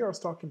 So here I was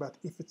talking about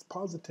if it's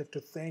positive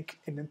to thank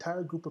an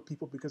entire group of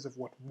people because of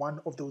what one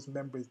of those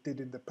members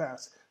did in the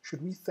past,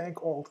 should we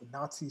thank all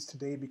Nazis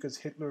today because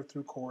Hitler,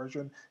 through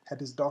coercion, had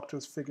his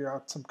doctors figure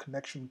out some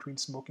connection between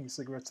smoking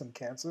cigarettes and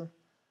cancer?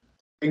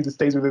 Things that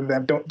stays within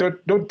them.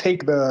 Don't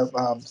take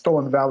the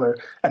stolen valor.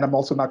 And I'm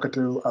also not going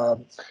to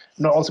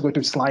not also going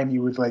to slime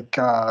you with like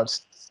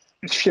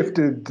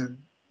shifted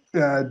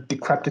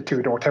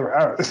decrepitude or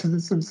whatever. This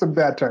is some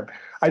bad term.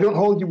 I don't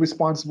hold you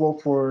responsible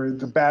for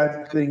the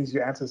bad things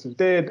your ancestors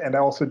did, and I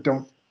also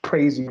don't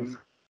praise you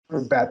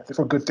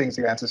for good things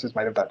your ancestors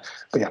might have done.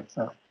 But yeah.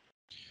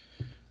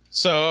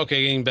 So,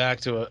 okay, getting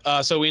back to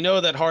it. So we know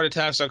that heart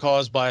attacks are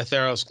caused by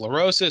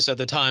atherosclerosis. At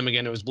the time,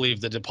 again, it was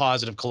believed the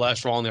deposit of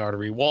cholesterol in the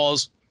artery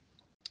walls.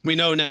 We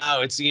know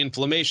now it's the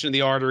inflammation of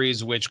the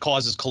arteries which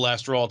causes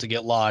cholesterol to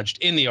get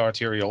lodged in the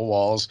arterial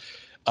walls.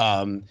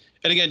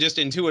 And again, just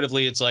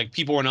intuitively, it's like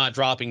people were not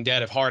dropping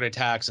dead of heart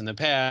attacks in the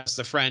past.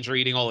 The French are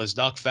eating all this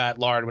duck fat,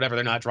 lard, whatever.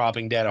 They're not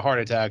dropping dead of heart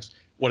attacks.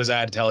 What does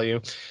that tell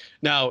you?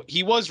 Now,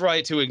 he was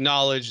right to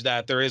acknowledge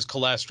that there is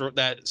cholesterol,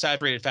 that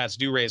saturated fats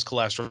do raise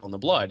cholesterol in the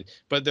blood,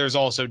 but there's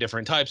also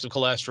different types of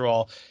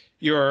cholesterol.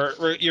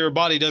 Your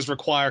body does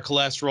require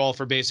cholesterol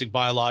for basic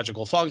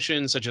biological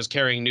functions, such as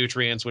carrying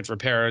nutrients which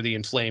repair the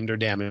inflamed or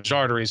damaged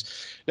arteries.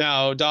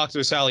 Now,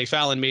 Dr. Sally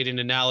Fallon made an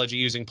analogy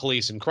using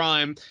police and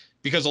crime.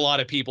 Because a lot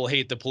of people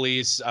hate the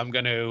police, I'm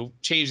going to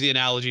change the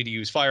analogy to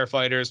use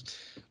firefighters.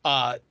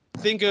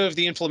 Think of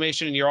the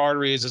inflammation in your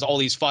arteries as all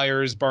these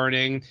fires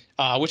burning,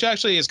 which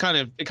actually is kind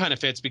of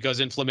fits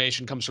because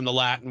inflammation comes from the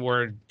Latin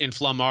word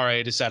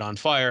inflammare, to set on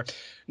fire.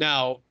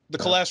 Now, the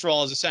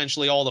cholesterol is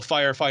essentially all the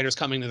firefighters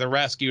coming to the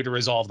rescue to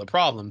resolve the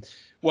problem.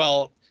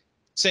 Well,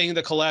 saying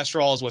the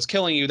cholesterol is what's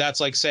killing you,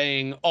 that's like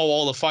saying, oh,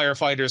 all the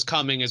firefighters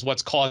coming is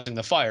what's causing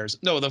the fires.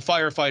 No, the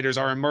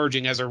firefighters are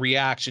emerging as a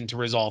reaction to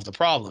resolve the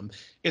problem.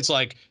 It's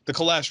like the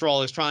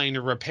cholesterol is trying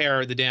to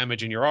repair the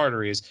damage in your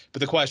arteries. But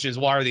the question is,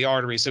 why are the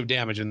arteries so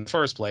damaged in the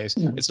first place?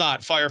 It's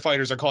not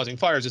firefighters are causing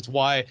fires. It's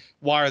why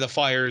are the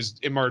fires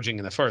emerging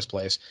in the first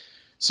place?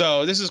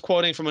 So this is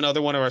quoting from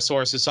another one of our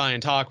sources,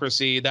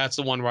 Scientocracy. That's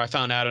the one where I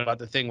found out about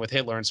the thing with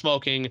Hitler and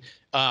smoking.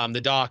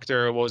 The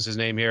doctor, what was his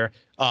name here?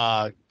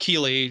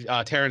 Keeley,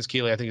 Terrence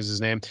Keeley, I think is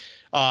his name.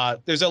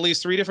 There's at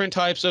least 3 different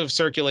types of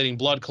circulating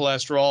blood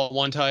cholesterol.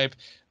 One type,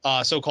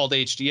 so-called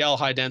HDL,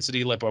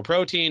 high-density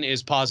lipoprotein,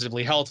 is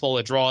positively healthful.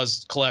 It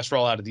draws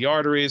cholesterol out of the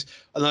arteries.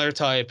 Another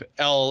type,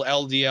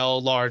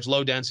 LDL, large,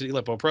 low-density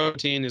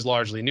lipoprotein, is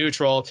largely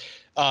neutral.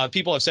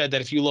 People have said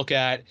that if you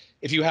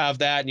have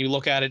that and you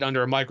look at it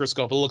under a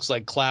microscope, it looks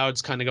like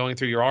clouds kind of going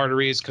through your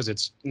arteries because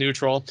it's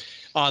neutral.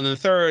 And the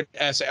third,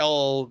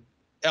 SLDL,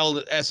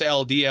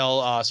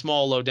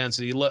 small low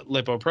density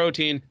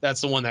lipoprotein,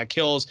 that's the one that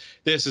kills.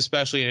 This,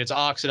 especially in its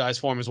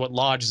oxidized form, is what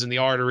lodges in the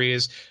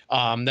arteries.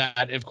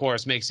 That, of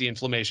course, makes the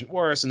inflammation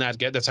worse, and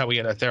that's how we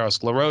get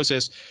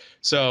atherosclerosis.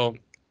 So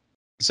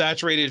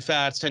saturated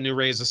fats tend to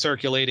raise the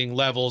circulating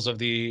levels of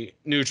the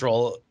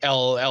neutral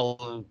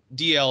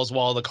LDLs,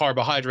 while the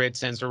carbohydrates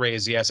tends to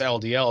raise the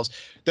SLDLs.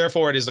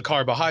 Therefore, it is the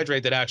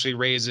carbohydrate that actually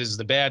raises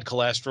the bad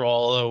cholesterol,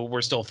 although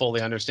we're still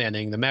fully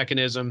understanding the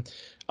mechanism.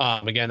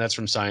 Again, that's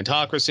from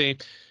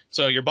Scientocracy.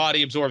 So your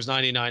body absorbs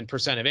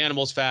 99% of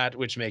animals' fat,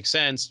 which makes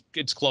sense.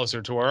 It's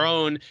closer to our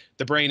own.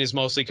 The brain is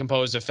mostly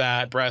composed of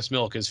fat. Breast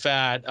milk is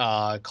fat,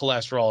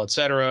 cholesterol,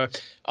 etc.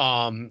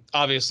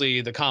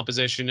 Obviously, the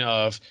composition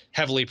of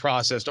heavily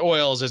processed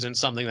oils isn't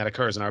something that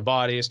occurs in our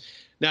bodies.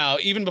 Now,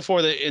 even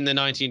before in the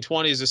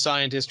 1920s, the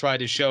scientists tried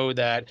to show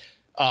that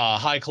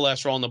high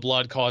cholesterol in the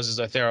blood causes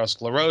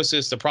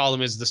atherosclerosis. The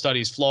problem is the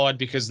study's flawed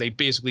because they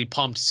basically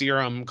pumped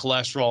serum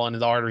cholesterol into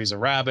the arteries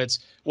of rabbits.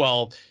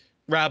 Well,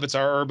 rabbits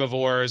are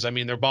herbivores. I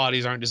mean, their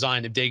bodies aren't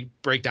designed to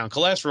break down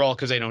cholesterol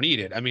because they don't eat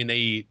it. I mean, they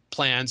eat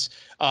plants.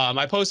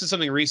 I posted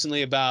something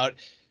recently about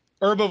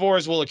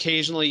herbivores will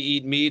occasionally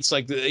eat meats,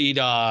 like they eat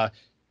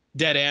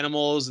dead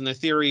animals, and the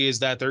theory is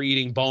that they're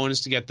eating bones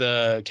to get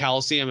the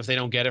calcium if they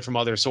don't get it from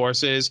other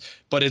sources,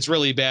 but it's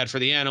really bad for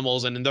the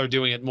animals, and they're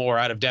doing it more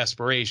out of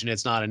desperation.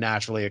 It's not a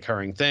naturally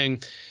occurring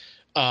thing.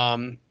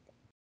 um,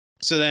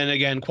 so then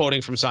again, quoting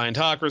from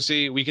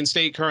Scientocracy, we can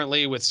state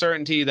currently with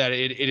certainty that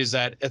it is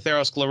that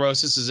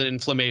atherosclerosis is an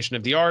inflammation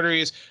of the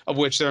arteries, of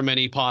which there are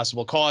many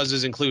possible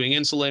causes, including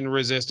insulin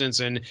resistance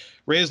and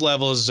raised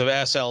levels of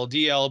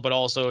SLDL, but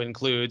also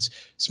includes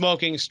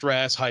smoking,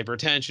 stress,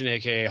 hypertension,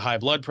 aka high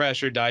blood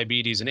pressure,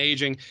 diabetes, and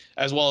aging,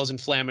 as well as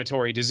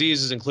inflammatory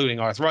diseases, including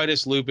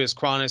arthritis, lupus,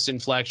 Crohn's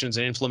infections,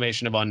 and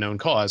inflammation of unknown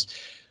cause.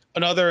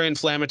 Another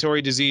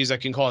inflammatory disease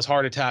that can cause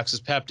heart attacks is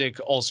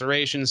peptic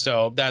ulceration.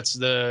 So that's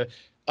the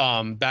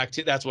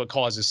that's what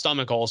causes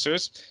stomach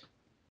ulcers,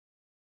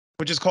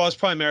 which is caused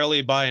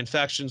primarily by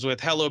infections with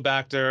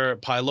Helicobacter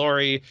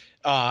pylori,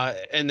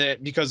 and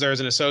that because there's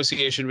an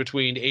association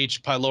between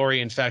H.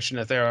 pylori infection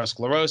and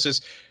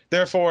atherosclerosis.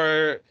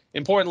 Therefore,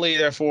 importantly,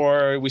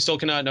 we still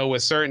cannot know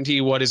with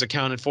certainty what is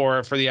accounted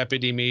for the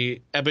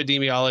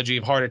epidemiology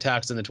of heart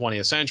attacks in the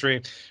 20th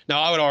century.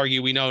 Now, I would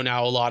argue we know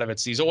now a lot of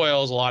it's these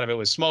oils, a lot of it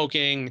was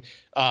smoking.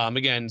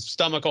 Again,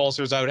 stomach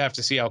ulcers, I would have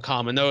to see how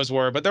common those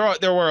were, but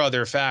there were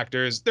other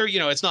factors.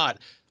 It's not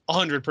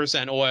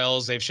 100%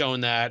 oils. They've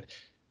shown that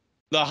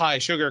the high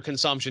sugar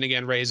consumption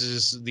again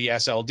raises the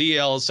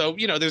SLDL. So,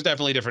 there's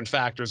definitely different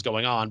factors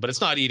going on, but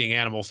it's not eating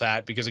animal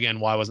fat because, again,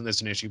 why wasn't this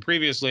an issue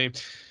previously?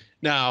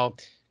 Now,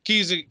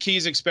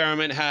 Key's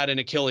experiment had an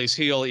Achilles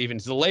heel even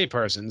to the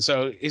layperson.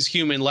 So his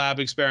human lab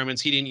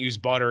experiments, he didn't use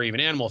butter or even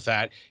animal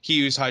fat. He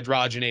used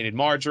hydrogenated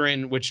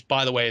margarine, which,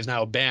 by the way, is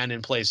now banned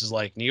in places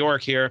like New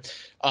York here,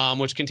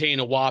 which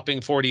contain a whopping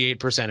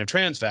 48% of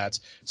trans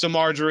fats. So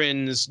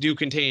margarines do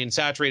contain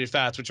saturated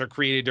fats, which are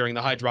created during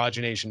the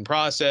hydrogenation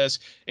process,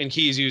 and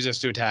Keyes used this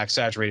to attack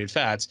saturated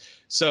fats.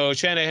 So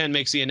Shanahan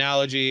makes the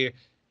analogy,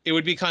 it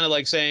would be kind of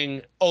like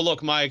saying, oh,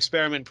 look, my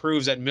experiment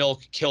proves that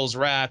milk kills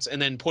rats, and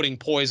then putting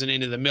poison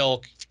into the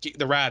milk,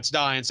 the rats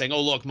die, and saying,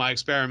 oh, look, my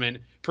experiment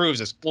proves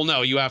this. Well,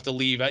 no, you have to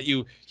leave.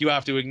 You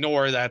have to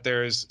ignore that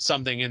there's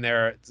something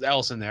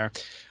else in there.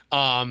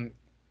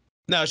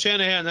 Now,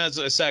 Shanahan has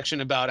a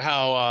section about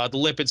how the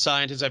lipid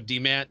scientists have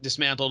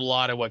dismantled a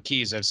lot of what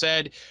Keyes have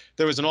said.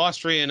 There was an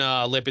Austrian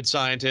lipid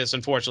scientist,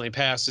 unfortunately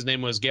passed. His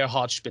name was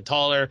Gerhard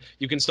Spitaler.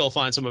 You can still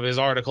find some of his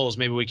articles.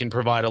 Maybe we can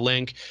provide a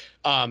link.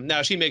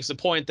 Now, she makes the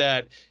point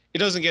that it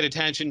doesn't get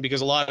attention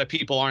because a lot of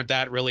people aren't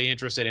that really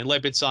interested in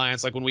lipid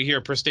science. Like when we hear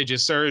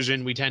prestigious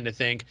surgeon, we tend to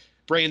think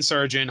brain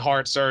surgeon,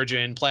 heart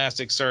surgeon,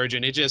 plastic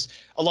surgeon. It just,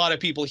 a lot of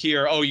people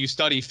hear, oh, you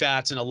study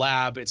fats in a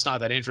lab. It's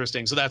not that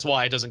interesting. So that's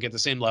why it doesn't get the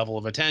same level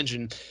of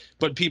attention.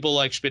 But people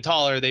like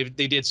Spitaler,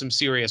 they did some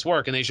serious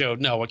work and they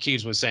showed, no, what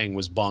Keyes was saying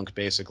was bunk,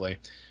 basically.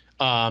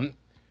 Now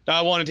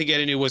I wanted to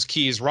get into, was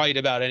Keyes right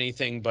about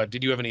anything, but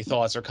did you have any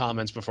thoughts or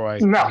comments before I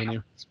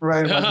continue?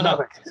 Right about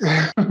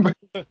nothing.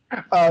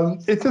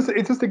 It's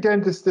just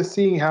again, just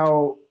seeing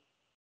how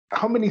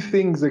many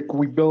things like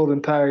we build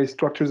entire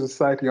structures of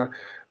society on.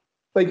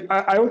 Like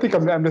I don't think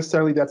I'm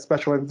necessarily that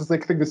special. I just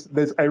like think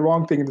there's a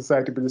wrong thing in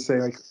society, but just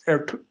saying like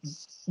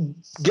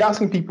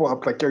gassing people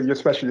up like you're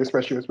special, you're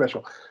special, you're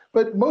special.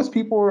 But most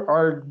people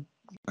are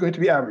going to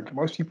be average.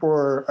 Most people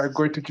are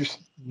going to just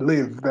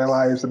live their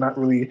lives and not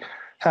really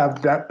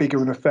have that big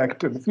of an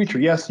effect in the future.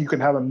 Yes, you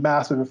can have a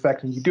massive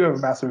effect, and you do have a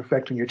massive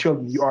effect on your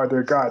children. You are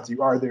their gods.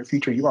 You are their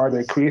future. You are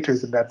their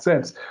creators in that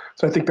sense.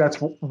 So I think that's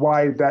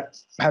why that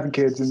having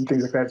kids and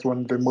things like that is one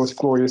of the most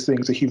glorious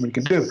things a human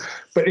can do.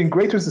 But in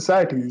greater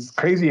society, it's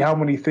crazy how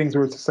many things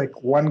where it's just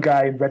like one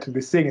guy invented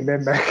this thing, and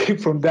then like,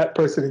 from that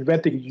person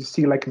inventing it, you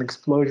see like an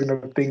explosion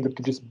of things that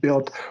they just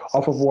built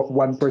off of what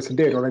one person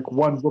did. Or like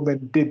one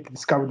woman did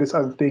discover this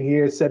other thing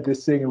here, said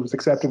this thing, it was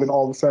accepted, and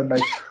all of a sudden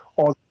like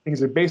all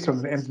things are based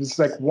on it. And it's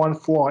like one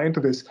flaw into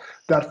this,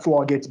 that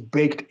flaw gets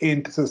baked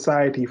into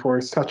society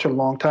for such a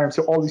long time.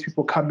 So all these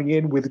people coming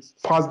in with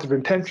positive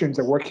intentions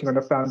are working on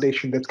a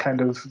foundation that's kind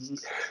of,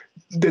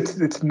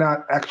 it's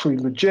not actually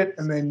legit.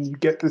 And then you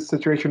get this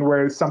situation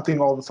where something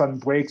all of a sudden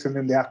breaks and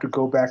then they have to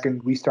go back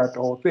and restart the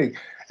whole thing.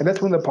 And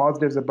that's one of the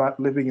positives about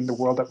living in the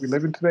world that we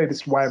live in today.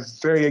 This is why I'm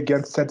very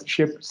against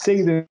censorship.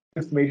 Say the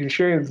information,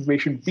 share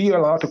information, be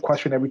allowed to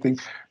question everything,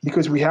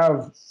 because we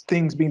have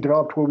things being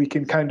developed where we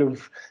can kind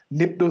of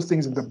nip those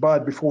things in the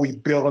bud before we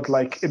build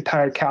like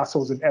entire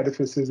castles and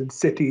edifices and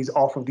cities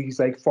off of these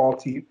like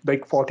faulty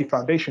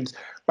foundations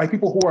by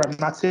people who are, I'm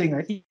not saying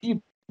are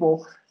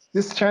evil.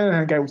 This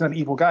Shanahan guy was not an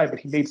evil guy, but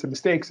he made some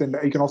mistakes, and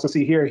you can also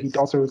see here he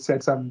also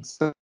said some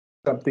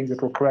things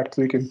that were correct.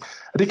 So I think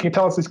he can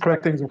tell us these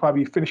correct things and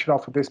probably finish it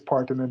off with this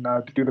part, and then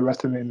do the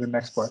rest in the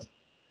next part.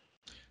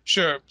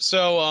 Sure.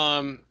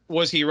 So,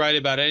 was he right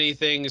about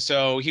anything?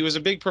 So he was a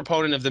big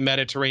proponent of the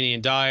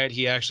Mediterranean diet.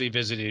 He actually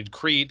visited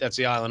Crete. That's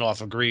the island off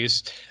of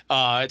Greece.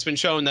 It's been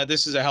shown that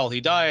this is a healthy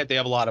diet. They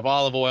have a lot of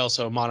olive oil,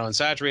 so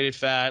monounsaturated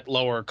fat,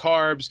 lower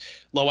carbs,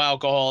 low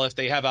alcohol. If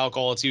they have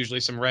alcohol, it's usually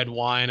some red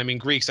wine. I mean,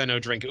 Greeks, I know,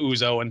 drink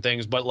ouzo and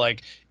things, but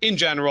like in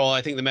general,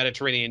 I think the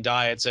Mediterranean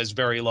diet says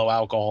very low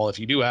alcohol if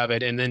you do have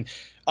it. And then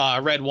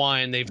red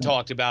wine, they've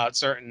talked about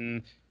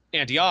certain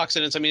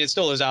antioxidants. I mean, it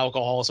still is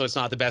alcohol, so it's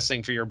not the best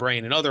thing for your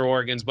brain and other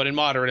organs, but in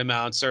moderate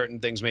amounts, certain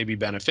things may be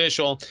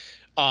beneficial.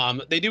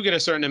 They do get a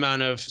certain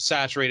amount of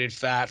saturated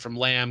fat from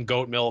lamb,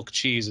 goat milk,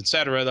 cheese,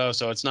 etc., though,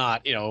 so it's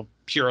not,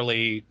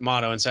 purely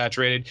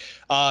monounsaturated.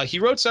 He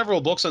wrote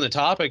several books on the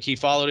topic. He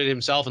followed it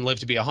himself and lived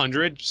to be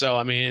 100. So,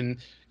 I mean,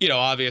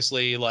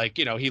 obviously, like,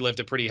 he lived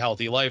a pretty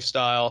healthy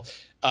lifestyle.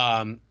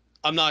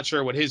 I'm not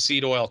sure what his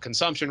seed oil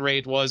consumption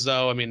rate was,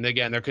 though. I mean,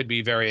 again, there could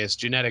be various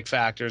genetic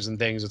factors and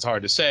things. It's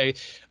hard to say.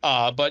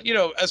 But,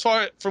 as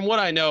far from what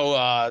I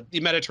know,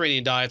 the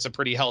Mediterranean diet's a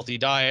pretty healthy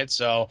diet.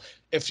 So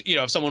if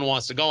someone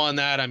wants to go on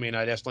that, I mean,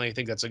 I definitely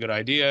think that's a good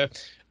idea.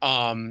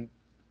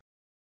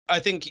 I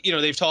think,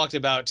 they've talked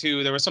about,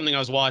 too, there was something I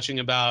was watching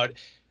about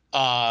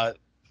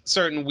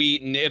certain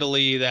wheat in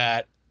Italy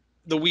that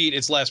the wheat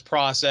is less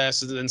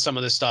processed than some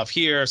of the stuff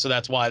here. So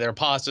that's why their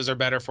pastas are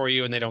better for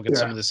you and they don't get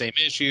some of the same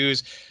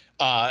issues.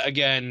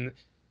 Again,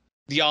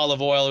 the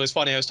olive oil, it was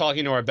funny. I was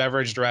talking to our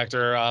beverage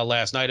director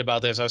last night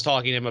about this. I was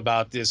talking to him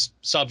about this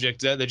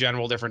subject, the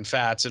general different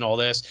fats and all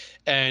this.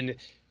 And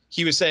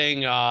he was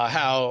saying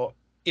how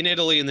in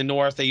Italy in the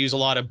north, they use a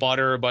lot of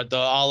butter, but the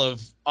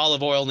olive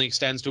oil only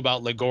extends to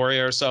about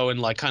Liguria or so. And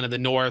like kind of the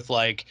north,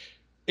 like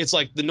it's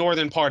like the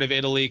northern part of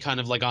Italy, kind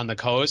of like on the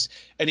coast.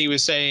 And he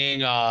was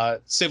saying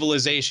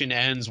civilization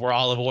ends where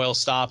olive oil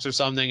stops or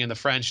something, and the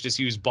French just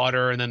use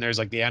butter, and then there's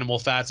like the animal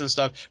fats and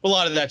stuff. But a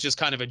lot of that's just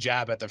kind of a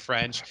jab at the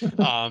French.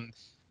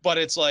 But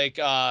it's like,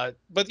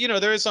 but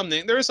there is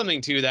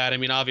something to that. I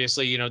mean,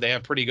 obviously, they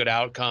have pretty good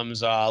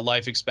outcomes,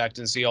 life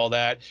expectancy, all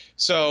that.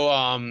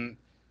 So,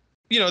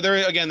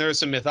 there is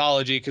some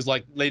mythology because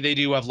like they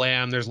do have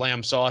lamb, there's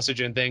lamb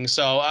sausage and things.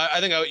 So I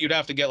think you'd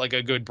have to get like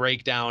a good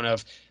breakdown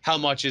of how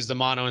much is the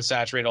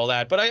monounsaturated, all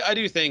that. But I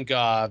do think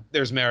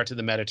there's merit to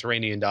the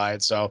Mediterranean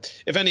diet. So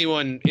if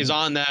anyone is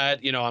on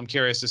that, I'm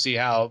curious to see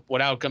what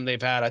outcome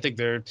they've had. I think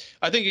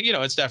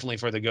it's definitely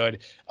for the good.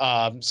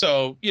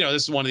 So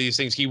this is one of these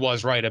things he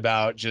was right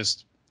about.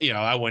 Just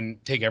I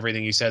wouldn't take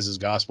everything he says as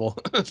gospel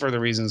for the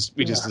reasons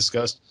we just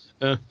discussed.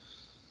 Yeah.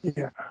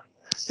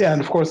 Yeah,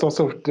 and of course,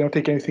 also don't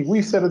take anything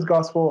we said as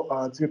gospel.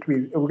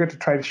 We're going to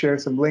try to share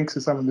some links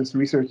to some of this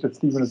research that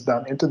Stephen has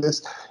done into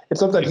this. It's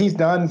something that he's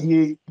done.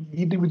 He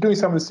was doing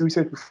some of this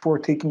research before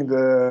taking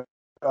the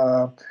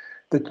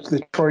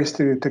choice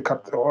to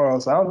cut the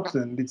oils out,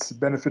 and it's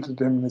benefited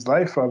him in his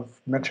life. I've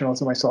mentioned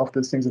also myself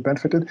those things have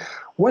benefited.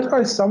 What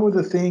are some of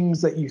the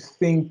things that you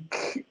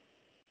think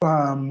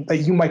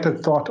that you might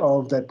have thought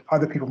of that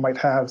other people might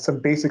have, some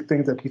basic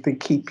things that you think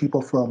keep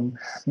people from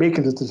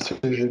making the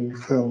decision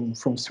from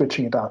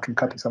switching it out, from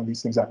cutting some of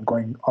these things out and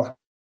going off?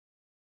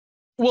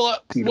 Well,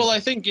 I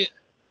think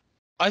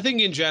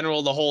in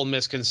general, the whole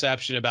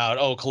misconception about,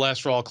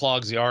 cholesterol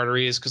clogs the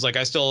arteries, because like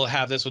I still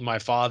have this with my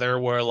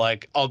father where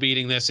like I'll be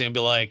eating this and be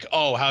like,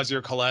 oh, how's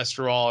your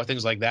cholesterol or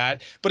things like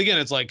that. But again,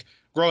 it's like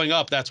growing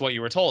up, that's what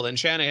you were told. And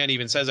Shanahan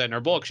even says that in her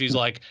book. She's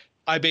like,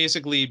 I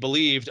basically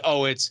believed,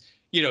 it's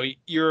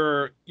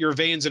your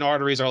veins and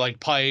arteries are like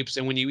pipes,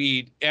 and when you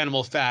eat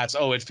animal fats,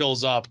 it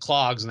fills up,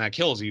 clogs, and that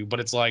kills you. But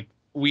it's like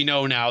we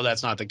know now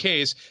that's not the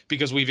case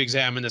because we've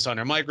examined this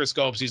under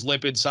microscopes. These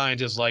lipid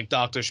scientists like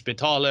Dr.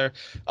 Spitaler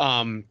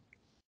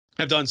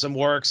have done some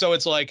work. So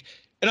it's like,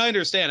 and I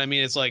understand. I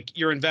mean, it's like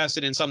you're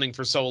invested in something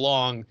for so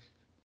long,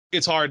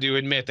 it's hard to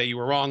admit that you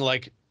were wrong.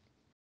 Like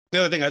the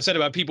other thing I've said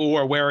about people who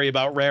are wary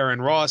about rare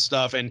and raw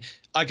stuff, and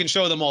I can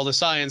show them all the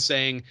science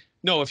saying,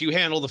 no, if you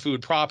handle the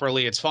food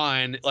properly, it's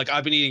fine. Like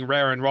I've been eating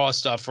rare and raw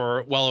stuff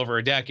for well over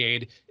a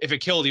decade. If it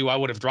killed you, I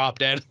would have dropped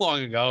dead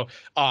long ago.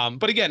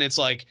 But again, it's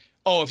like,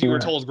 if you were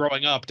told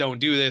growing up, don't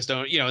do this,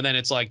 don't, and then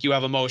it's like you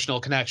have emotional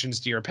connections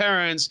to your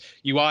parents,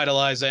 you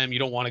idolize them, you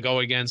don't want to go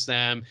against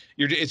them.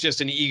 It's just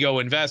an ego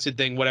invested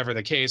thing, whatever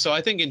the case. So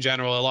I think in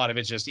general, a lot of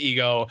it's just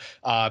ego.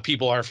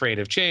 People are afraid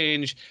of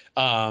change.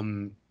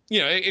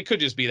 It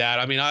could just be that.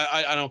 I mean,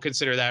 I don't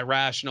consider that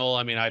rational.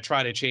 I mean, I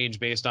try to change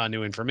based on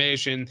new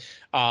information.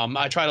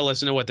 I try to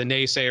listen to what the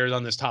naysayers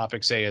on this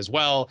topic say as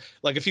well.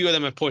 Like a few of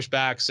them have pushed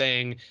back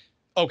saying,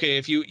 okay,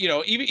 if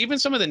even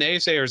some of the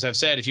naysayers have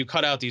said, if you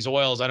cut out these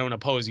oils, I don't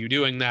oppose you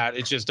doing that.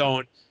 It's just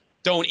don't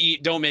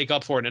make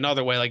up for it in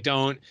another way. Like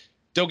don't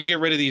get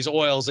rid of these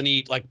oils and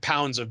eat like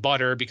pounds of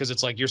butter because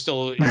it's like you're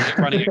still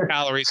running a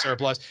calorie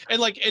surplus.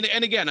 And like,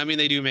 and again, I mean,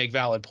 they do make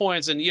valid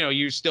points, and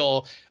I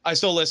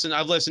still listen.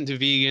 I've listened to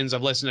vegans,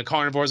 I've listened to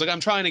carnivores. Like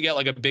I'm trying to get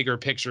like a bigger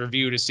picture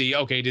view to see,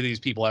 okay, do these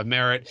people have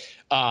merit?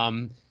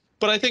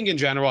 But I think in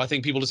general, I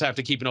think people just have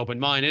to keep an open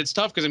mind. It's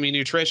tough because I mean,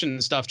 nutrition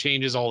and stuff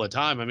changes all the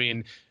time. I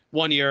mean,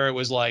 one year it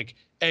was like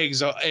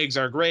eggs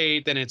are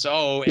great, then it's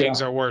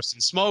eggs are worse than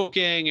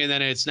smoking, and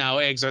then it's now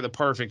eggs are the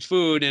perfect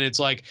food. And it's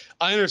like,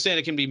 I understand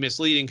it can be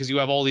misleading because you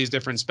have all these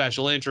different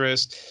special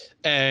interests.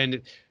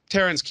 And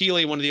Terence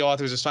Keeley, one of the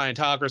authors of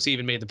Scientocracy,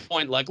 even made the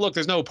point, like, look,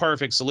 there's no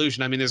perfect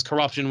solution. I mean, there's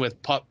corruption with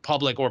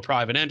public or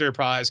private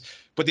enterprise,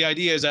 but the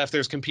idea is that if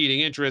there's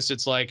competing interests,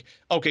 it's like,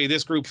 okay,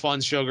 this group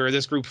funds sugar,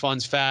 this group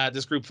funds fat,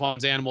 this group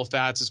funds animal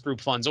fats, this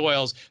group funds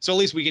oils. So at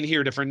least we can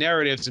hear different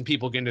narratives and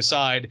people can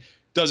decide,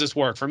 does this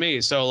work for me?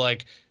 So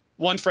like,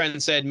 one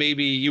friend said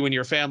maybe you and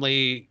your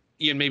family,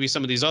 Ian, maybe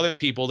some of these other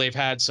people, they've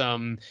had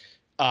some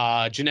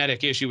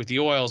genetic issue with the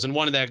oils. And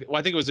one of that, well,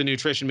 I think it was the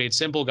Nutrition Made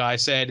Simple guy,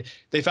 said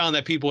they found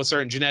that people with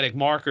certain genetic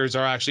markers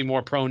are actually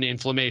more prone to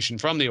inflammation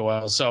from the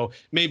oils. So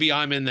maybe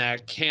I'm in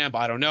that camp.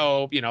 I don't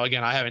know.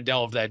 Again, I haven't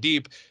delved that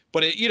deep,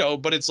 but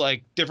but it's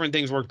like different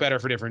things work better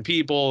for different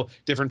people.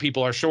 Different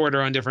people are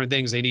shorter on different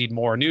things. They need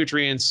more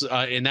nutrients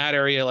in that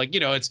area. Like,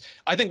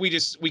 I think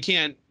we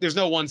can't, there's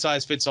no one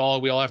size fits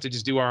all. We all have to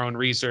just do our own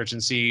research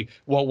and see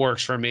what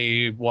works for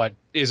me, what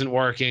isn't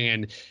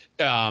working.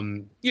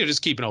 And,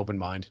 just keep an open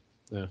mind.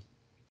 Yeah.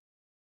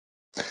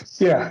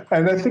 Yeah,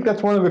 and I think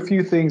that's one of the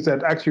few things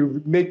that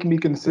actually make me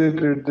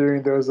consider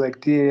doing those like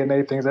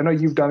DNA things. I know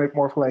you've done it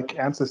more for like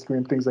ancestry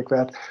and things like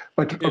that,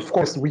 but of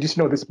course we just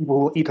know there's people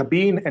who will eat a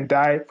bean and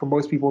die. For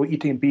most people,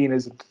 eating a bean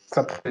is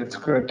something that's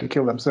going to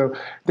kill them. So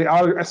there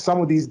are some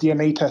of these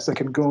DNA tests that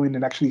can go in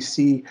and actually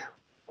see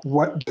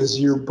what does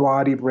your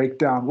body break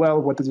down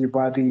well, what does your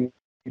body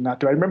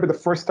not do. I remember the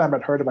first time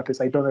I'd heard about this.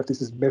 I don't know if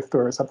this is myth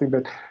or something,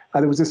 but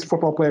there was this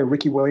football player,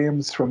 Ricky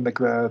Williams, from like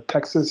the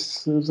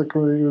Texas. He was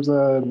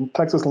a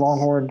Texas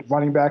Longhorn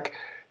running back.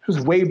 It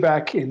was way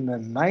back in the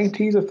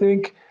 '90s, I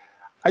think.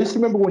 I just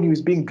remember when he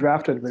was being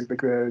drafted by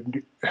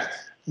the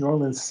New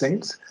Orleans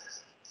Saints.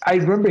 I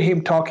remember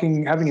him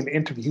having an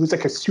interview. He was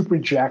like a super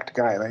jacked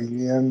guy. Like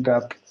he ended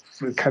up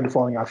kind of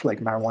falling off like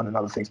marijuana and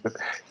other things, but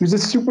he was a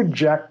super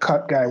jack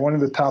cut guy, one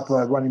of the top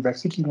running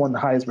backs. I think he won the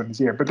Heisman his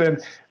year. But then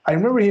I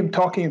remember him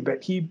talking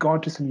that he'd gone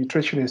to some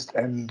nutritionists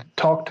and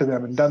talked to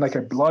them and done like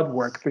a blood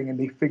work thing, and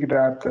they figured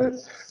out that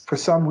for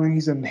some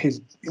reason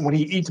when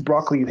he eats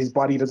broccoli, his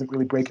body doesn't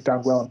really break it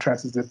down well and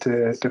transfers it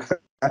to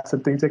fats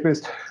and things like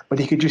this. But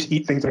he could just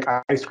eat things like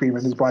ice cream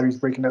and his body's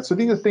breaking down. So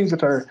these are things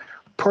that are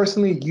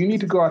personally you need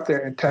to go out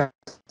there and test.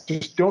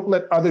 Just don't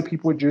let other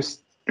people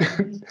just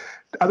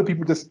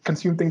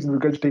consume things and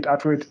regurgitate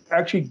afterwards.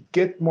 Actually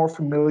get more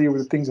familiar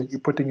with the things that you're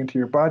putting into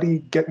your body,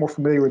 get more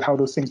familiar with how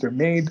those things are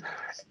made.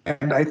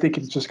 And I think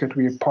it's just going to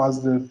be a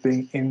positive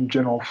thing in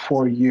general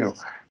for you.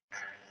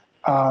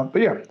 But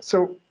yeah,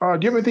 so do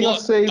you have anything else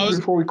to say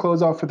before we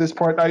close off for this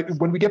part?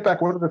 When we get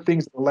back, what are the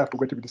things that are left we're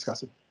going to be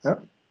discussing? Yeah.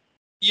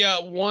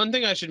 Yeah, one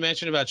thing I should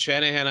mention about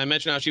Shanahan, I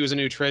mentioned how she was a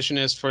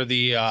nutritionist for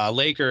the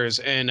Lakers,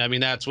 and I mean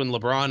that's when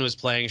LeBron was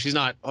playing. She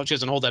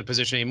doesn't hold that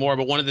position anymore,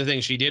 but one of the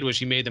things she did was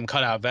she made them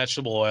cut out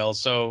vegetable oils.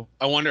 So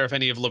I wonder if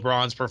any of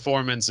LeBron's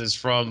performance is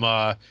from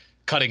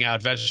cutting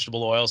out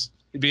vegetable oils.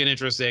 It'd be an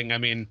interesting,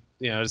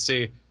 to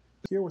see.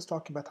 Here was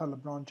talking about how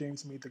LeBron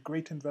James made the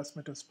great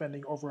investment of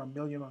spending over $1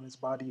 million on his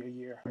body a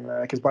year.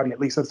 Like his body, at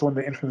least that's one of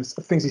the infamous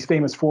things he's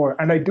famous for.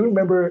 And I do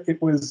remember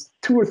it was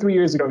 2 or 3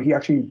 years ago. He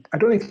actually, I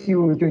don't know if he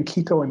was doing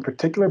keto in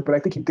particular, but I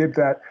think he did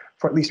that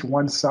for at least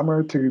one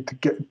summer to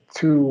get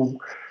to,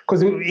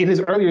 because in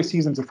his earlier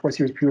seasons, of course,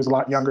 he was a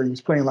lot younger. He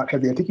was playing a lot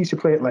heavier. I think he used to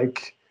play at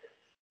like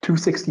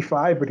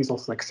 265, but he's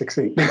also like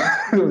 6'8",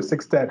 or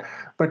 6'10".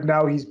 But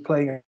now he's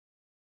playing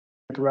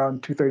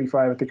around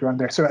 235, I think, around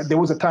there. So there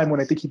was a time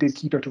when I think he did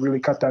keto to really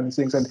cut down these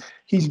things, and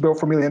he's built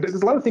for millions.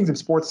 There's a lot of things in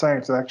sports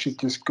science that actually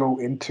just go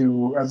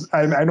into.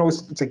 I know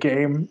it's a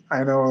game.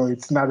 I know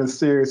it's not as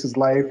serious as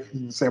life.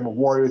 Say I'm a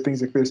warrior,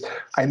 things like this.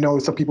 I know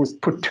some people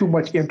put too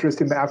much interest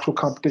in the actual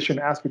competition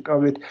aspect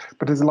of it,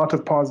 but there's a lot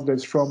of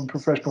positives from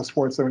professional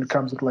sports when it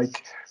comes to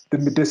like the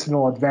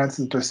medicinal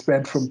advances that are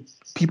spent from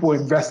people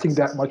investing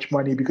that much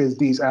money because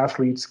these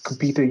athletes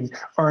competing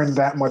earn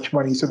that much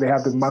money, so they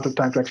have the amount of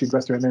time to actually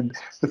invest there. And then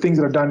the things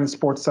that are done in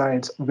sports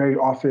science very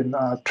often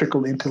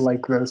trickle into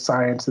like the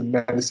science and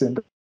medicine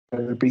that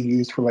are being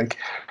used for like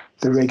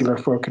the regular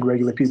folk and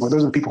regular people.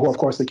 Those are the people who, of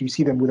course, like you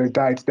see them with their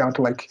diets down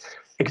to like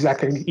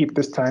exactly I need to eat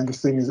this time.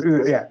 This thing is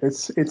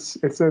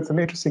it's an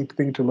interesting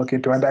thing to look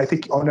into. And I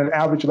think on an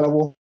average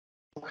level,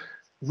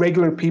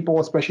 regular people,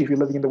 especially if you're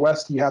living in the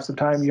West, you have the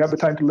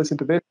time to listen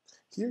to this.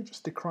 Here,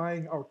 just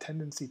decrying our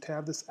tendency to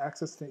have this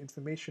access to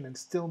information and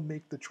still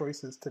make the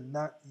choices to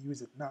not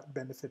use it, not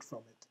benefit from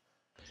it.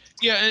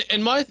 Yeah,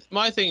 and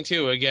my thing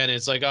too, again,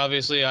 it's like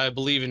obviously I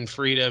believe in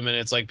freedom and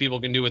it's like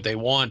people can do what they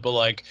want, but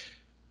like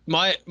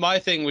my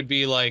thing would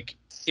be like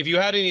if you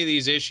had any of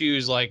these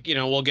issues, like,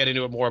 we'll get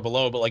into it more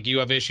below, but like you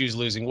have issues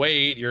losing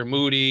weight, you're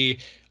moody,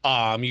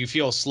 you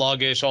feel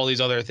sluggish, all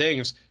these other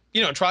things,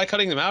 try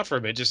cutting them out for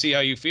a bit. Just see how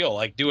you feel.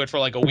 Like do it for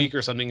like a week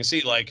or something and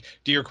see like,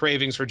 do your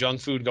cravings for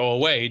junk food go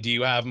away? Do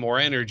you have more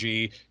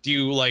energy? Do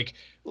you like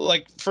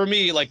for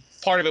me, like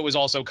part of it was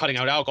also cutting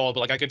out alcohol, but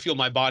like I could feel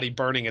my body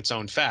burning its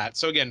own fat.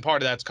 So again,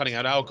 part of that's cutting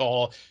out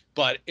alcohol,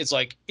 but it's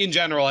like in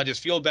general, I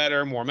just feel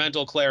better, more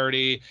mental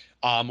clarity,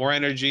 more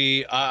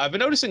energy. I've been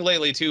noticing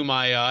lately too,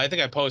 I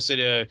think I posted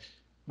a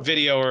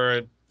video or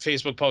a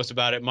Facebook post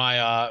about it.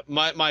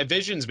 My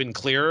vision's been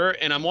clearer,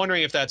 and I'm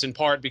wondering if that's in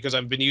part because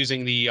I've been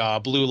using the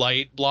blue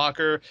light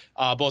blocker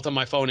both on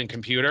my phone and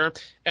computer,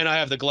 and I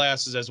have the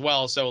glasses as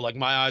well, so like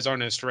my eyes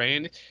aren't as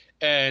strained.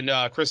 And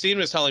Christine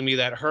was telling me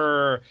that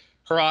her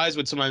eyes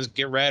would sometimes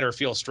get red or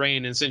feel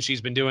strained, and since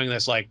she's been doing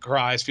this, like her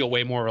eyes feel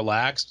way more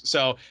relaxed.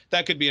 So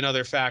that could be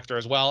another factor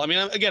as well. I mean,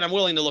 again, I'm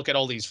willing to look at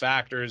all these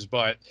factors,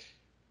 but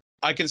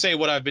I can say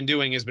what I've been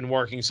doing has been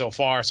working so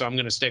far, so I'm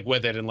going to stick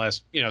with it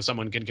unless,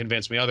 someone can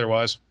convince me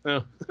otherwise.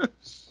 Yeah.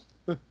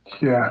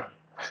 Yeah.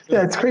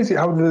 Yeah, it's crazy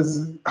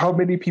how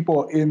many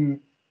people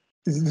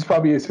this is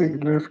probably a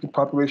significant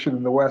population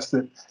in the West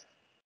that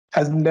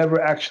has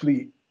never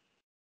actually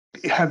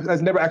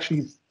has never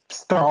actually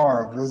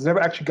starved, has never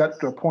actually got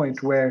to a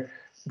point where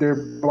their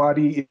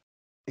body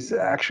is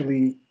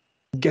actually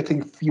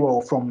getting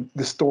fuel from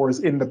the stores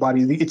in the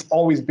body. They've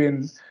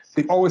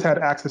always had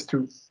access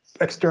to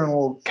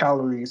external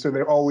calories, so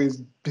they're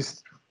always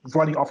just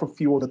running off of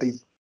fuel that they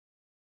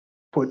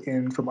put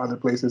in from other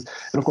places.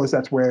 And of course,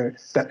 that's where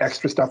that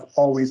extra stuff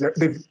always,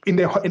 they've in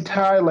their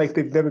entire life,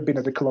 they've never been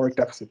at a caloric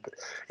deficit.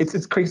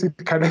 It's crazy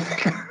to kind of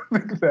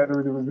think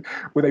that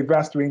with a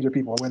vast range of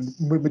people, when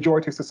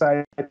majority of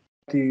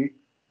society,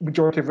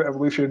 majority of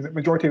evolution,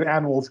 majority of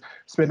animals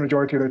spend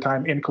majority of their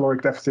time in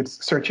caloric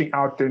deficits, searching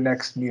out their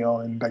next meal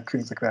and like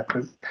things like that.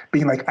 But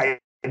being like,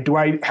 do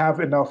I have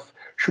enough?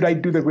 Should I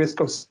do the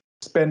risk of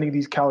spending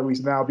these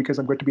calories now because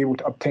I'm going to be able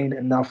to obtain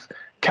enough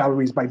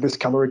calories by this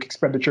caloric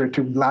expenditure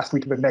to last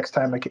me to the next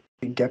time I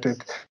can get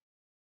it?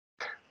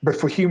 But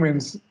for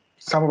humans,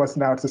 some of us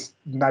now, it's just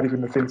not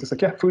even the thing. It's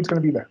like, yeah, food's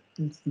going to be there.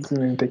 It's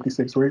going to take these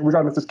things.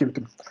 Regardless, just give it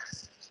to them.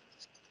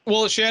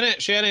 Well,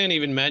 Shanahan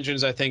even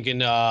mentions, I think, in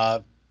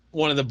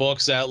one of the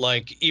books that,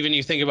 like, even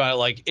you think about it,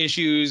 like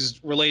issues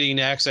relating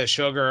to excess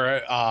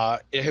sugar,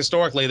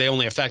 historically they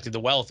only affected the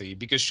wealthy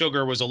because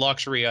sugar was a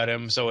luxury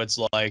item. So it's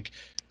like,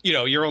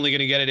 you're only going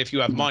to get it if you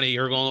have money.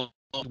 You're going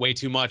to way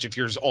too much if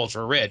you're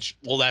ultra rich.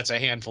 Well, that's a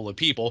handful of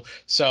people.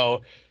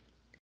 So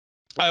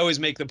I always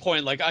make the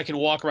point, like, I can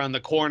walk around the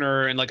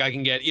corner and like I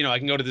can get, I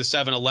can go to the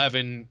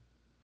 7-Eleven,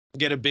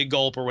 get a big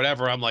gulp or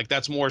whatever. I'm like,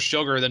 that's more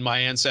sugar than my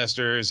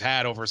ancestors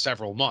had over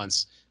several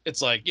months.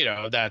 It's like,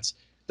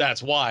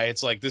 that's why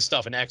it's like this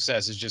stuff in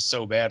excess is just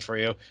so bad for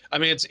you. I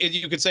mean,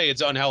 you could say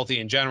it's unhealthy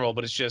in general,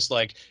 but it's just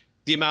like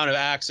the amount of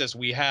access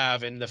we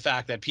have and the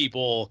fact that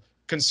people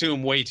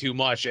consume way too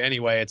much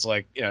anyway. It's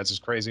like, it's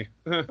just crazy.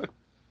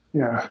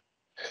 Yeah.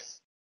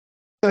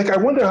 Like, I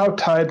wonder how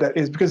tied that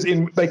is, because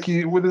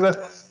with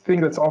that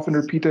thing that's often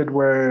repeated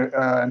where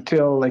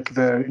until like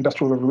the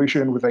Industrial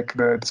Revolution, with like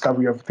the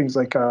discovery of things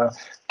like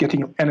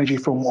getting energy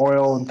from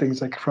oil and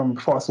things like from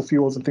fossil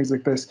fuels and things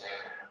like this,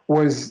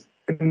 was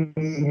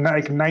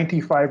like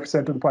 95%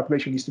 of the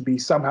population used to be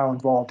somehow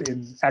involved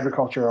in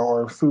agriculture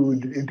or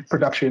food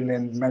production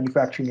and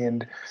manufacturing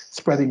and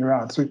spreading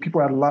around. So people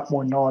had a lot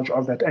more knowledge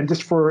of that. And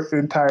just for the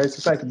entire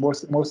society,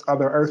 most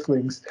other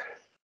earthlings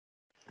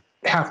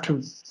have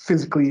to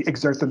physically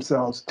exert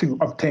themselves to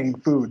obtain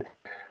food.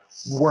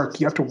 You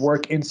have to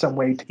work in some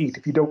way to eat.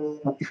 If you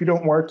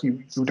don't work,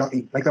 you don't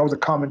eat. Like, that was a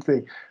common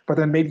thing. But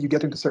then maybe you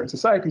get into certain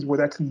societies where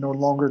that's no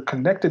longer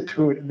connected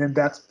to it, and then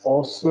that's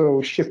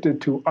also shifted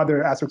to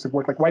other aspects of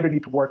work. Like, why do I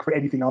need to work for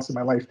anything else in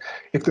my life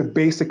if the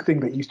basic thing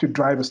that used to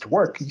drive us to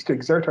work, used to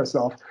exert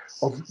ourselves,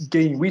 of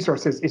gaining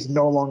resources, is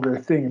no longer a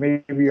thing?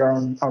 Maybe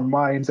our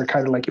minds are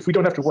kind of like, if we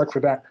don't have to work for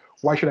that,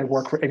 why should I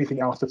work for anything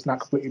else that's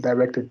not completely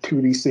directed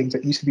to these things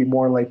that used to be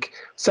more like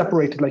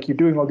separated, like you're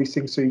doing all these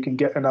things so you can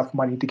get enough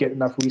money to get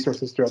enough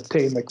resources to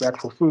obtain like the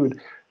actual food.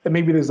 And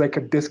maybe there's like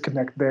a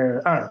disconnect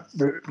there. I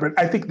don't know. But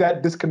I think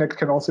that disconnect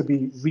can also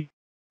be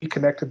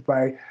reconnected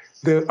by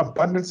the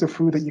abundance of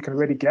food that you can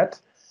already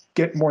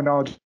get more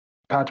knowledge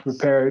how to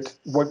prepare it,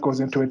 what goes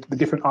into it, the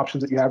different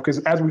options that you have. Because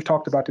as we've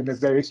talked about in the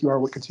various You Are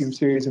What Consume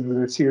series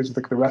and the series of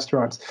like the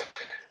restaurants,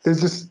 there's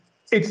just,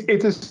 it's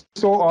just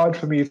so odd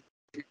for me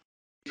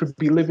to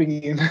be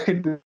living in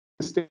the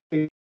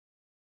state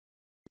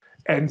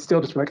and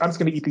still just be like, I'm just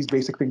going to eat these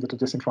basic things that are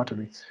just in front of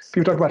me.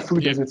 People talk about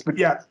food deserts, but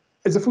yeah,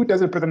 it's a food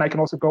desert, but then I can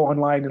also go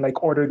online and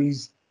like order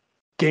these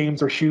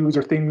games or shoes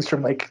or things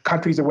from like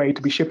countries away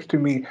to be shipped to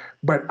me,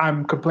 but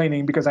I'm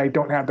complaining because I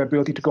don't have the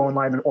ability to go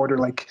online and order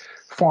like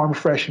farm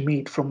fresh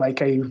meat from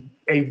like a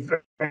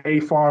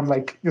farm,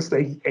 like just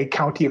a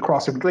county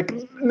across it. Like,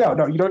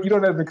 no, you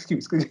don't have an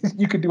excuse, because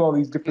you could do all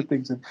these different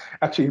things and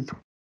actually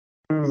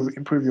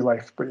improve your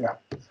life. But yeah.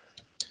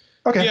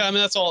 Okay. Yeah, I mean,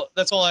 that's all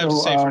I have to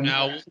say for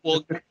now.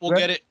 We'll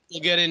get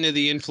into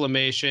the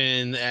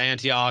inflammation, the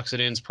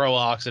antioxidants,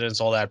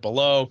 pro-oxidants, all that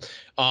below.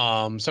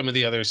 Some of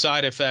the other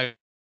side effects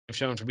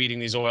shown from eating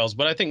these oils,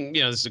 but I think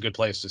this is a good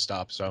place to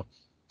stop. So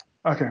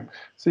okay,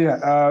 so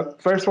yeah,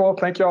 first of all,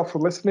 thank you all for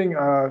listening,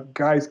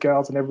 guys,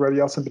 gals, and everybody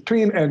else in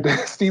between. And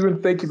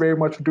Stephen, thank you very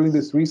much for doing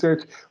this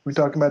research. We're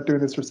talking about doing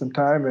this for some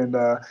time and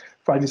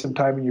finding some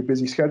time in your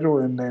busy schedule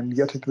and then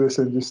get into this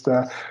and just.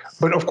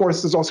 But of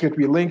course, there's also going to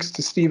be links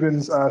to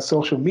Stephen's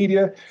social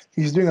media.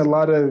 He's doing a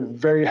lot of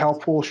very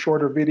helpful,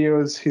 shorter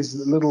videos.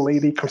 His little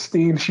lady,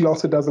 Christine, she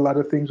also does a lot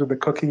of things with the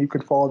cooking. You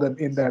can follow them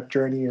in that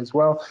journey as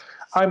well.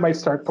 I might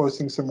start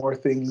posting some more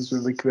things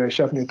with like the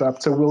Chef New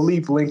Top. So we'll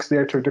leave links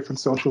there to different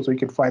socials where you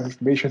can find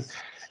information.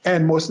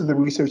 And most of the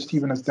research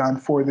Stephen has done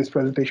for this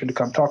presentation to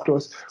come talk to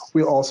us,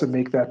 we'll also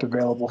make that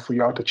available for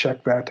y'all to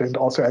check that. And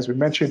also, as we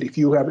mentioned, if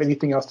you have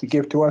anything else to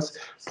give to us,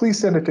 please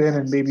send it in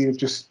and maybe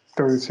just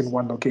throw this in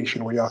one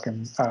location where y'all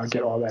can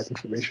get all that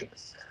information.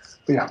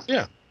 But yeah.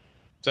 Yeah.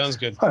 Sounds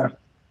good. All right.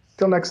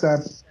 Till next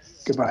time.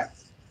 Goodbye.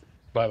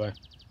 Bye bye.